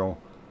 There we go.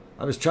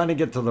 I was trying to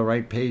get to the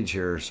right page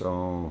here,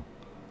 so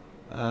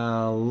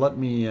let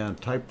me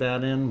type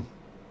that in.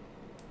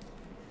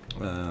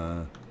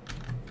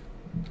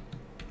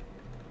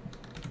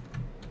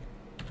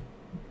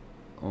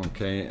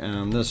 Okay,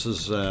 and this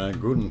is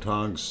Guten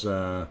Tag's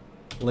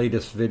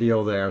latest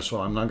video there,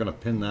 so I'm not going to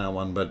pin that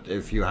one, but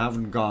if you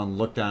haven't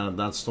looked at it,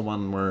 that's the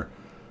one where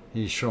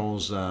he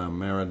shows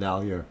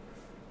Fagradalsfjall,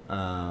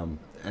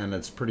 and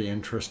it's pretty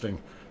interesting.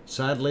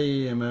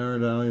 Sadly,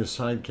 Fagradalsfjall's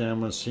side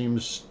camera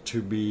seems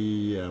to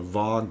be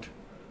fogged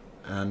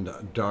and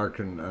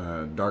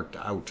darked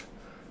out.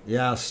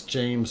 Yes,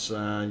 James,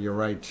 you're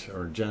right,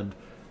 or Jed.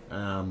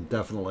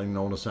 Definitely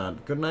notice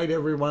that. Good night,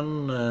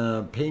 everyone.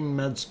 Pain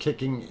meds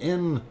kicking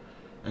in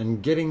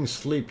and getting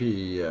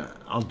sleepy.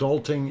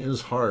 Adulting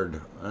is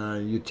hard.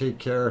 You take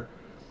care,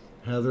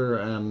 Heather,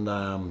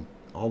 and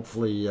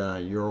hopefully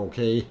you're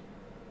okay.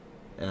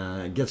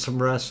 Get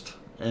some rest,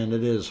 and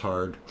it is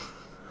hard.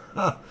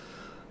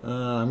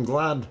 I'm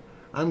glad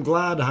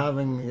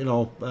having, you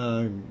know,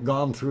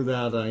 gone through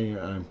that.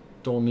 I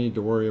don't need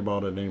to worry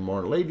about it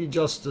anymore. Lady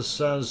Justice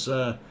says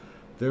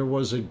there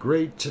was a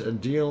great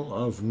deal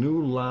of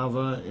new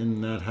lava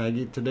in that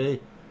Hæðarpunktar today.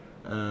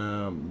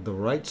 The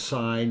right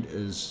side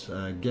is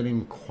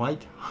getting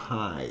quite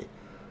high.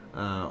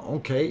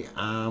 Okay,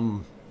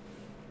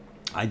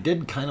 I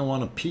did kind of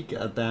want to peek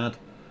at that,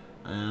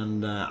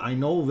 and I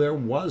know there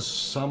was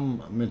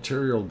some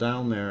material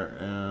down there,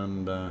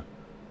 and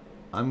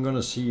I'm going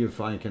to see if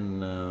I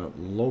can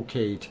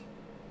locate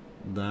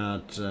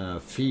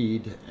that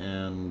feed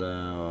and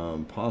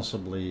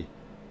possibly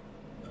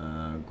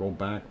go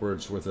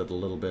backwards with it a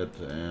little bit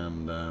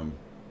and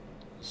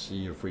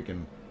see if we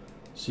can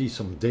see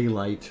some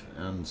daylight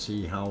and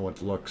see how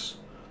it looks.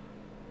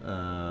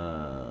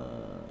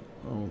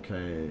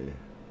 Okay,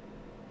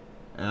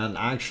 and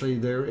actually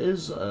there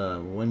is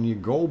when you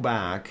go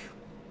back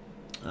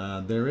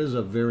there is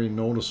a very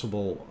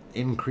noticeable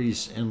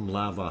increase in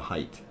lava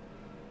height.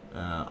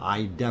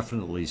 I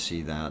definitely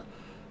see that.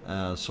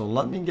 So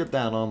let me get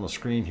that on the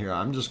screen here.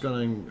 I'm just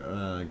going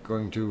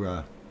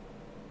to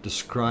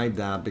describe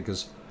that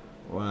because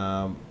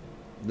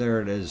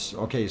there it is.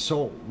 Okay,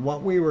 so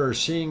what we were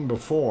seeing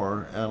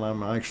before, and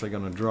I'm actually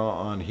going to draw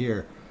on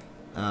here.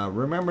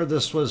 Remember,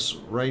 this was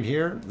right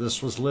here.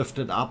 This was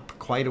lifted up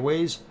quite a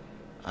ways.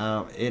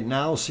 It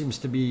now seems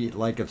to be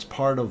like it's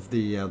part of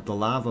the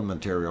lava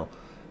material,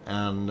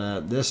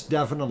 and this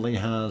definitely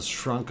has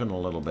shrunken a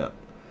little bit.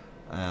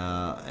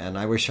 And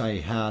I wish I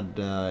had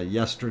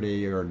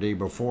yesterday or day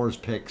before's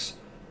pics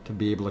to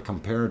be able to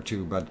compare it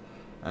to, but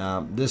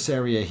this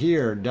area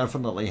here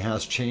definitely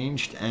has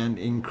changed and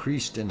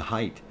increased in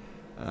height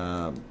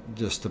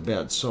just a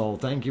bit. So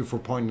thank you for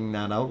pointing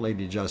that out,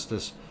 Lady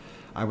Justice.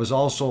 I was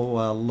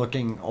also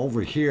looking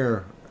over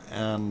here,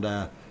 and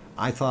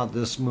I thought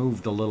this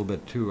moved a little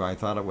bit too. I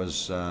thought it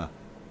was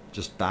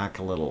just back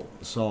a little.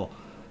 So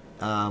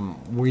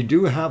we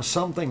do have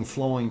something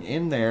flowing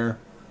in there.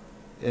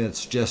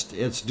 It's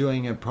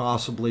doing it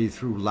possibly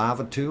through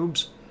lava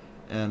tubes,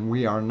 and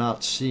we are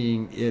not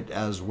seeing it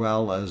as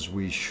well as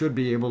we should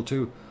be able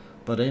to.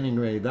 But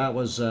anyway, that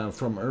was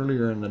from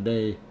earlier in the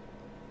day.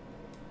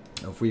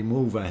 If we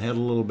move ahead a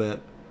little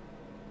bit,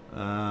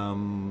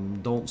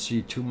 don't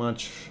see too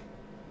much,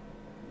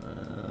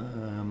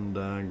 and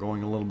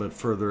going a little bit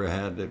further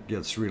ahead, it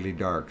gets really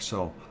dark.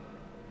 So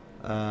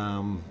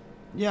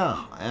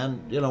yeah,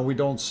 and you know, we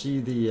don't see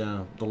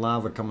the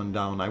lava coming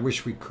down. I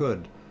wish we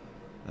could,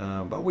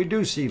 but we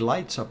do see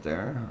lights up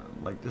there,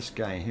 like this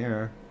guy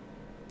here.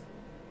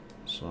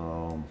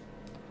 So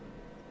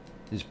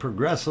he's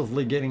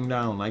progressively getting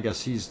down. I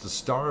guess he's the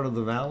start of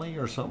the valley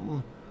or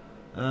something.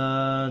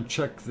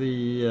 Check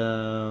the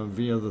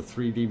via the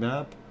 3D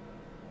map.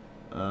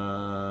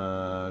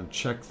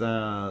 Check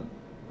that.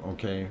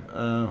 Okay.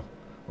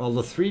 Well,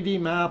 the 3D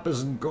map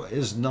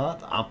is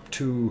not up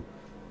to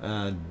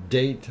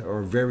date,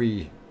 or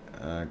very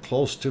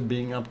close to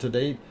being up to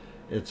date.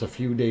 It's a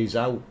few days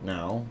out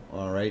now.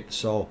 All right.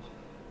 So,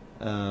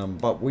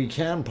 but we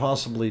can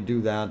possibly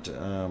do that.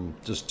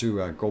 Just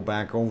to go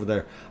back over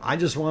there. I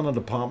just wanted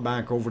to pop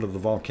back over to the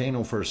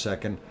volcano for a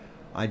second.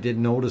 I did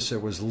notice there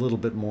was a little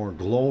bit more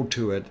glow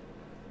to it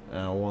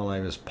while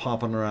I was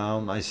popping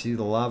around. I see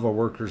the lava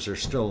workers are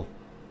still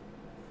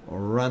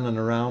running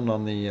around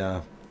on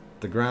the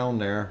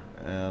ground there,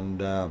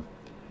 and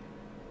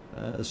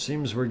it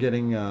seems we're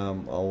getting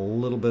a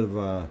little bit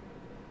of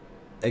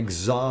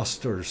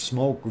exhaust or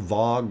smoke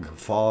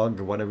fog,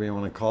 whatever you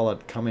want to call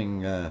it,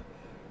 coming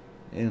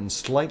in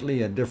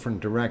slightly a different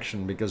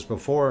direction, because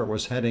before it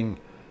was heading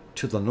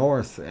to the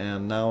north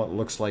and now it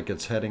looks like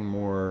it's heading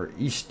more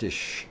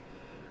eastish.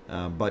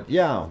 But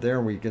yeah,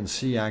 there we can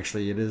see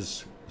actually it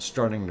is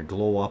starting to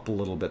glow up a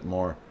little bit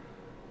more,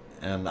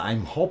 and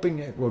I'm hoping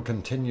it will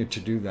continue to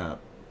do that.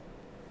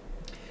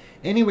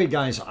 Anyway,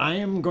 guys, I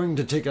am going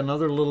to take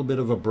another little bit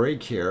of a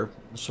break here,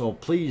 so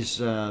please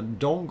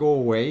don't go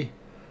away.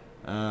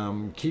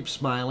 Keep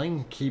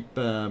smiling, keep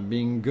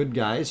being good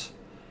guys,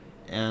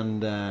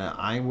 and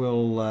I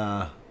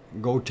will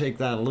go take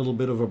that little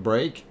bit of a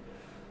break.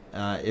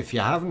 If you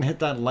haven't hit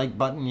that like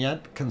button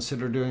yet,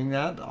 consider doing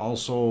that.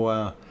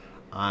 Also,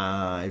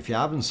 if you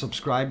haven't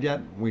subscribed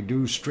yet, we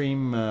do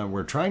stream,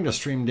 we're trying to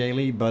stream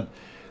daily, but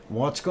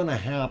what's going to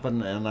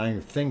happen, and I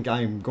think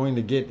I'm going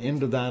to get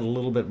into that a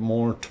little bit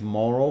more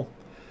tomorrow,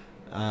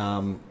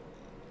 on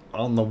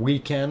the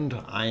weekend,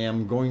 I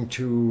am going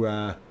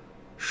to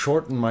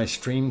shorten my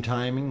stream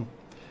timing,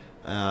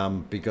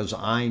 because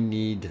I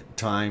need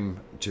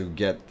time to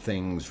get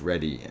things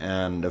ready.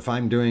 And if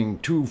I'm doing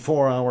 2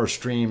 4-hour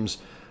streams,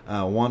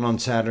 one on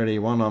Saturday,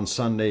 one on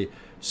Sunday,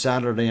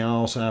 Saturday I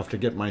also have to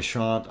get my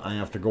shot, I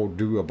have to go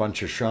do a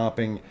bunch of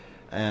shopping,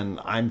 and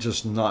I'm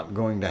just not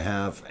going to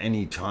have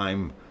any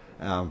time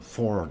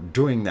for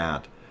doing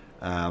that,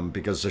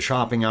 because the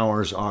shopping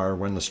hours are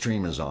when the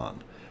stream is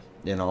on,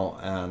 you know,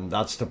 and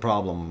that's the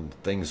problem.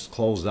 Things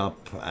close up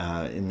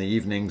in the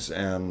evenings,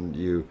 and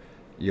you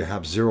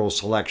have zero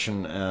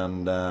selection,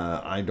 and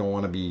I don't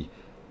want to be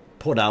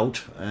put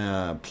out.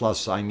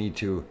 Plus, I need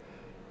to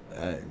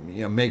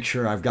you know, make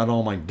sure I've got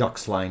all my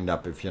ducks lined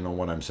up, if you know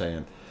what I'm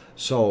saying.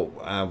 So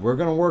we're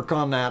going to work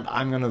on that.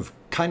 I'm going to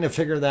kind of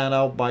figure that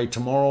out by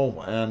tomorrow,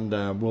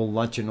 and we'll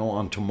let you know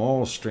on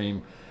tomorrow's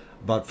stream.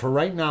 But for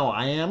right now,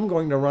 I am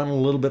going to run a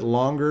little bit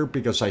longer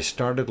because I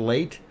started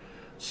late.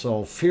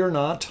 So fear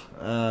not,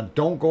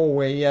 don't go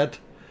away yet,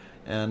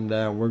 and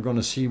we're going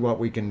to see what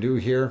we can do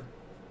here.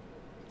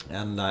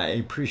 And I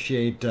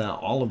appreciate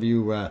all of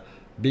you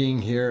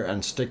being here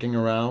and sticking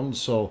around.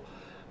 So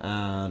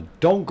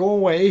don't go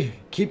away,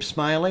 keep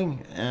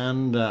smiling,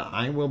 and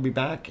I will be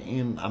back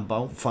in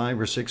about 5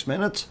 or 6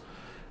 minutes,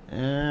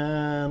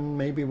 and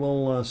maybe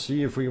we'll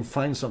see if we can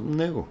find something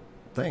new.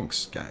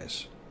 Thanks,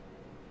 guys.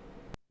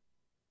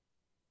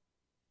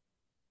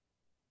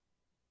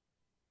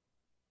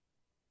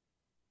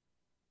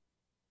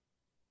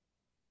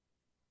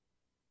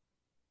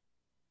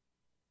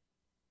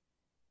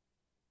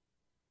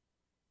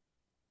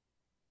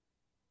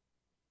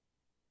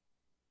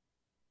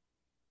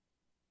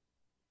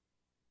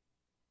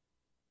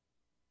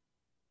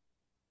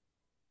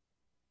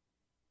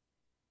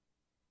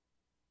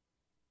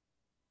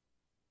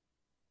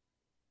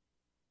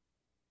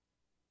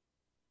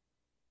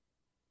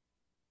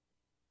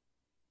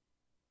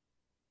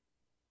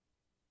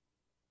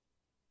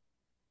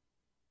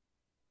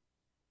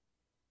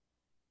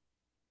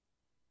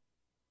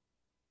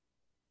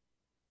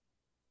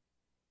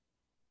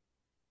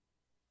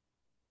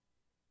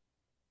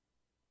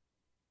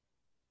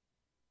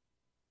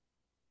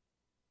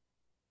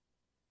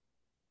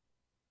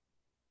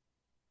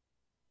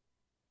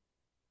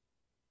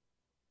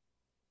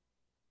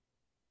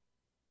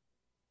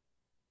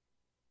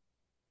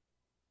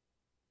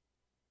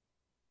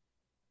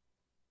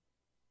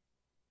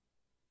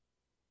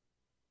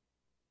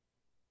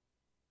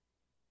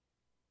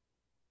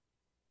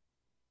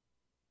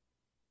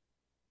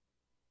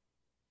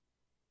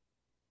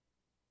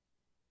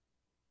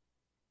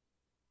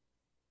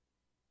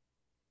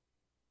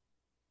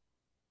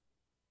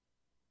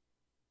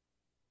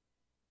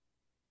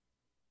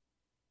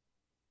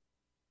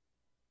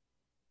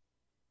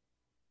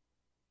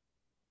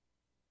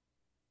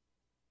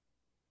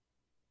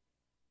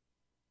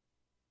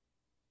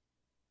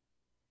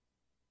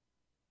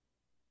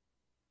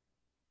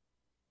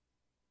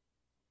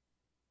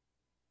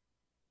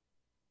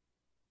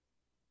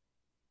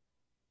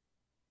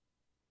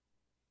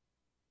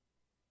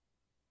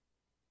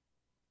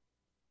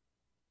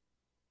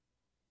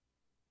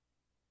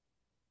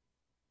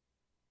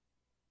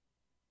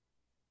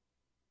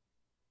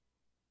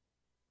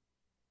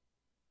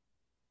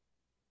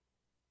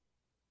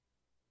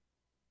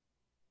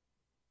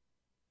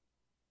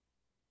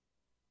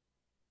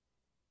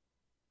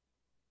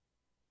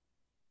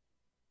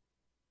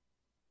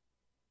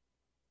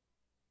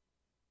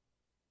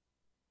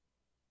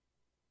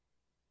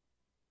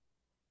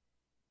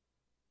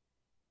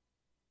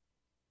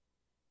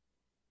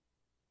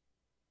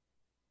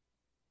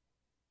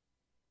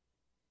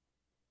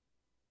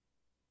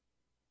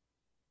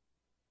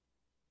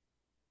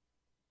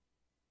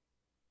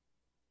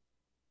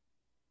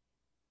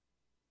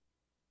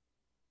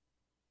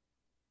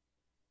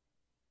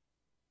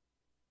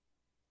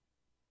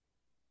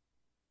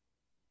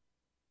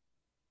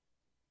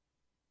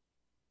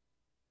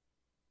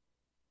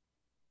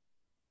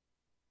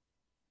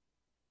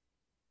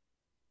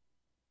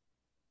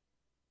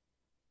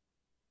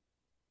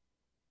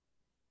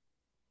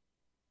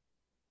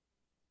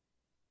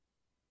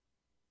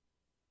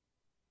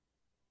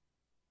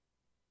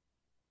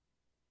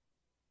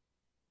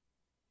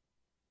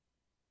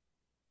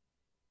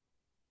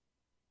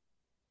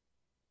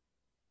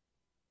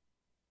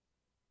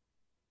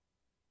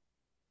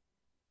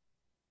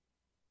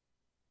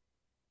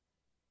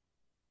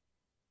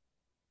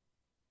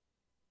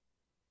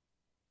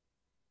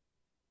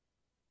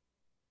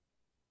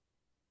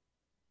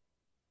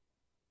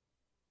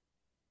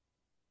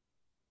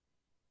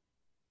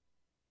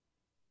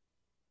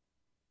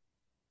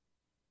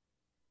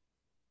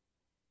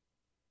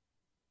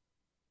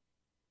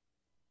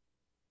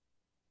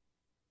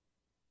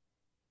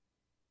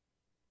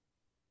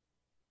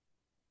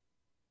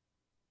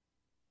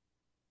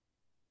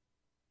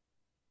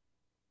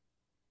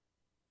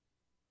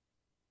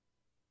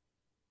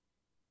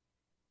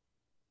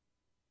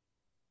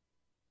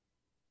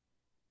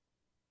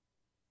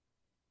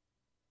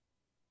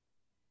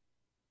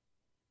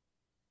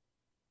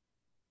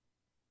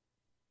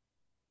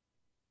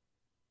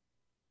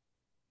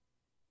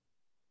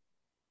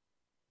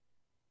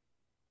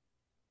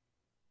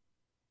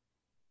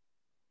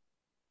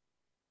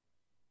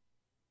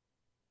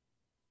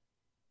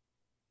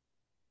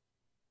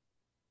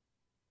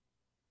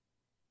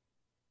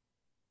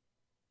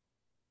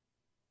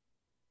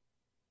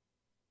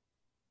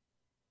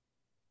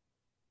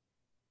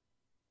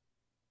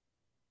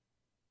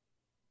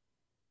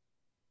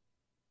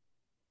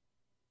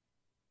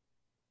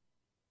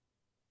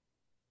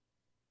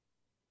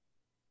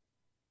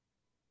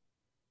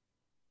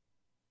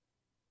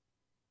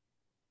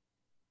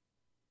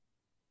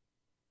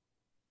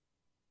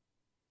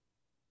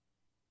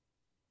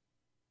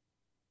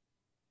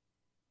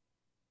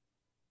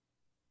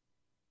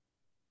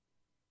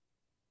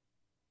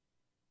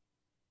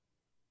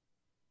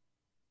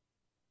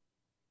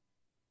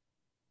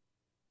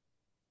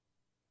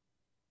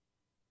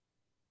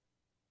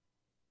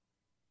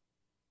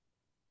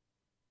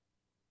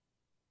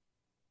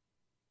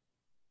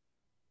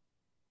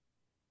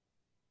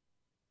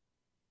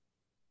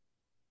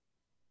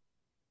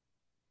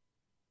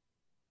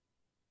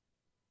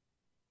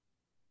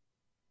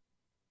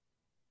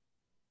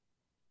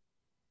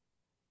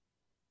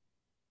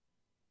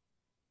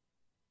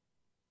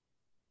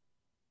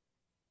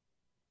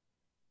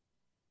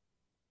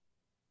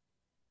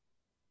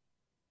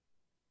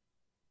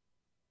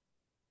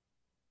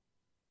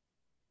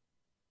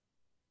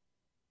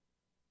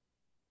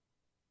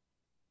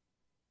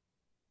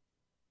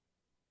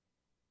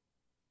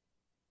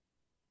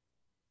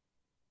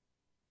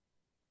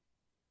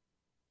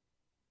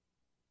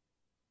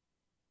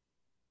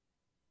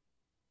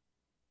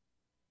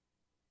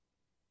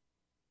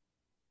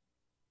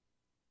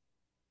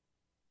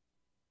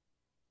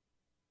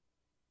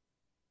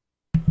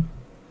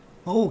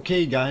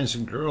 Okay, guys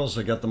and girls,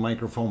 I got the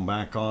microphone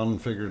back on.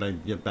 Figured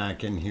I'd get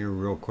back in here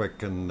real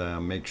quick and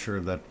make sure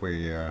that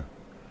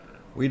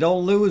we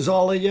don't lose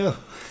all of you.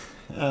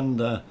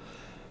 And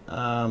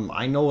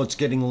I know it's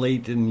getting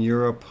late in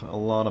Europe. A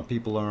lot of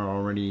people are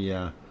already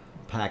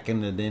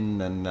packing it in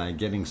and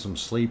getting some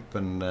sleep,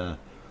 and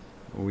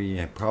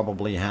we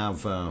probably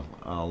have a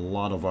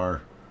lot of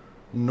our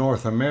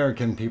North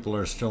American people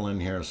are still in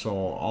here, so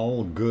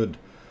all good.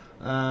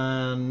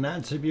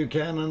 Nancy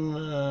Buchanan,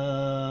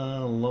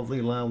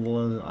 lovely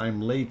level. I'm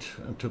late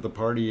to the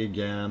party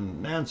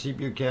again. Nancy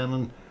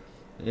Buchanan,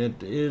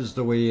 it is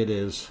the way it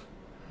is.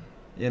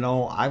 You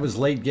know, I was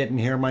late getting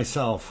here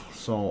myself,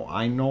 so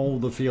I know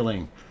the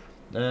feeling.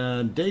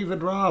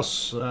 David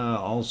Ross,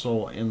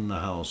 also in the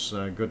house.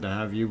 Good to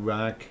have you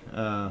back.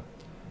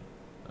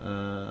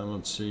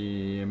 Let's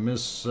see,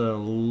 Miss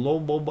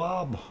Lobo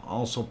Bob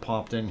also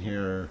popped in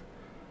here.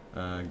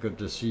 Good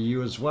to see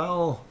you as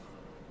well.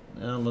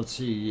 Let's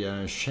see,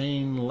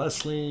 Shane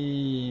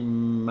Leslie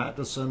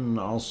Mattison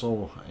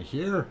also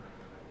here.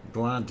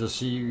 Glad to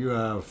see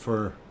you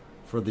for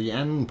the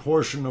end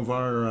portion of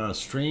our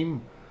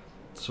stream.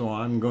 So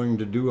I'm going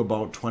to do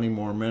about 20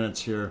 more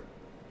minutes here,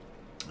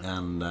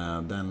 and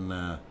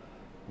then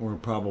we're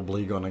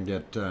probably going to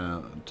get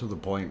to the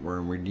point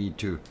where we need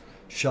to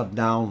shut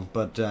down.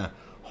 But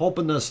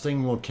hoping this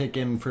thing will kick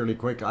in fairly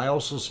quick. I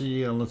also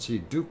see, let's see,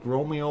 Duke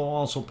Romeo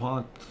also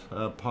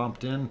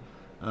popped in.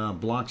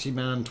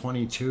 Bloxyman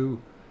 22,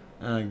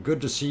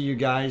 good to see you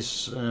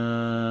guys.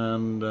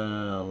 And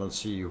let's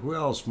see, who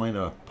else might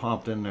have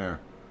popped in there?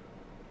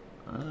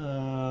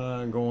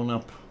 Going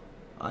up,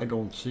 I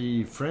don't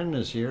see Friend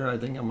is here. I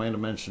think I might have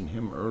mentioned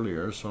him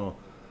earlier. So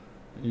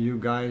you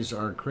guys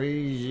are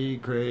crazy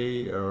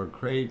cray.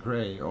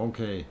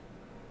 Okay,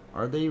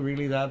 are they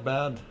really that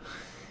bad?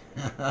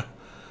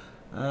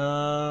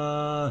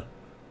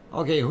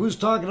 Okay, who's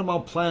talking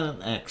about Planet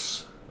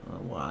X?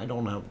 Well, I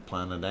don't have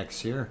Planet X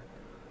here.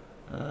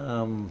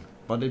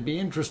 But it'd be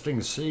interesting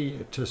to see.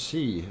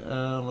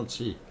 Let's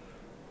see.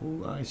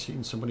 Who, I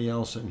seen somebody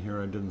else in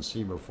here I didn't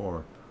see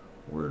before.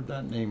 Where'd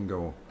that name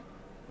go?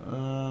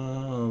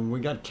 We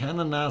got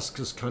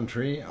Kananaskis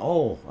Country.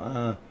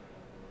 Oh,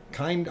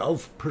 kind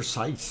of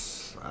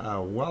precise.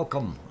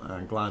 Welcome.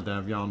 Glad to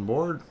have you on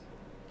board.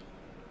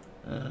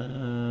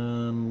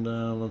 And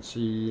let's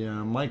see.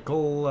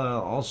 Michael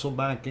also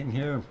back in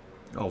here.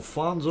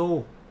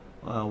 Alfonso,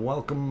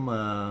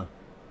 welcome.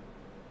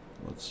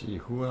 Let's see,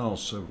 who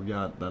else have we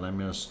got that I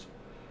missed?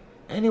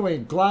 Anyway,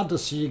 glad to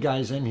see you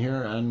guys in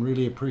here and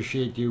really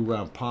appreciate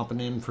you popping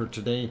in for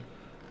today.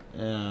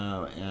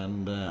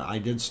 And I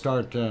did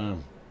start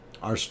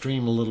our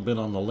stream a little bit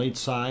on the late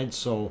side,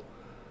 so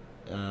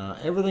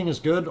everything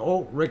is good.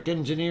 Oh, Rick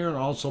Engineer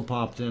also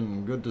popped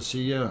in. Good to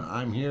see you.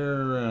 I'm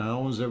here.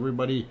 How's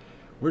everybody?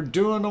 We're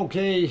doing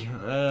okay.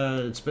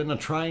 It's been a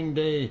trying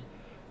day.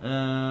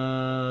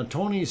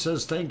 Tony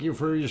says thank you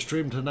for your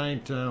stream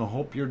tonight.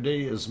 Hope your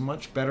day is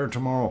much better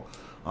tomorrow.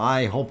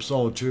 I hope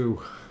so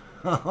too.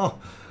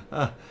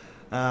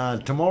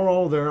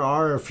 Tomorrow there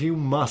are a few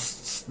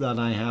musts that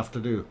I have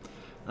to do.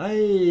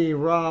 Hey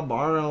Rob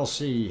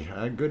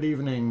RLC, good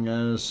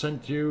evening.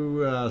 Sent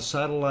you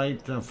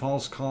satellite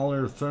false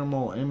collar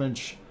thermal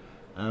image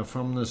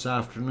from this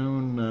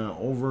afternoon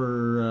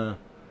over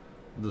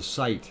the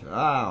site.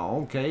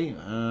 Okay.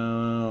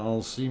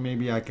 I'll see,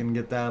 maybe I can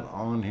get that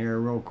on here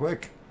real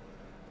quick.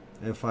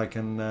 If I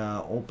can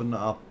open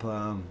up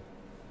a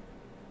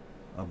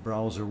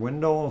browser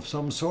window of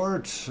some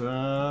sort. Where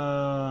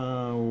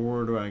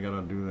do I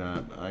gotta do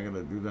that? I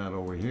gotta do that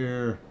over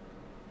here.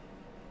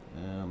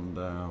 And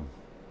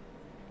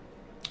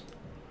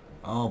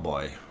oh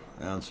boy,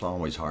 that's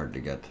always hard to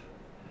get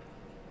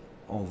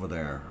over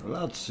there.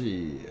 Let's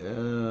see.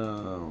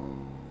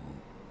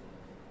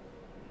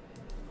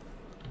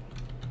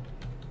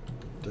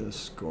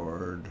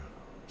 Discord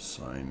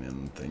sign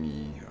in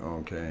thingy.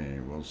 Okay,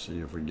 we'll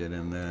see if we get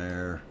in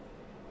there,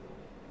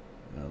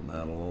 and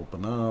that'll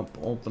open up.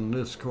 Open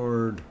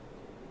Discord,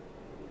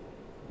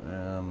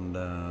 and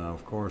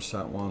of course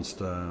that wants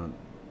to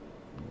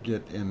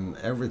get in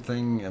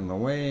everything in the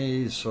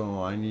way,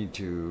 so I need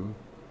to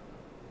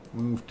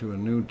move to a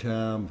new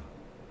tab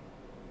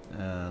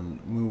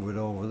and move it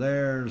over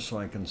there so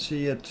I can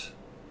see it,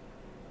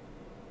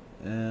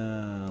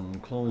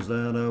 and close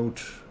that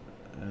out.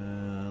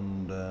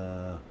 And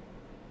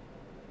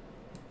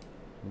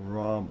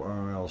Rob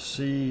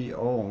RLC.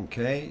 Oh,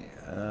 okay.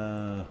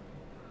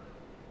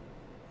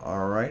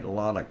 All right, a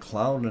lot of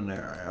cloud in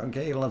there.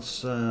 Okay,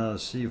 let's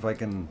see if I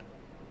can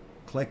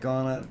click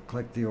on it.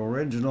 Click the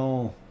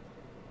original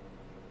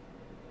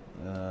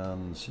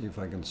and see if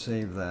I can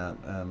save that,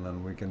 and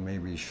then we can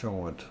maybe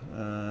show it.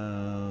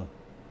 Of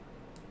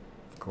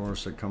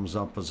course, it comes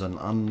up as an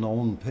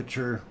unknown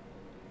picture.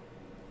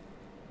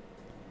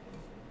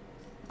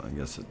 I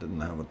guess it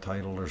didn't have a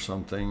title or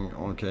something.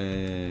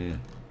 Okay,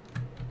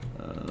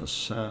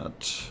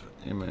 sat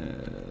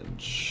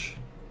image,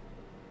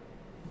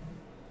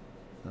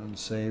 and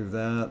save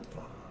that,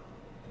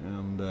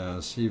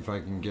 and see if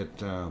I can get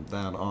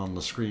that on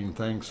the screen.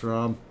 Thanks,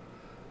 Rob.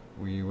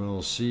 we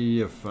will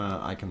see if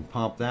I can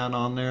pop that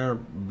on there.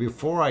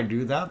 Before I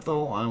do that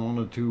though, I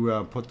wanted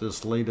to put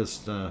this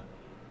latest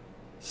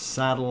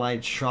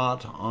satellite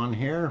shot on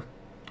here,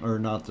 or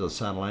not the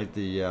satellite,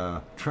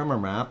 the tremor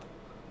map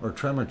or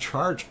tremor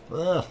chart.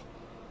 Ugh.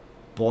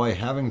 Boy,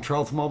 having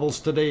troubles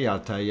today, I'll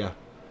tell you.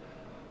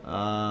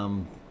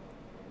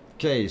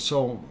 Okay,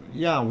 so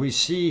yeah, we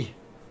see,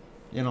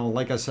 you know,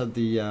 like I said,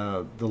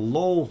 the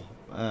low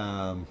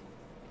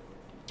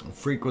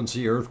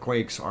frequency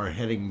earthquakes are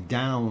heading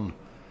down,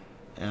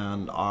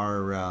 and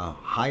our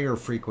higher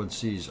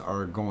frequencies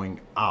are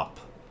going up,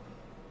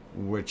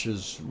 which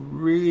is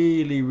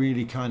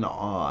really kind of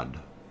odd.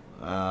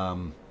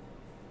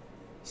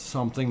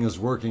 Something is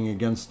working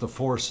against the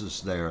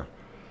forces there.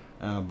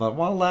 But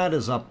while that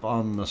is up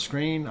on the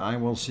screen, I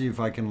will see if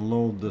I can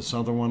load this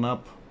other one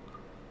up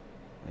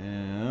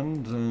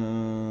and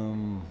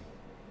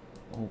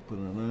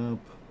open it up,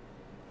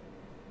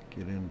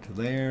 get into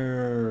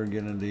there,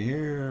 get into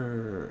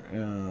here,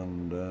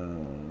 and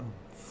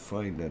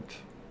find it.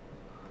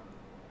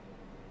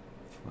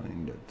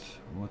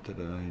 What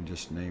did I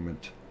just name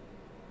it?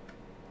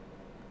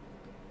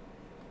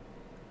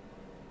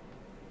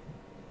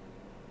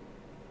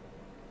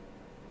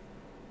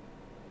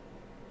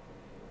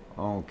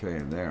 Okay,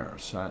 there,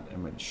 sat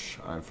image,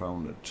 I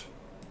found it.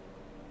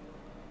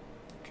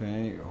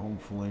 Okay,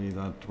 hopefully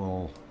that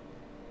will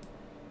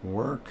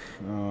work.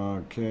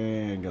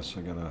 Okay, I guess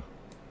I gotta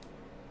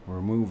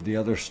remove the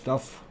other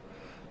stuff.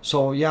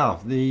 So yeah,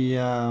 the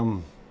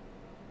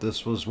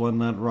this was one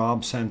that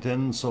Rob sent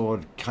in, so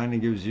it kind of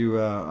gives you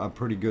a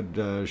pretty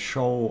good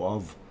show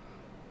of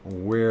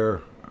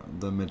where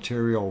the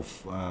material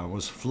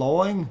was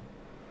flowing,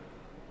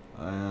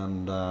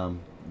 and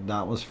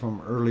that was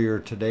from earlier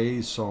today,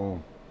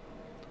 so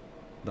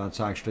that's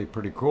actually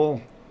pretty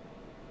cool.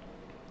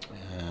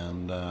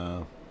 And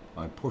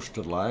I pushed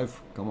it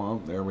live. Come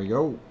on, there we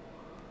go.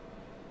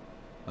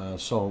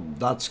 So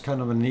that's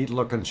kind of a neat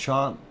looking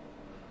shot.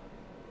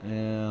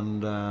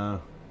 And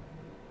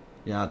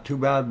yeah, too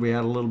bad we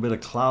had a little bit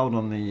of cloud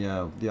on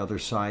the other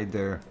side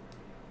there.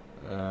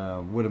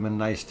 Would have been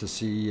nice to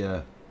see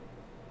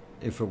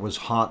if it was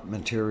hot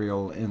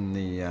material in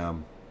the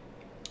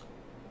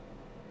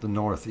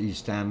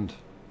northeast end,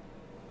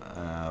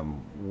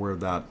 where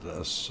that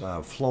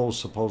flow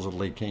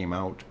supposedly came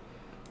out.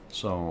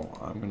 So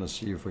I'm going to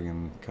see if we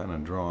can kind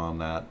of draw on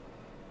that.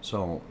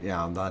 So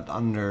yeah, that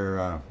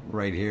under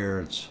right here,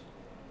 it's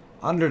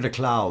under the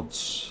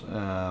clouds,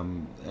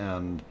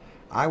 and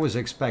I was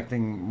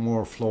expecting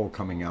more flow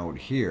coming out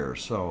here.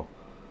 So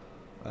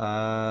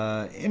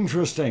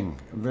interesting,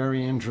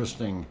 very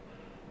interesting.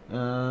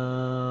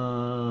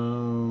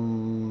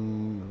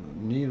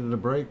 Needed a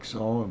break,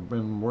 so I've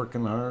been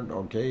working hard.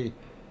 Okay.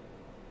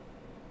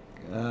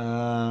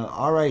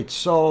 All right,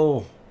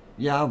 so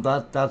yeah,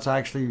 that's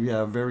actually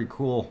very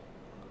cool.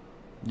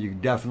 You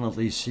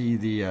definitely see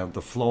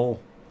the flow,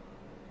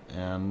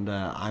 and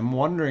I'm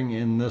wondering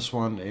in this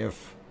one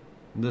if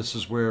this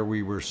is where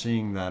we were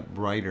seeing that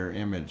brighter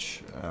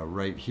image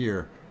right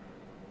here,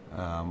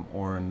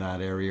 or in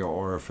that area,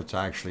 or if it's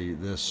actually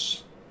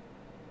this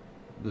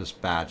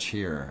batch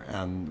here.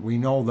 And we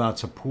know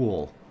that's a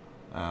pool,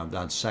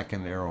 that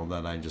second arrow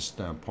that I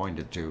just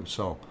pointed to.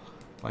 So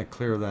if I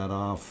clear that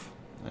off,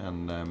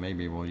 and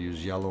maybe we'll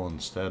use yellow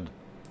instead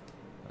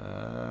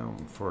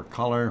for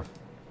color.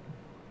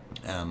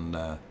 And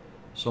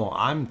so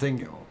I'm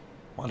thinking,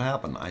 what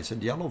happened? I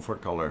said yellow for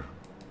color.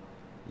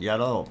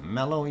 Yellow,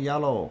 mellow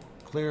yellow,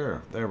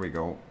 clear. There we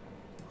go.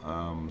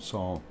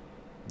 So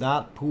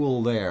that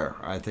pool there,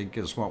 I think,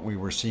 is what we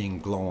were seeing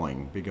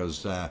glowing,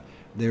 because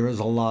there is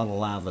a lot of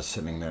lava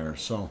sitting there.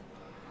 So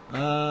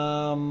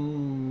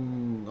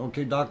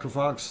okay, Dr.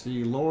 Fox,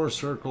 the lower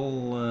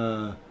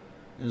circle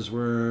is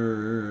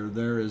where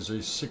there is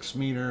a 6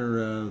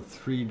 meter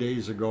 3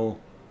 days ago.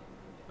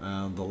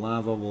 The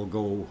lava will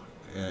go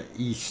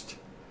east,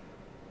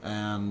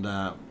 and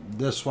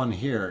this one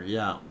here,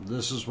 yeah,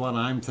 this is what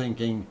I'm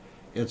thinking.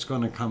 It's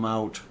going to come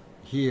out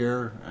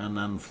here and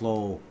then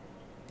flow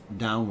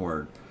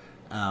downward.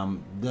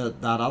 That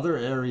other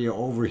area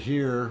over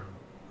here,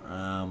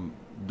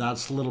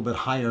 that's a little bit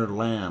higher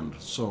land,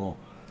 so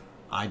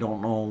I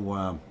don't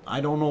know.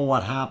 I don't know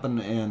what happened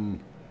in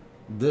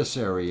this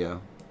area.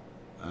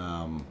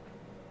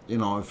 You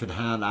know, if it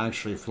had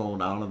actually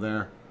flowed out of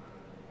there,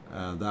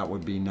 that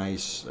would be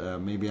nice.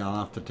 Maybe I'll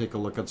have to take a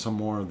look at some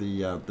more of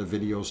the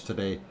videos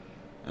today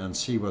and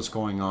see what's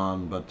going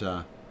on.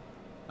 But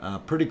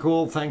pretty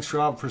cool. Thanks,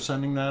 Rob, for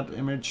sending that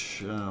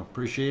image.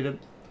 Appreciate it.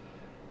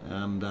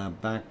 And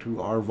back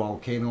to our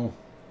volcano.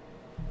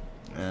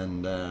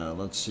 And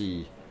let's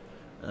see.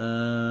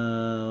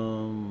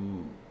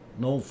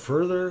 No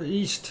further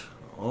east.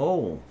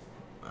 Oh,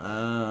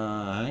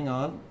 hang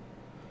on.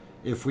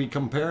 If we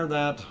compare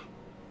that,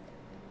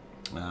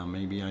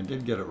 maybe I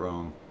did get it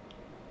wrong.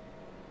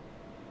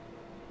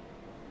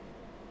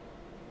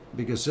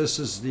 Because this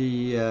is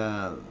the,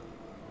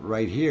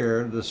 right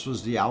here, this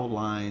was the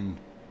outline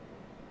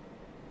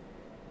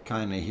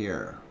kind of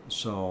here.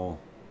 So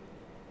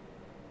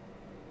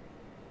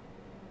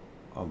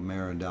of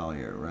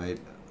Maridalia, right?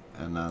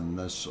 And then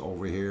this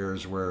over here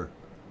is where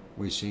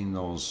we seen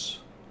those,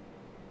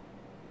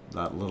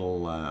 that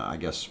little, I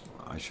guess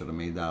I should have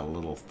made that a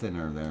little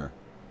thinner there,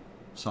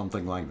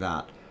 something like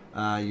that.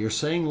 You're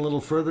saying a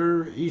little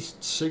further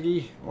east,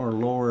 Siggy, or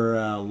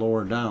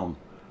lower down?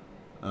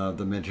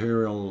 The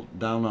material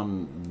down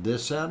on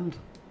this end?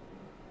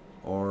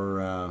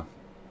 Or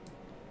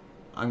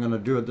I'm going to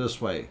do it this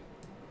way.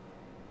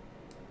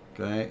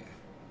 Okay.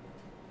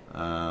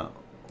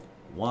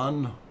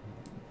 1,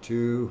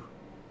 2,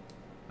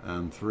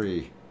 and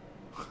 3.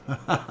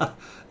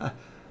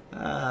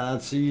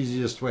 That's the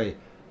easiest way.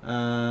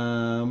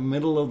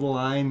 Middle of the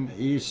line,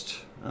 east.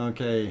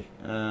 Okay.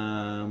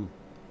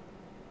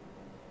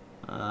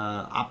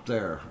 Up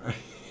there.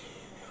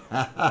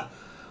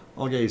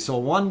 Okay, so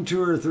 1,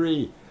 2, or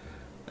 3.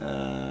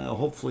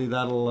 Hopefully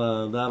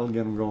that'll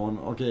get them going.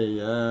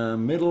 Okay,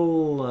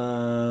 middle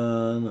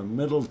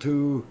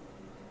 2,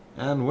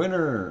 and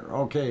winner.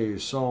 Okay,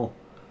 so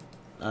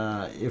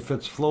if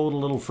it's flowed a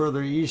little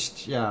further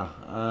east, yeah.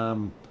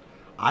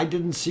 I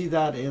didn't see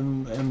that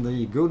in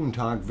the Guten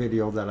Tag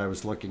video that I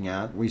was looking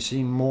at. We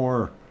seen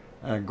more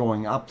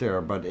going up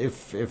there, but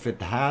if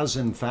it has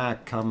in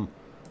fact come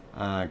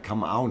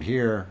out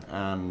here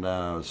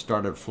and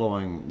started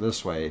flowing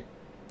this way,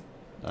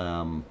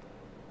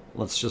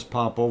 let's just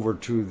pop over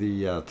to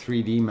the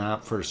 3D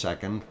map for a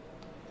second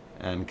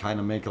and kind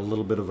of make a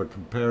little bit of a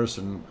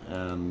comparison.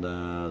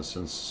 And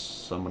since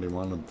somebody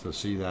wanted to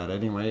see that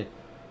anyway,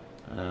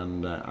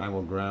 and I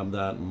will grab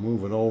that and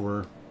move it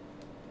over.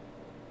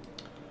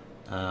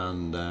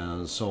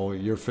 And so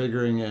you're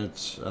figuring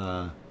it's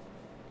oh,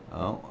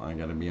 I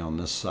gotta be on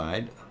this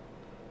side.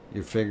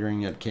 You're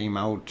figuring it came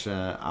out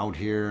out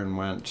here and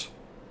went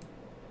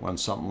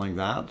something like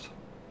that.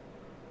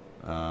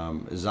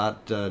 Is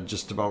that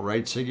just about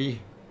right, Siggy?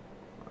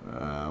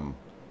 It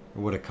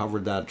would have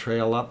covered that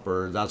trail up,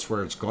 or that's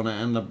where it's going to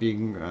end up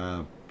being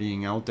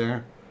out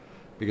there?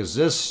 Because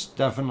this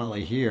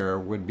definitely here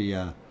would be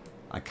a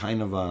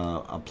kind of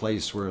a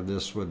place where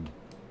this would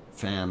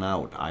fan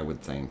out, I would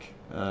think.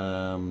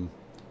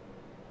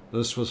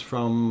 This was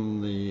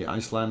from the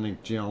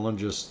Icelandic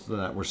geologists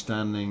that were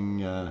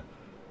standing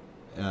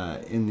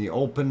in the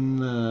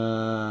open,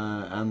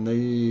 and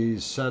they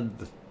said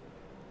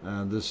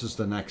this is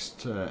the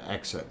next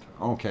exit.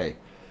 Okay,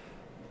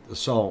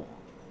 so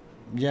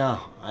yeah,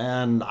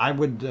 and I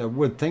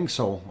would think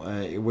so.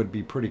 It would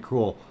be pretty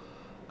cool.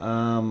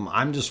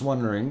 I'm just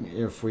wondering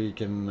if we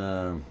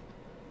can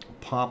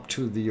pop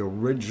to the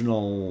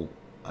original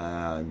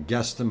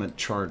guesstimate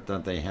chart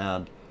that they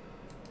had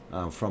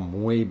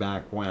from way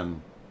back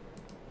when.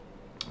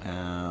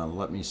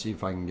 Let me see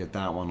if I can get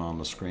that one on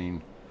the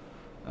screen.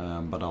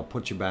 But I'll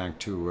put you back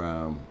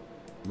to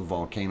the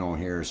volcano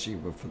here, see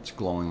if it's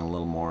glowing a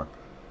little more,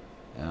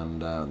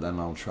 and then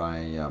I'll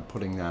try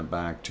putting that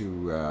back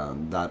to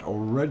that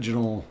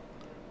original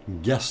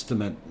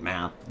guesstimate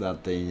map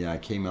that they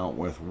came out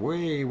with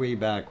way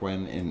back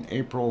when in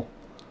April.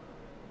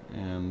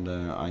 And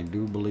I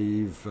do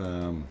believe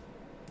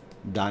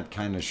that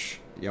kind of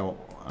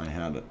I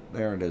had it,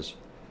 there it is.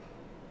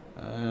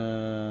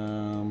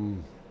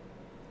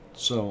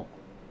 So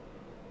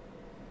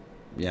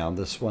yeah,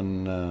 this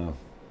one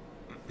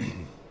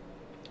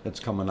it's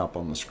coming up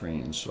on the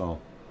screen, so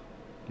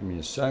give me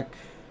a sec.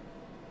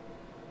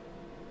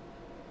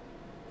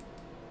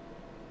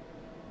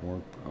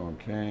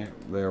 Okay,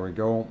 there we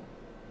go.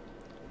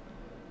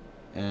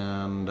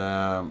 And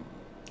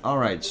all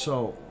right,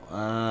 so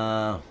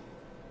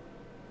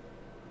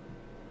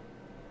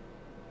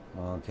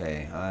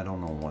okay, I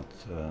don't know what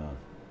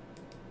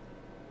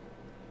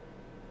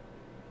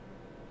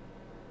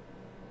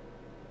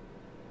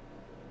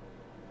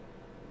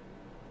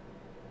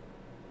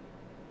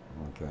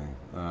okay,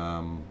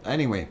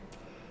 anyway,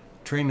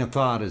 train of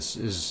thought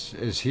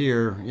is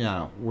here.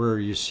 Yeah, where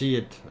you see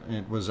it,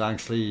 it was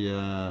actually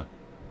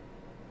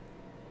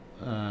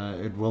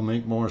it will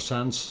make more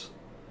sense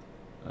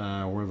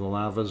where the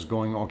lava is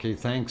going. Okay,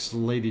 thanks,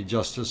 Lady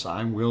Justice,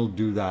 I will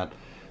do that.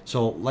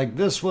 So like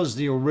this was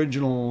the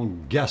original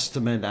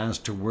guesstimate as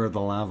to where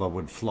the lava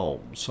would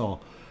flow. So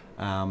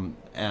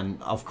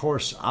and of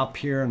course up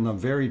here in the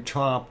very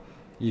top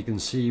you can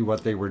see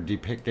what they were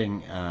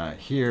depicting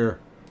here,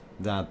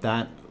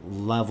 that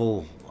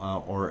level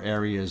or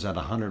area is at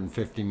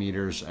 150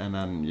 meters, and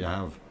then you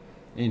have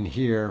in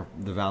here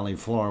the valley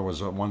floor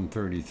was at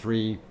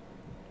 133,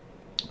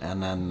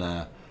 and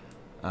then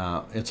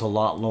it's a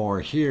lot lower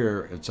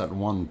here, it's at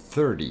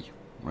 130,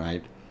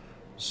 right?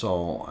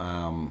 So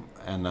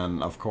and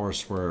then of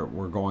course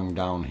we're going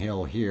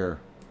downhill here.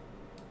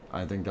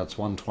 I think that's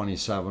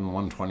 127,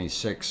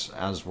 126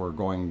 as we're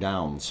going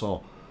down.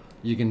 So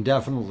you can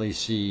definitely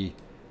see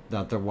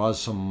that there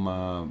was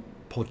some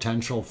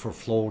potential for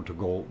flow to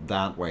go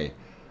that way.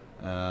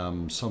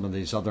 Some of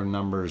these other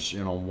numbers,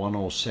 you know,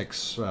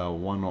 106,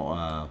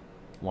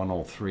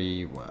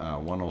 103,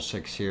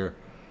 106 here.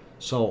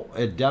 So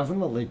it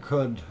definitely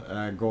could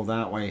go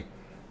that way.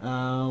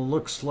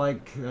 Looks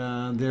like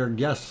their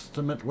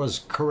guesstimate was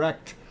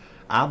correct.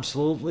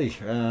 absolutely.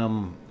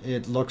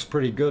 It looks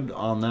pretty good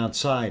on that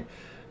side.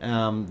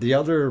 The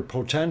other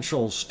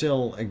potential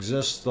still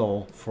exists,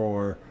 though,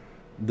 for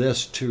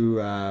this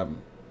to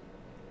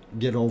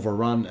get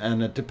overrun,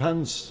 and it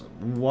depends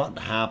what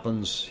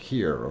happens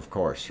here, of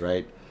course,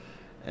 right?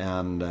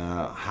 And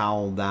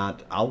how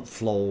that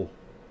outflow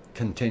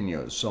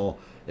continues. So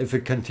if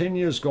it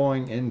continues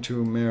going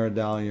into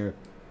Fagradalsfjall,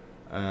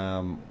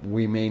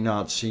 we may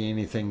not see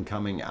anything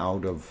coming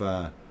out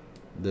of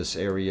this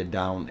area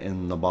down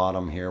in the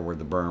bottom here where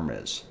the berm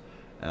is.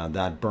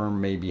 That berm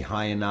may be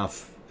high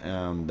enough,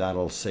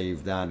 that'll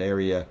save that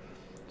area.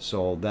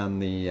 So then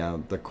the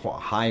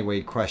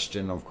highway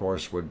question, of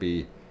course, would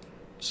be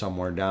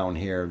somewhere down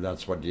here.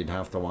 That's what you'd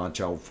have to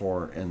watch out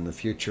for in the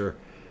future,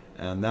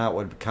 and that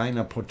would kind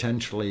of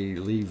potentially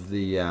leave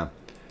the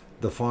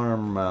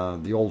farm,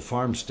 the old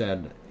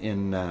farmstead,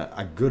 in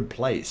a good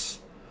place,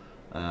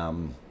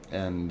 and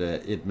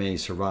it may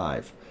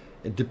survive,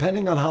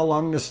 depending on how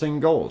long this thing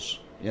goes.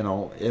 You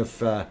know,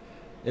 if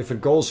it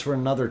goes for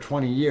another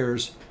 20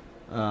 years,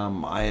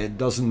 it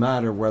doesn't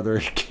matter whether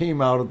it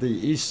came out of the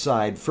east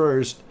side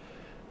first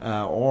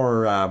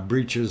or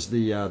breaches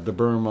the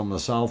berm on the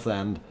south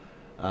end.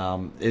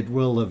 It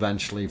will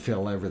eventually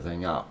fill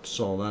everything up.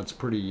 So that's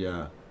pretty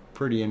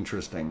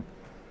interesting.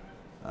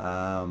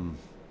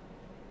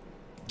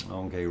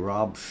 Okay,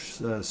 Rob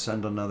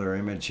sent another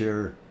image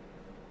here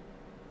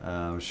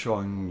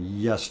showing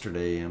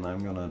yesterday, and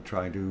I'm gonna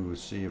try to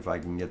see if I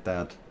can get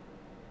that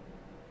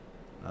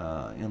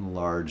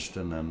enlarged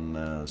and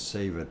then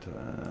save it.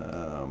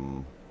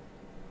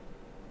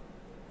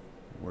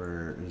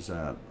 Where is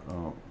that?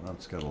 Oh,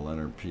 that's got a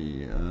letter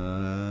P.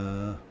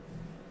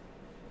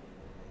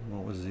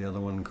 What was the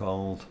other one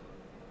called?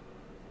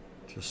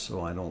 Just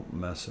so I don't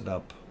mess it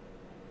up.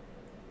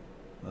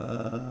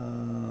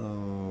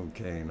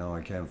 Okay, no,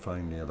 I can't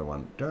find the other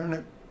one. Darn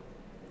it.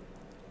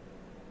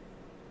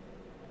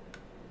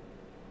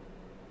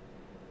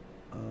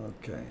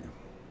 Okay.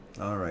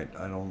 All right,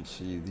 I don't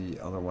see the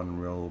other one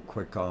real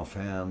quick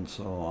offhand,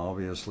 so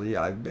obviously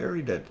I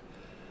buried it.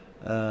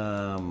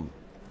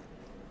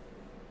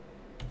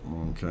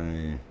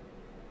 Okay.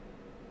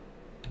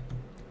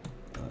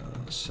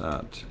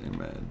 Sat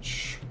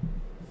image.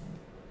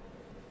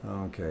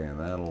 Okay, and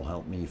that'll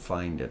help me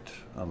find it.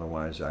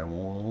 Otherwise, I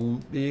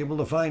won't be able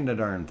to find the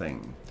darn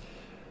thing.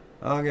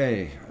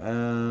 Okay,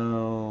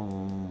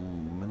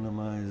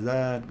 minimize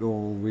that,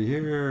 go over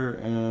here,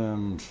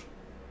 and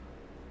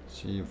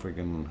see if we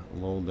can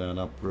load that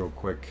up real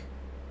quick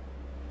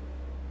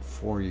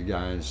for you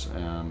guys,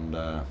 and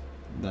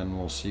then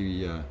we'll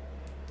see.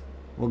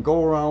 We'll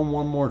go around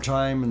one more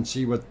time and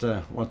see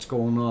what's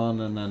going on,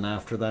 and then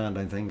after that,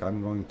 I think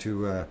I'm going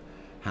to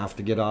have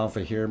to get off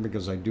of here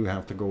because I do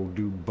have to go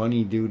do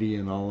bunny duty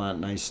and all that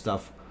nice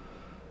stuff.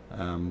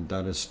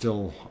 That is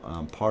still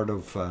part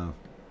of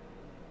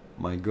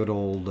my good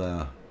old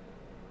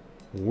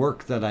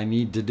work that I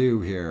need to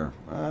do here.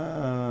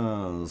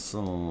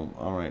 So,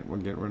 all right, we'll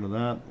get rid of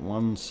that.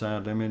 One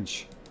sat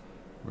image,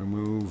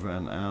 remove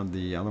and add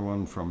the other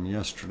one from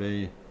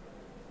yesterday.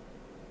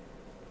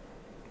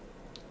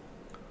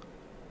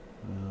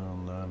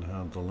 And that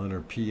had the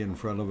letter P in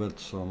front of it,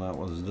 so that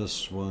was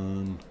this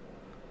one.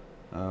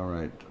 All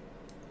right.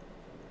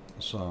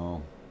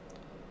 So,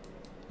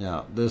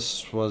 yeah,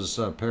 this was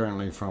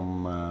apparently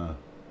from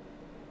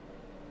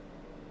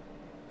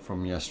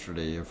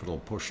yesterday. If it'll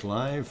push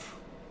live.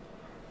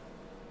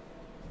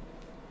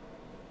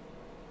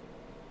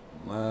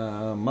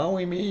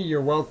 Maui me,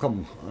 you're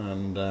welcome,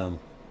 and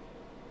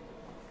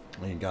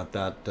you got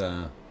that.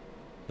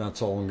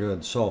 That's all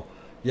good. So.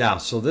 Yeah,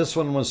 so this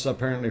one was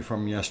apparently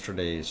from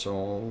yesterday,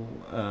 so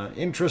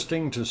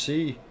interesting to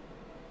see,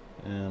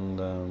 and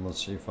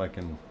let's see if I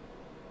can,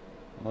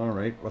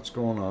 alright, what's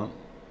going on?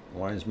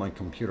 Why is my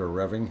computer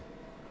revving?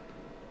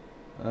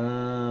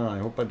 I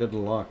hope I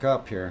didn't lock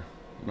up here.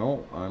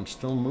 No, I'm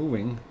still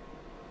moving,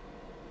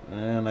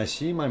 and I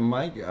see my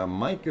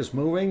mic is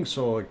moving,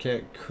 so it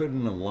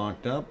couldn't have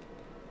locked up.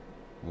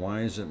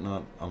 Why is it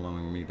not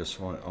allowing me to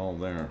switch? Oh,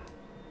 there.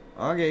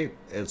 Okay,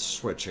 it's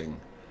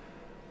switching.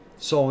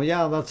 So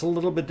yeah, that's a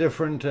little bit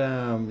different.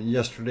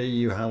 Yesterday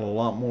you had a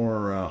lot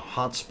more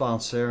hot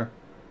spots there,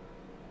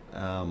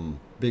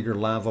 bigger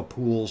lava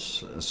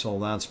pools, so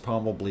that's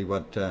probably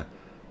what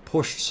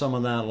pushed some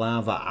of that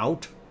lava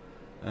out,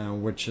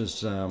 which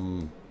is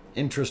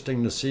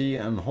interesting to see,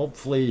 and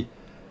hopefully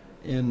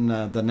in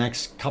the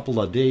next couple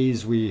of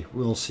days we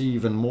will see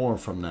even more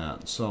from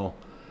that. So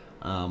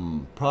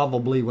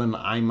probably when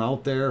I'm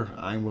out there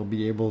I will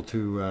be able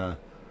to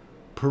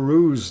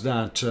peruse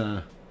that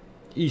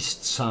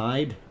east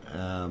side,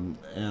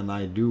 and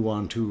I do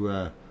want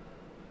to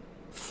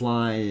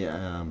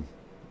fly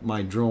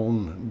my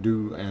drone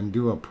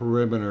do a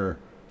perimeter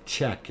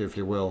check, if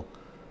you will,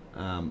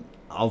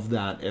 of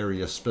that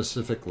area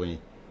specifically,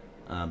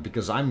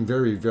 because I'm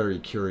very, very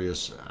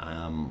curious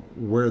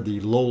where the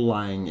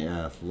low-lying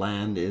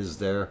land is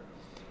there,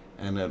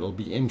 and it'll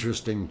be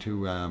interesting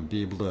to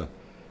be able to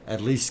at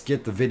least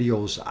get the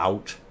videos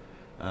out.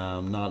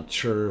 I'm not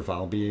sure if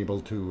I'll be able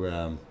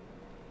to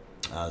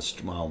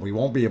Well, we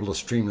won't be able to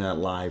stream that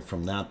live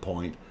from that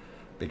point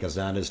because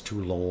that is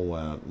too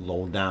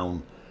low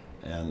down,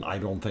 and I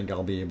don't think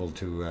I'll be able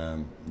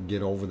to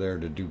get over there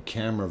to do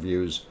camera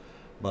views,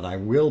 but I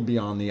will be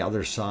on the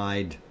other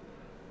side,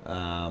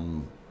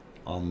 on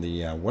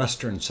the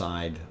western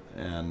side,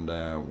 and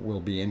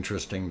will be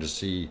interesting to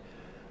see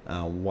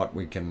what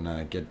we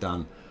can get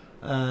done.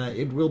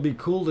 It will be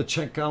cool to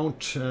check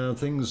out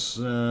things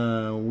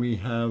we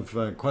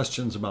have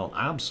questions about,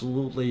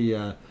 absolutely,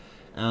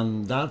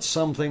 and that's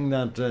something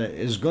that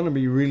is going to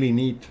be really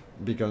neat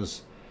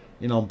because,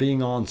 you know,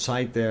 being on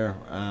site there,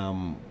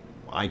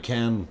 I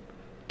can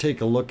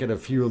take a look at a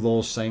few of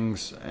those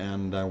things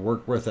and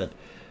work with it.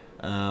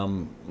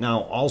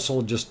 Now,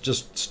 also,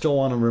 just still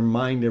want to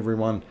remind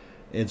everyone,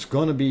 it's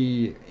going to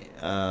be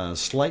a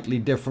slightly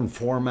different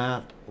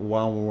format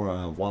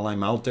while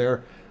I'm out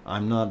there.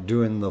 I'm not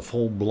doing the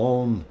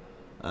full-blown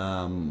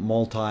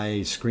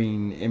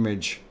multi-screen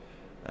image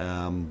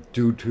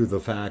due to the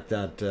fact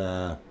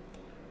that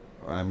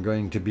I'm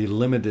going to be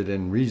limited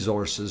in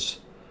resources.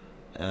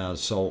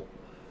 So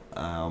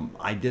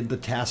I did the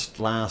test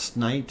last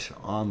night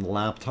on the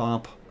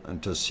laptop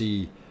and to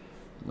see,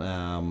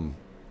 and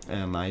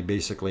I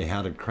basically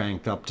had it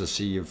cranked up to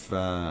see if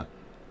I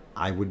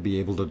would be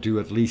able to do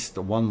at least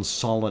 1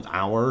 solid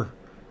hour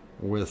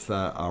with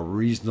a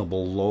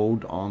reasonable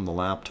load on the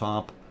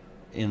laptop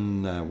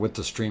with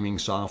the streaming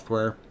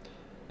software,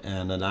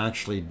 and it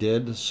actually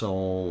did.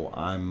 So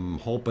I'm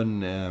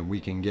hoping we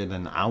can get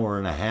an hour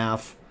and a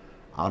half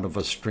out of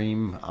a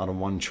stream, out of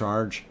one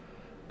charge.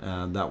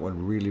 That would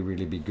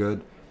really be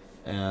good,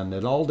 and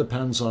it all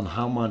depends on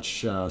how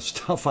much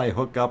stuff I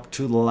hook up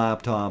to the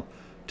laptop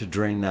to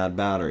drain that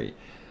battery.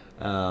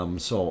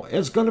 So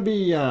it's going to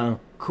be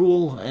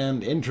cool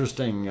and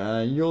interesting.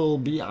 You'll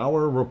be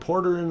our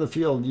reporter in the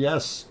field.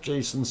 Yes,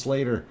 Jason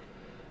Slater.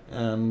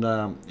 And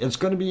it's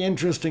going to be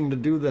interesting to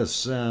do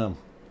this.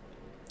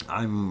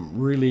 I'm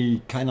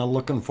really kind of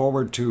looking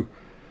forward to,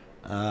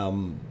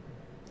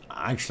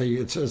 actually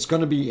it's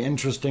going to be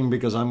interesting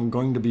because I'm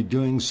going to be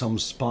doing some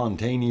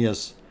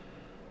spontaneous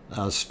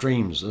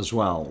streams as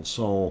well.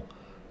 So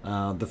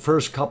the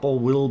first couple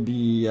will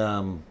be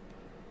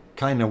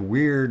kind of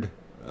weird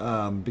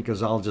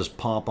because I'll just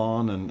pop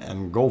on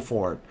and go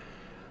for it.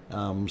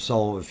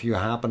 So if you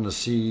happen to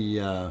see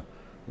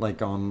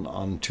like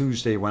on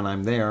Tuesday when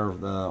I'm there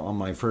on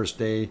my first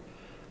day,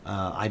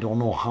 I don't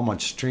know how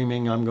much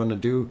streaming I'm going to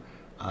do.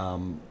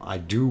 I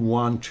do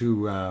want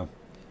to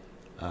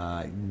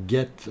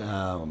get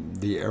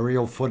the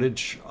aerial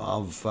footage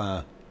of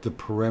the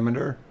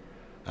perimeter.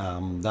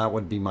 That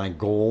would be my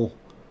goal.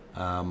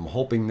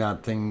 Hoping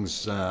that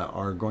things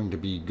are going to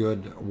be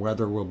good,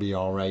 weather will be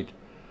all right,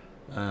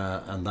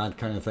 and that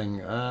kind of thing.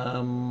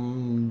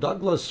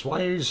 Douglas,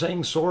 why are you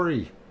saying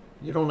sorry?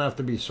 You don't have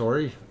to be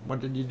sorry.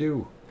 What did you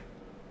do?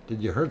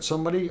 Did you hurt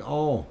somebody?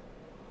 Oh,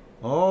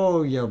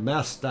 you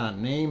messed that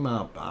name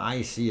up.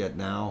 I see it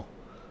now.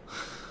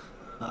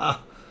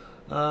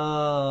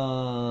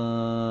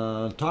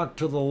 Talk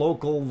to the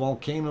local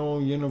Volcano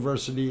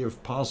University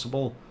if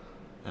possible,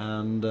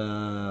 and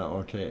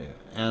okay,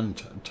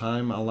 and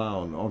time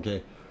allowed.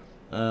 Okay,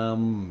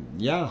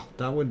 yeah,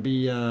 that would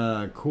be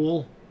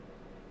cool.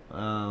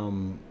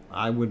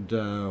 I would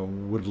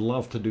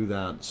love to do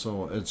that.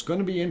 So it's going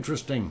to be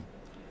interesting.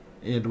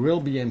 It will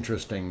be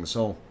interesting.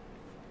 So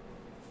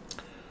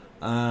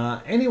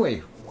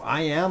anyway,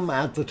 I am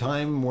at the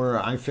time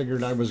where I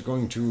figured I was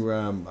going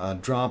to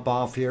drop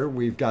off here.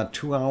 We've got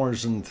 2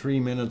 hours and 3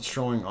 minutes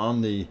showing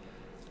on the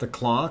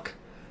clock.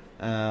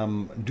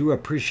 Do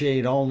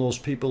appreciate all those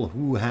people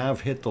who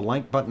have hit the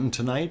like button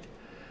tonight.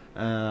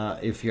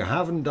 If you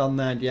haven't done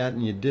that yet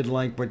and you did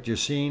like what you've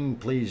seen,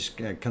 please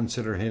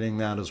consider hitting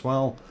that as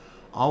well.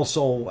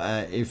 Also,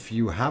 if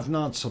you have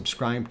not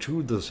subscribed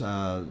to this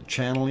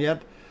channel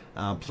yet,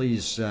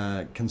 please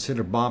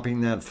consider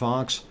bopping that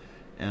fox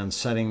and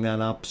setting that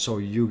up so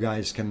you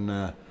guys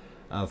can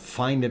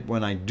find it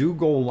when I do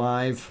go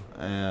live.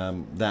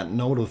 That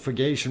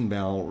notification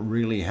bell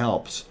really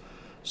helps.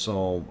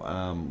 So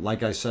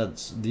like I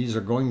said, these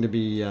are going to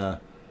be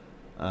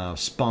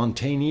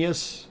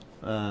spontaneous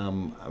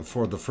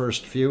for the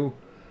first few,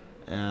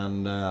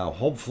 and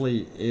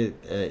hopefully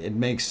it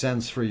makes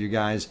sense for you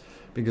guys,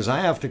 because I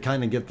have to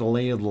kind of get the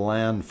lay of the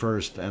land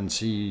first and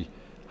see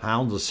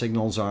how the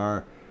signals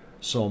are.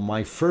 So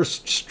my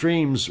first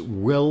streams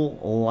will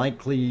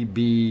likely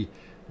be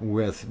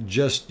with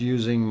just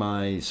using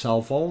my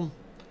cell phone,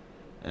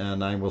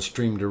 and I will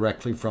stream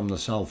directly from the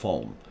cell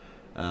phone.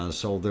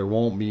 So there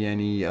won't be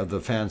any of the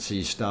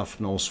fancy stuff,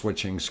 no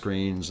switching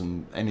screens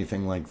and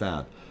anything like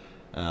that.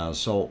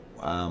 So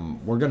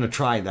we're going to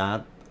try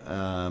that,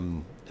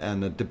 and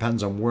it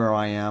depends on where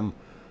I am.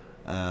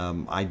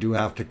 I do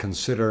have to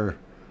consider,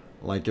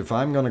 like, if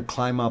I'm going to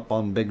climb up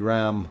on Big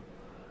Ram,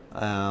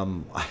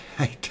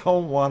 I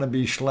don't want to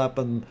be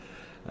schlepping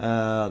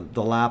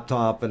the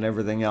laptop and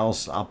everything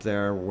else up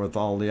there with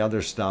all the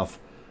other stuff.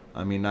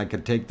 I mean, I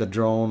could take the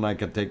drone, I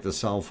could take the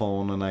cell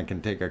phone, and I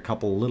can take a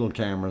couple little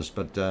cameras,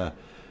 but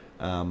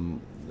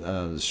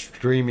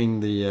streaming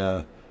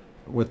the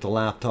with the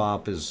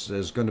laptop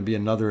is going to be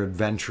another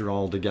adventure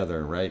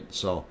altogether, right?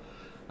 So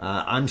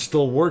I'm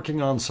still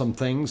working on some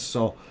things.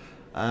 So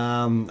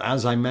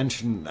as I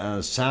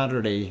mentioned,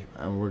 Saturday,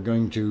 we're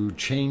going to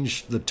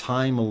change the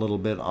time a little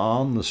bit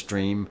on the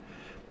stream.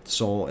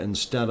 So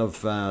instead of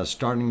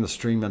starting the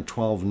stream at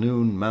 12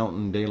 noon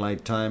Mountain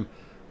Daylight Time,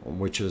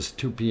 which is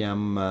 2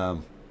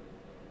 p.m.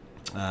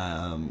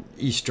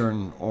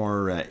 Eastern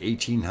or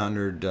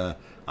 1800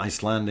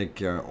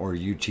 Icelandic or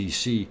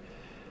UTC,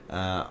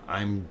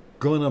 I'm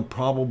gonna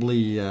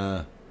probably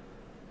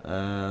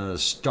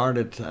start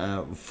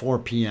at 4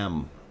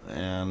 p.m.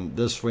 and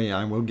this way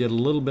I will get a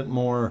little bit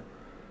more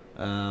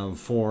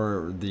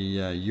for the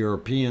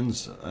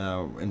Europeans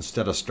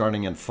instead of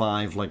starting at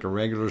 5 like a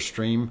regular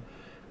stream.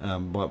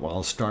 But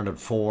I'll start at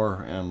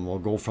 4 and we'll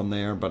go from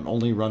there, but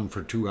only run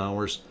for 2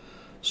 hours.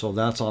 So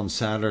that's on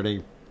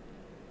Saturday.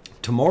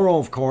 Tomorrow,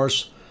 of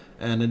course,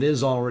 and it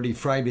is already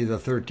Friday the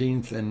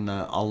 13th in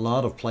a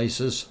lot of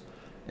places.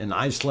 In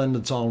Iceland,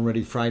 it's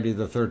already Friday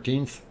the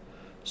 13th.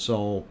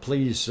 So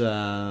please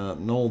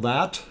know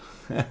that.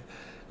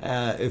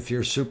 If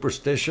you're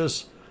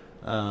superstitious,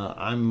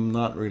 I'm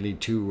not really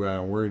too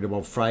worried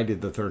about Friday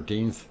the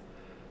 13th.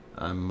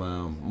 I'm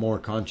more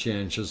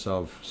conscientious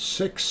of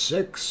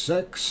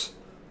 666,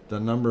 the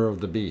number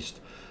of the beast.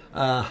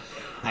 I'm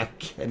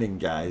kidding,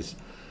 guys.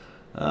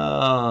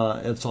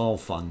 It's all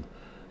fun.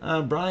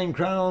 Brian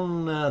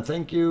Crown,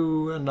 thank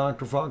you,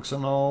 Dr. Fox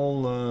and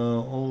all.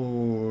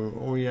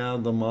 Oh yeah,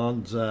 the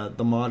mods,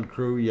 the mod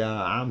crew,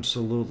 yeah,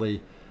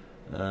 absolutely.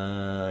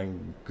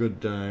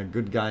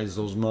 Good guys,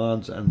 those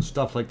mods and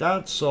stuff like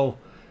that. So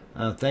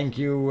thank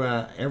you,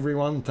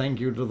 everyone. Thank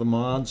you to the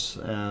mods.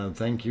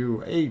 Thank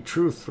you. Hey,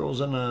 Truth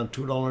throws in a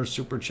 $2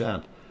 super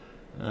chat,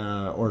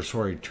 or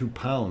sorry,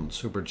 £2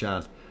 super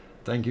chat.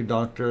 Thank you,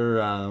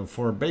 Doctor,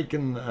 for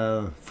bacon,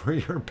 for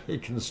your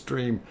bacon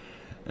stream,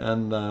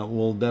 and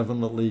we'll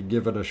definitely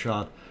give it a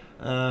shot.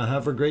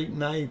 Have a great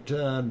night,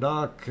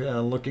 Doc.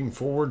 Looking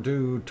forward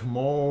to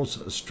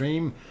tomorrow's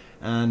stream.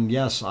 And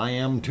yes, I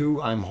am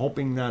too. I'm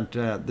hoping that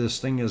this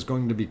thing is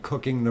going to be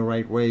cooking the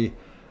right way,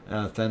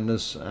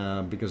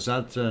 Thendis, because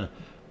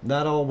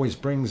that always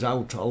brings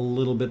out a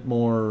little bit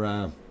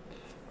more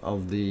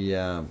of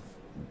the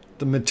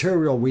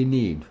material we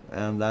need,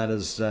 and that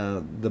is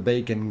the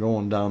bacon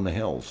going down the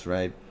hills,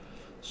 right?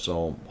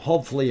 So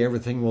hopefully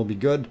everything will be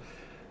good.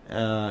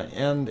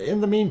 And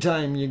in the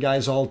meantime, you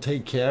guys all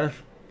take care.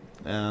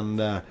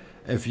 And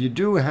if you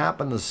do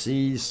happen to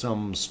see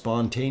some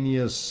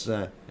spontaneous,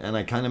 and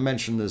I kind of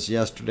mentioned this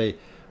yesterday,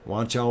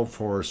 watch out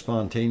for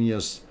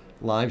spontaneous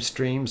live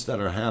streams that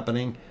are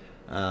happening,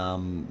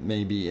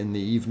 maybe in the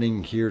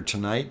evening here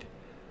tonight.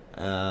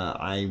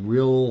 I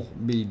will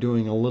be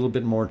doing a little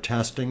bit more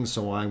testing,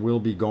 so I will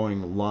be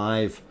going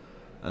live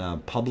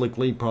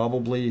publicly,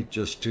 probably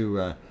just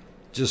to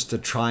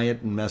try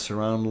it and mess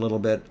around a little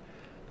bit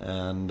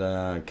and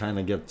kind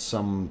of get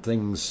some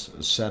things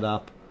set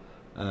up.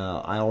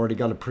 I already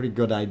got a pretty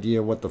good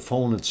idea what the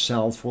phone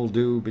itself will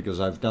do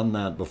because I've done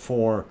that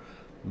before,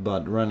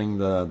 but running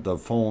the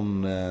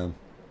phone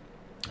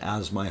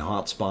as my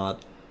hotspot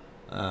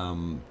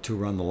to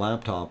run the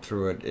laptop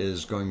through it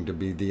is going to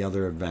be the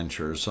other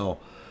adventure. So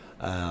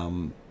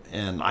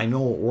and I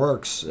know it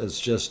works, it's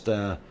just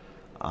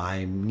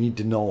I need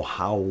to know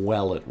how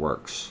well it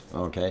works.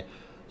 Okay,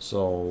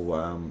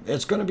 so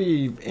it's going to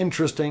be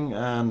interesting,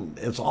 and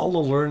it's all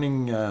a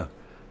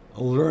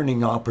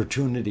learning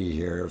opportunity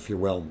here, if you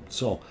will.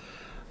 So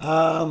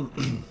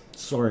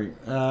sorry,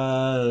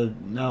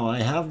 now I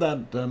have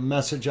that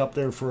message up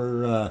there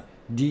for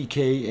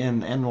DK in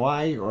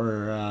NY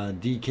or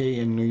DK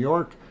in New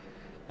York.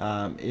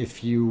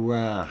 If you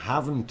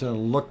haven't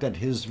looked at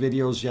his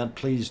videos yet,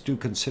 please do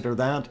consider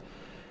that.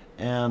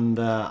 And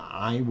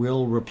I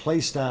will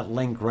replace that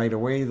link right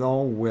away,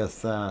 though,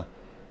 with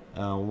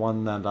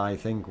one that I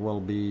think will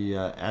be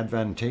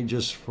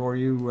advantageous for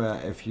you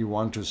if you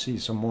want to see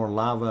some more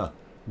lava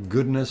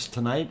goodness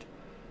tonight.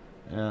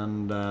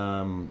 And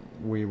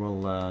we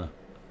will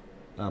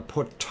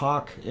put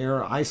Talk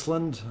Air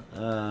Iceland.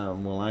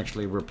 We'll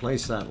actually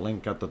replace that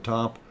link at the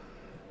top,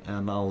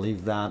 and I'll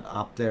leave that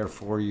up there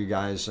for you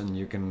guys, and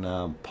you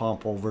can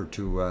pop over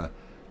to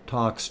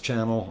Talk's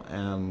channel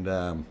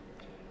and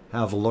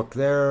have a look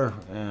there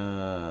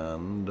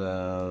and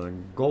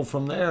go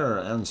from there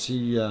and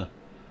see,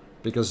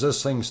 because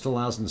this thing still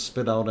hasn't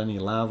spit out any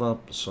lava.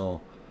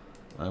 So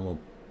I will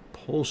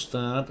post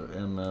that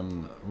and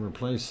then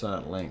replace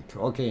that link.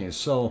 Okay,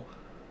 so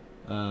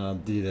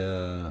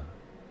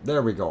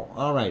there we go.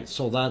 All right,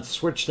 so that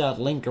switched that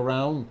link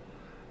around.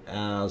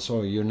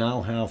 So you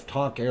now have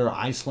Talk Air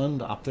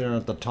Iceland up there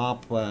at the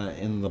top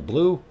in the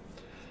blue.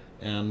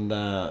 And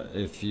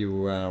if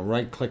you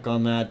right click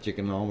on that, you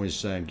can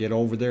always get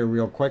over there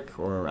real quick,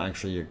 or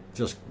actually you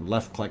just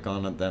left click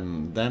on it,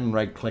 then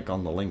right click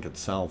on the link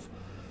itself,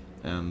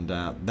 and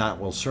that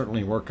will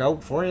certainly work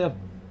out for you.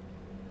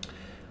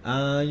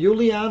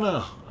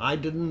 Juliana, I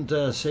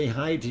didn't say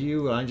hi to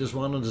you. I just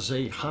wanted to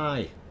say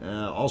hi.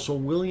 Also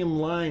William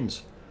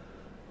Lines,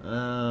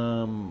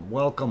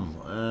 welcome,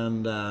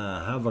 and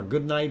have a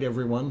good night,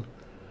 everyone.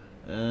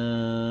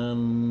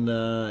 And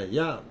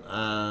yeah,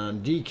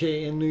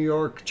 DK in New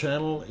York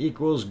channel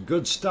equals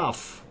good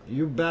stuff.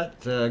 You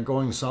bet,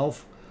 going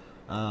south.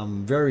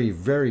 Very,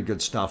 very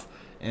good stuff.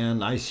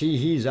 And I see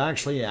he's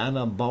actually at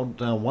about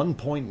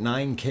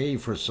 1.9K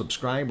for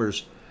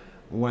subscribers.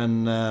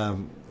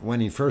 When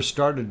he first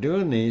started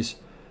doing these,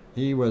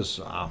 he was,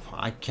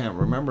 I can't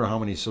remember how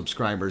many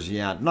subscribers he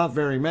had. Not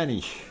very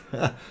many.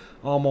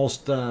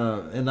 Almost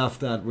enough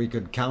that we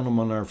could count them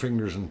on our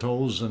fingers and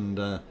toes,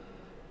 and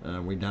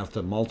we'd have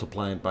to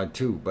multiply it by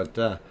 2.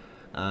 But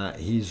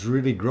he's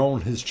really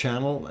grown his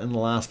channel in the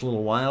last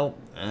little while,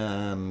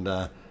 and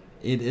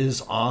it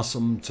is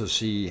awesome to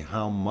see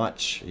how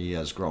much he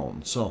has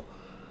grown. So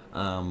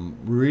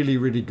really,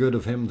 really good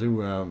of him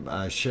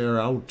to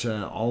share out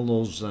all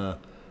those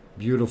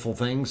beautiful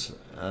things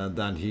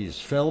that he's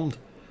filmed.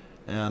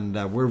 And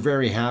we're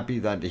very happy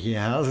that he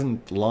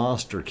hasn't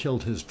lost or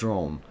killed his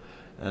drone,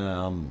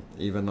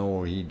 even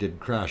though he did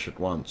crash it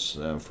once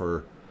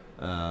for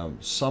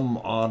some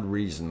odd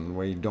reason.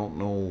 We don't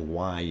know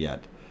why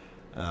yet.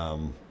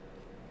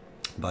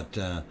 But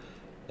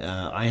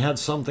I had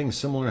something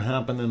similar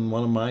happen in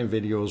one of my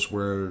videos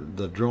where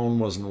the drone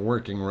wasn't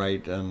working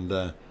right,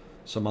 and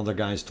some other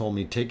guys told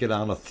me take it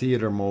out of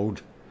theater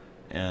mode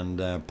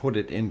and put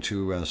it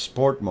into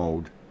sport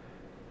mode,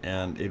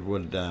 and it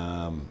would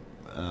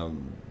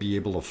be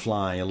able to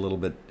fly a little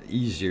bit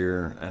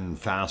easier and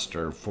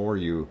faster for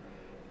you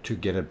to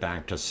get it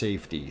back to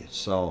safety.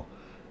 So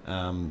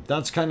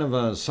that's kind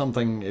of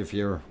something if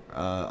you're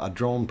a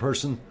drone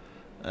person.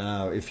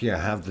 If you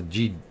have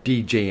the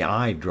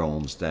DJI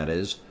drones, that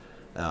is.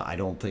 I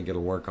don't think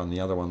it'll work on the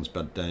other ones,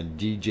 but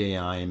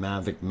DJI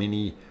Mavic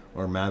Mini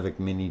or Mavic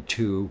Mini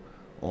 2,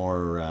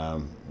 or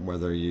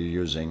whether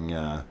you're using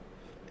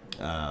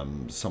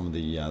some of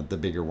the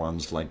bigger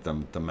ones like the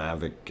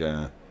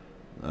Mavic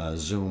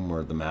Zoom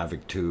or the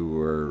Mavic 2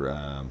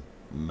 or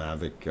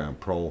Mavic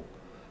Pro,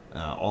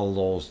 all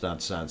those,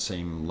 that's that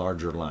same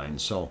larger line.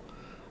 So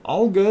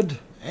all good.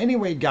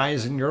 Anyway,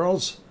 guys and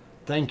girls,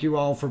 thank you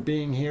all for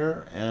being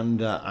here,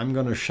 and I'm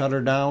going to shut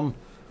her down.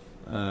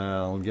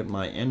 I'll get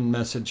my end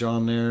message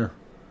on there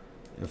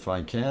if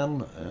I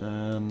can,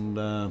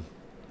 and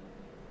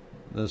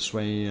this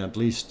way at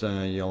least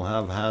you'll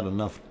have had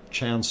enough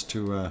chance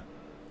to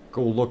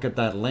go look at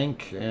that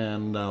link,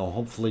 and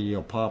hopefully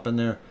you'll pop in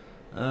there.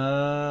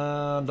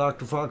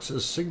 Dr. Fox,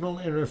 is signal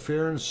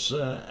interference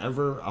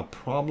ever a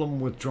problem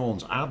with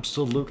drones?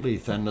 Absolutely,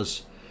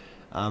 Thendis.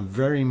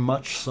 Very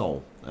much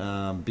so,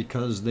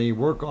 because they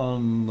work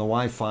on the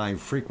Wi-Fi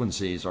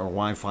frequencies or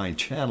Wi-Fi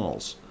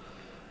channels.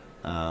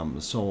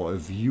 So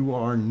if you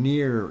are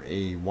near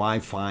a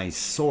Wi-Fi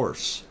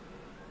source,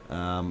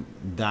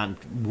 that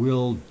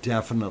will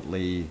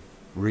definitely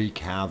wreak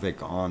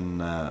havoc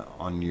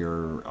on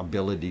your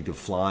ability to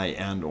fly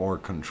and or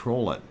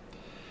control it.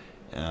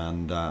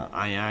 And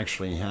I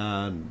actually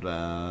had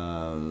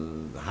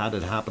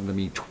it happen to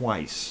me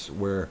twice,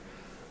 where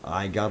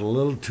I got a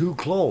little too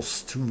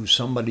close to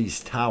somebody's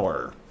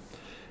tower,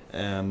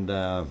 and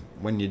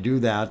when you do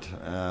that,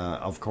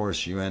 of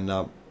course you end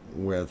up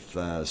with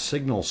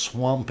signal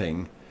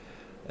swamping,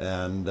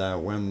 and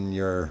when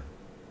your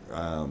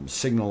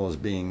signal is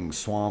being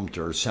swamped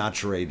or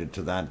saturated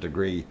to that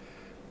degree,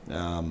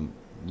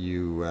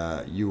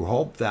 you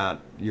hope that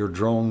your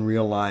drone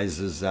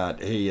realizes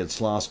that, hey,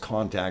 it's lost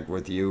contact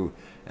with you,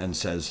 and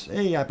says,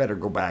 hey, I better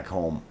go back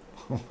home.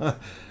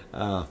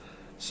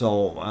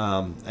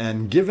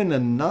 And given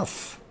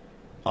enough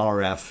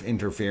RF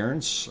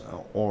interference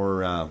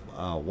or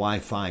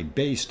Wi-Fi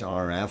based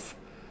RF,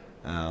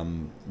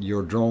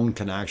 your drone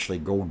can actually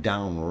go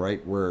down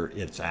right where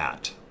it's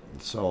at.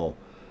 So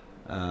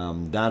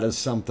that is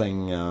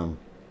something,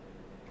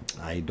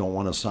 I don't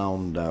want to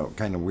sound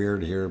kind of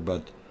weird here,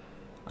 but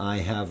I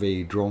have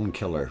a drone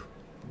killer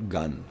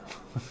gun.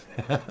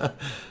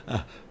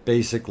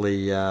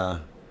 Basically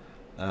a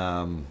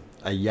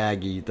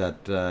Yagi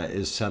that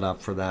is set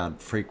up for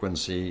that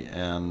frequency,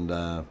 and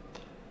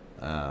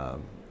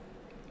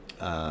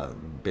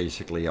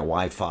basically a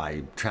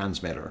Wi-Fi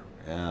transmitter,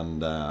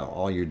 and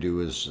all you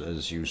do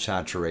is you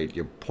saturate,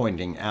 you're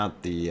pointing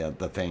at the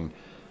thing,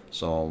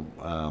 so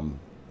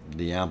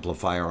the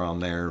amplifier on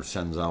there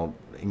sends out,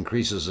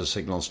 increases the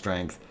signal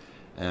strength,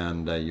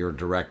 and you're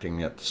directing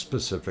it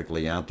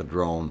specifically at the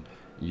drone.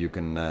 You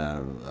can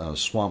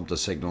swamp the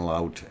signal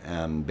out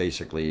and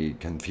basically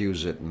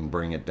confuse it and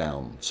bring it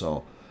down.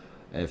 So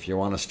if you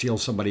want to steal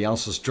somebody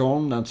else's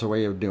drone, that's a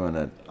way of doing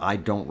it. I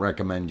don't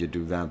recommend you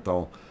do that,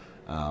 though.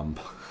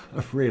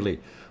 Really,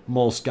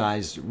 most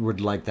guys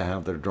would like to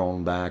have their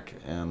drone back,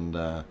 and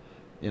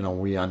you know,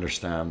 we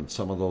understand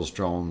some of those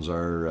drones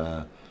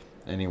are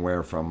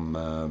anywhere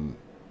from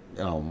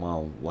you know,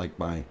 well, like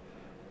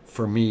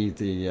for me,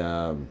 the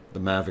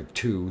Mavic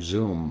 2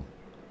 Zoom,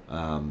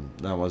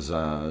 that was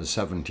a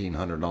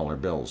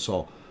 $1,700 bill.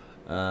 So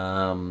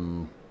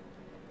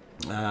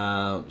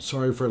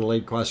sorry for the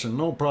late question.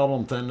 No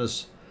problem,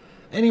 Thendis.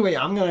 Anyway,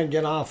 I'm gonna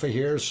get off of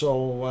here,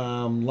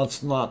 so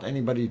let's not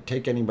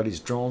take anybody's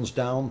drones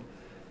down.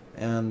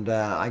 And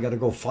I gotta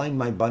go find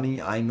my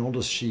bunny. I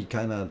noticed she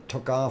kind of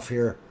took off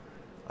here.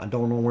 I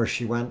don't know where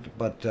she went,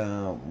 but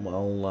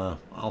well,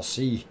 I'll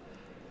see.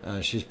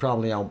 She's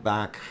probably out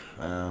back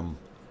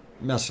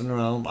messing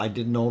around. I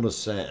did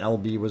notice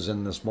LB was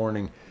in this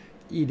morning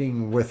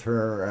eating with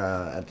her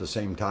at the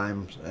same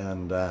time,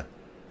 and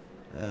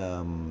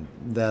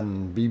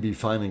then BB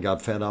finally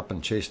got fed up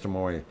and chased him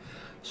away.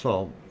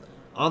 So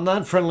on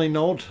that friendly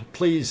note,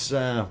 please,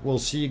 we'll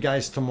see you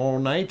guys tomorrow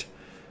night,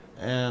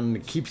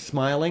 and keep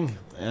smiling,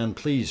 and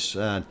please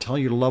tell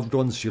your loved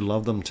ones you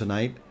love them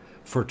tonight,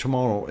 for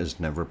tomorrow is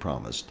never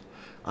promised.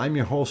 I'm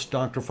your host,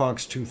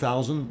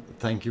 DrFox2000.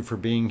 Thank you for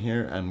being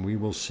here, and we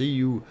will see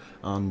you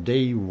on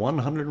day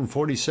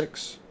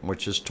 146,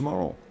 which is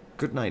tomorrow.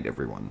 Good night,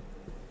 everyone.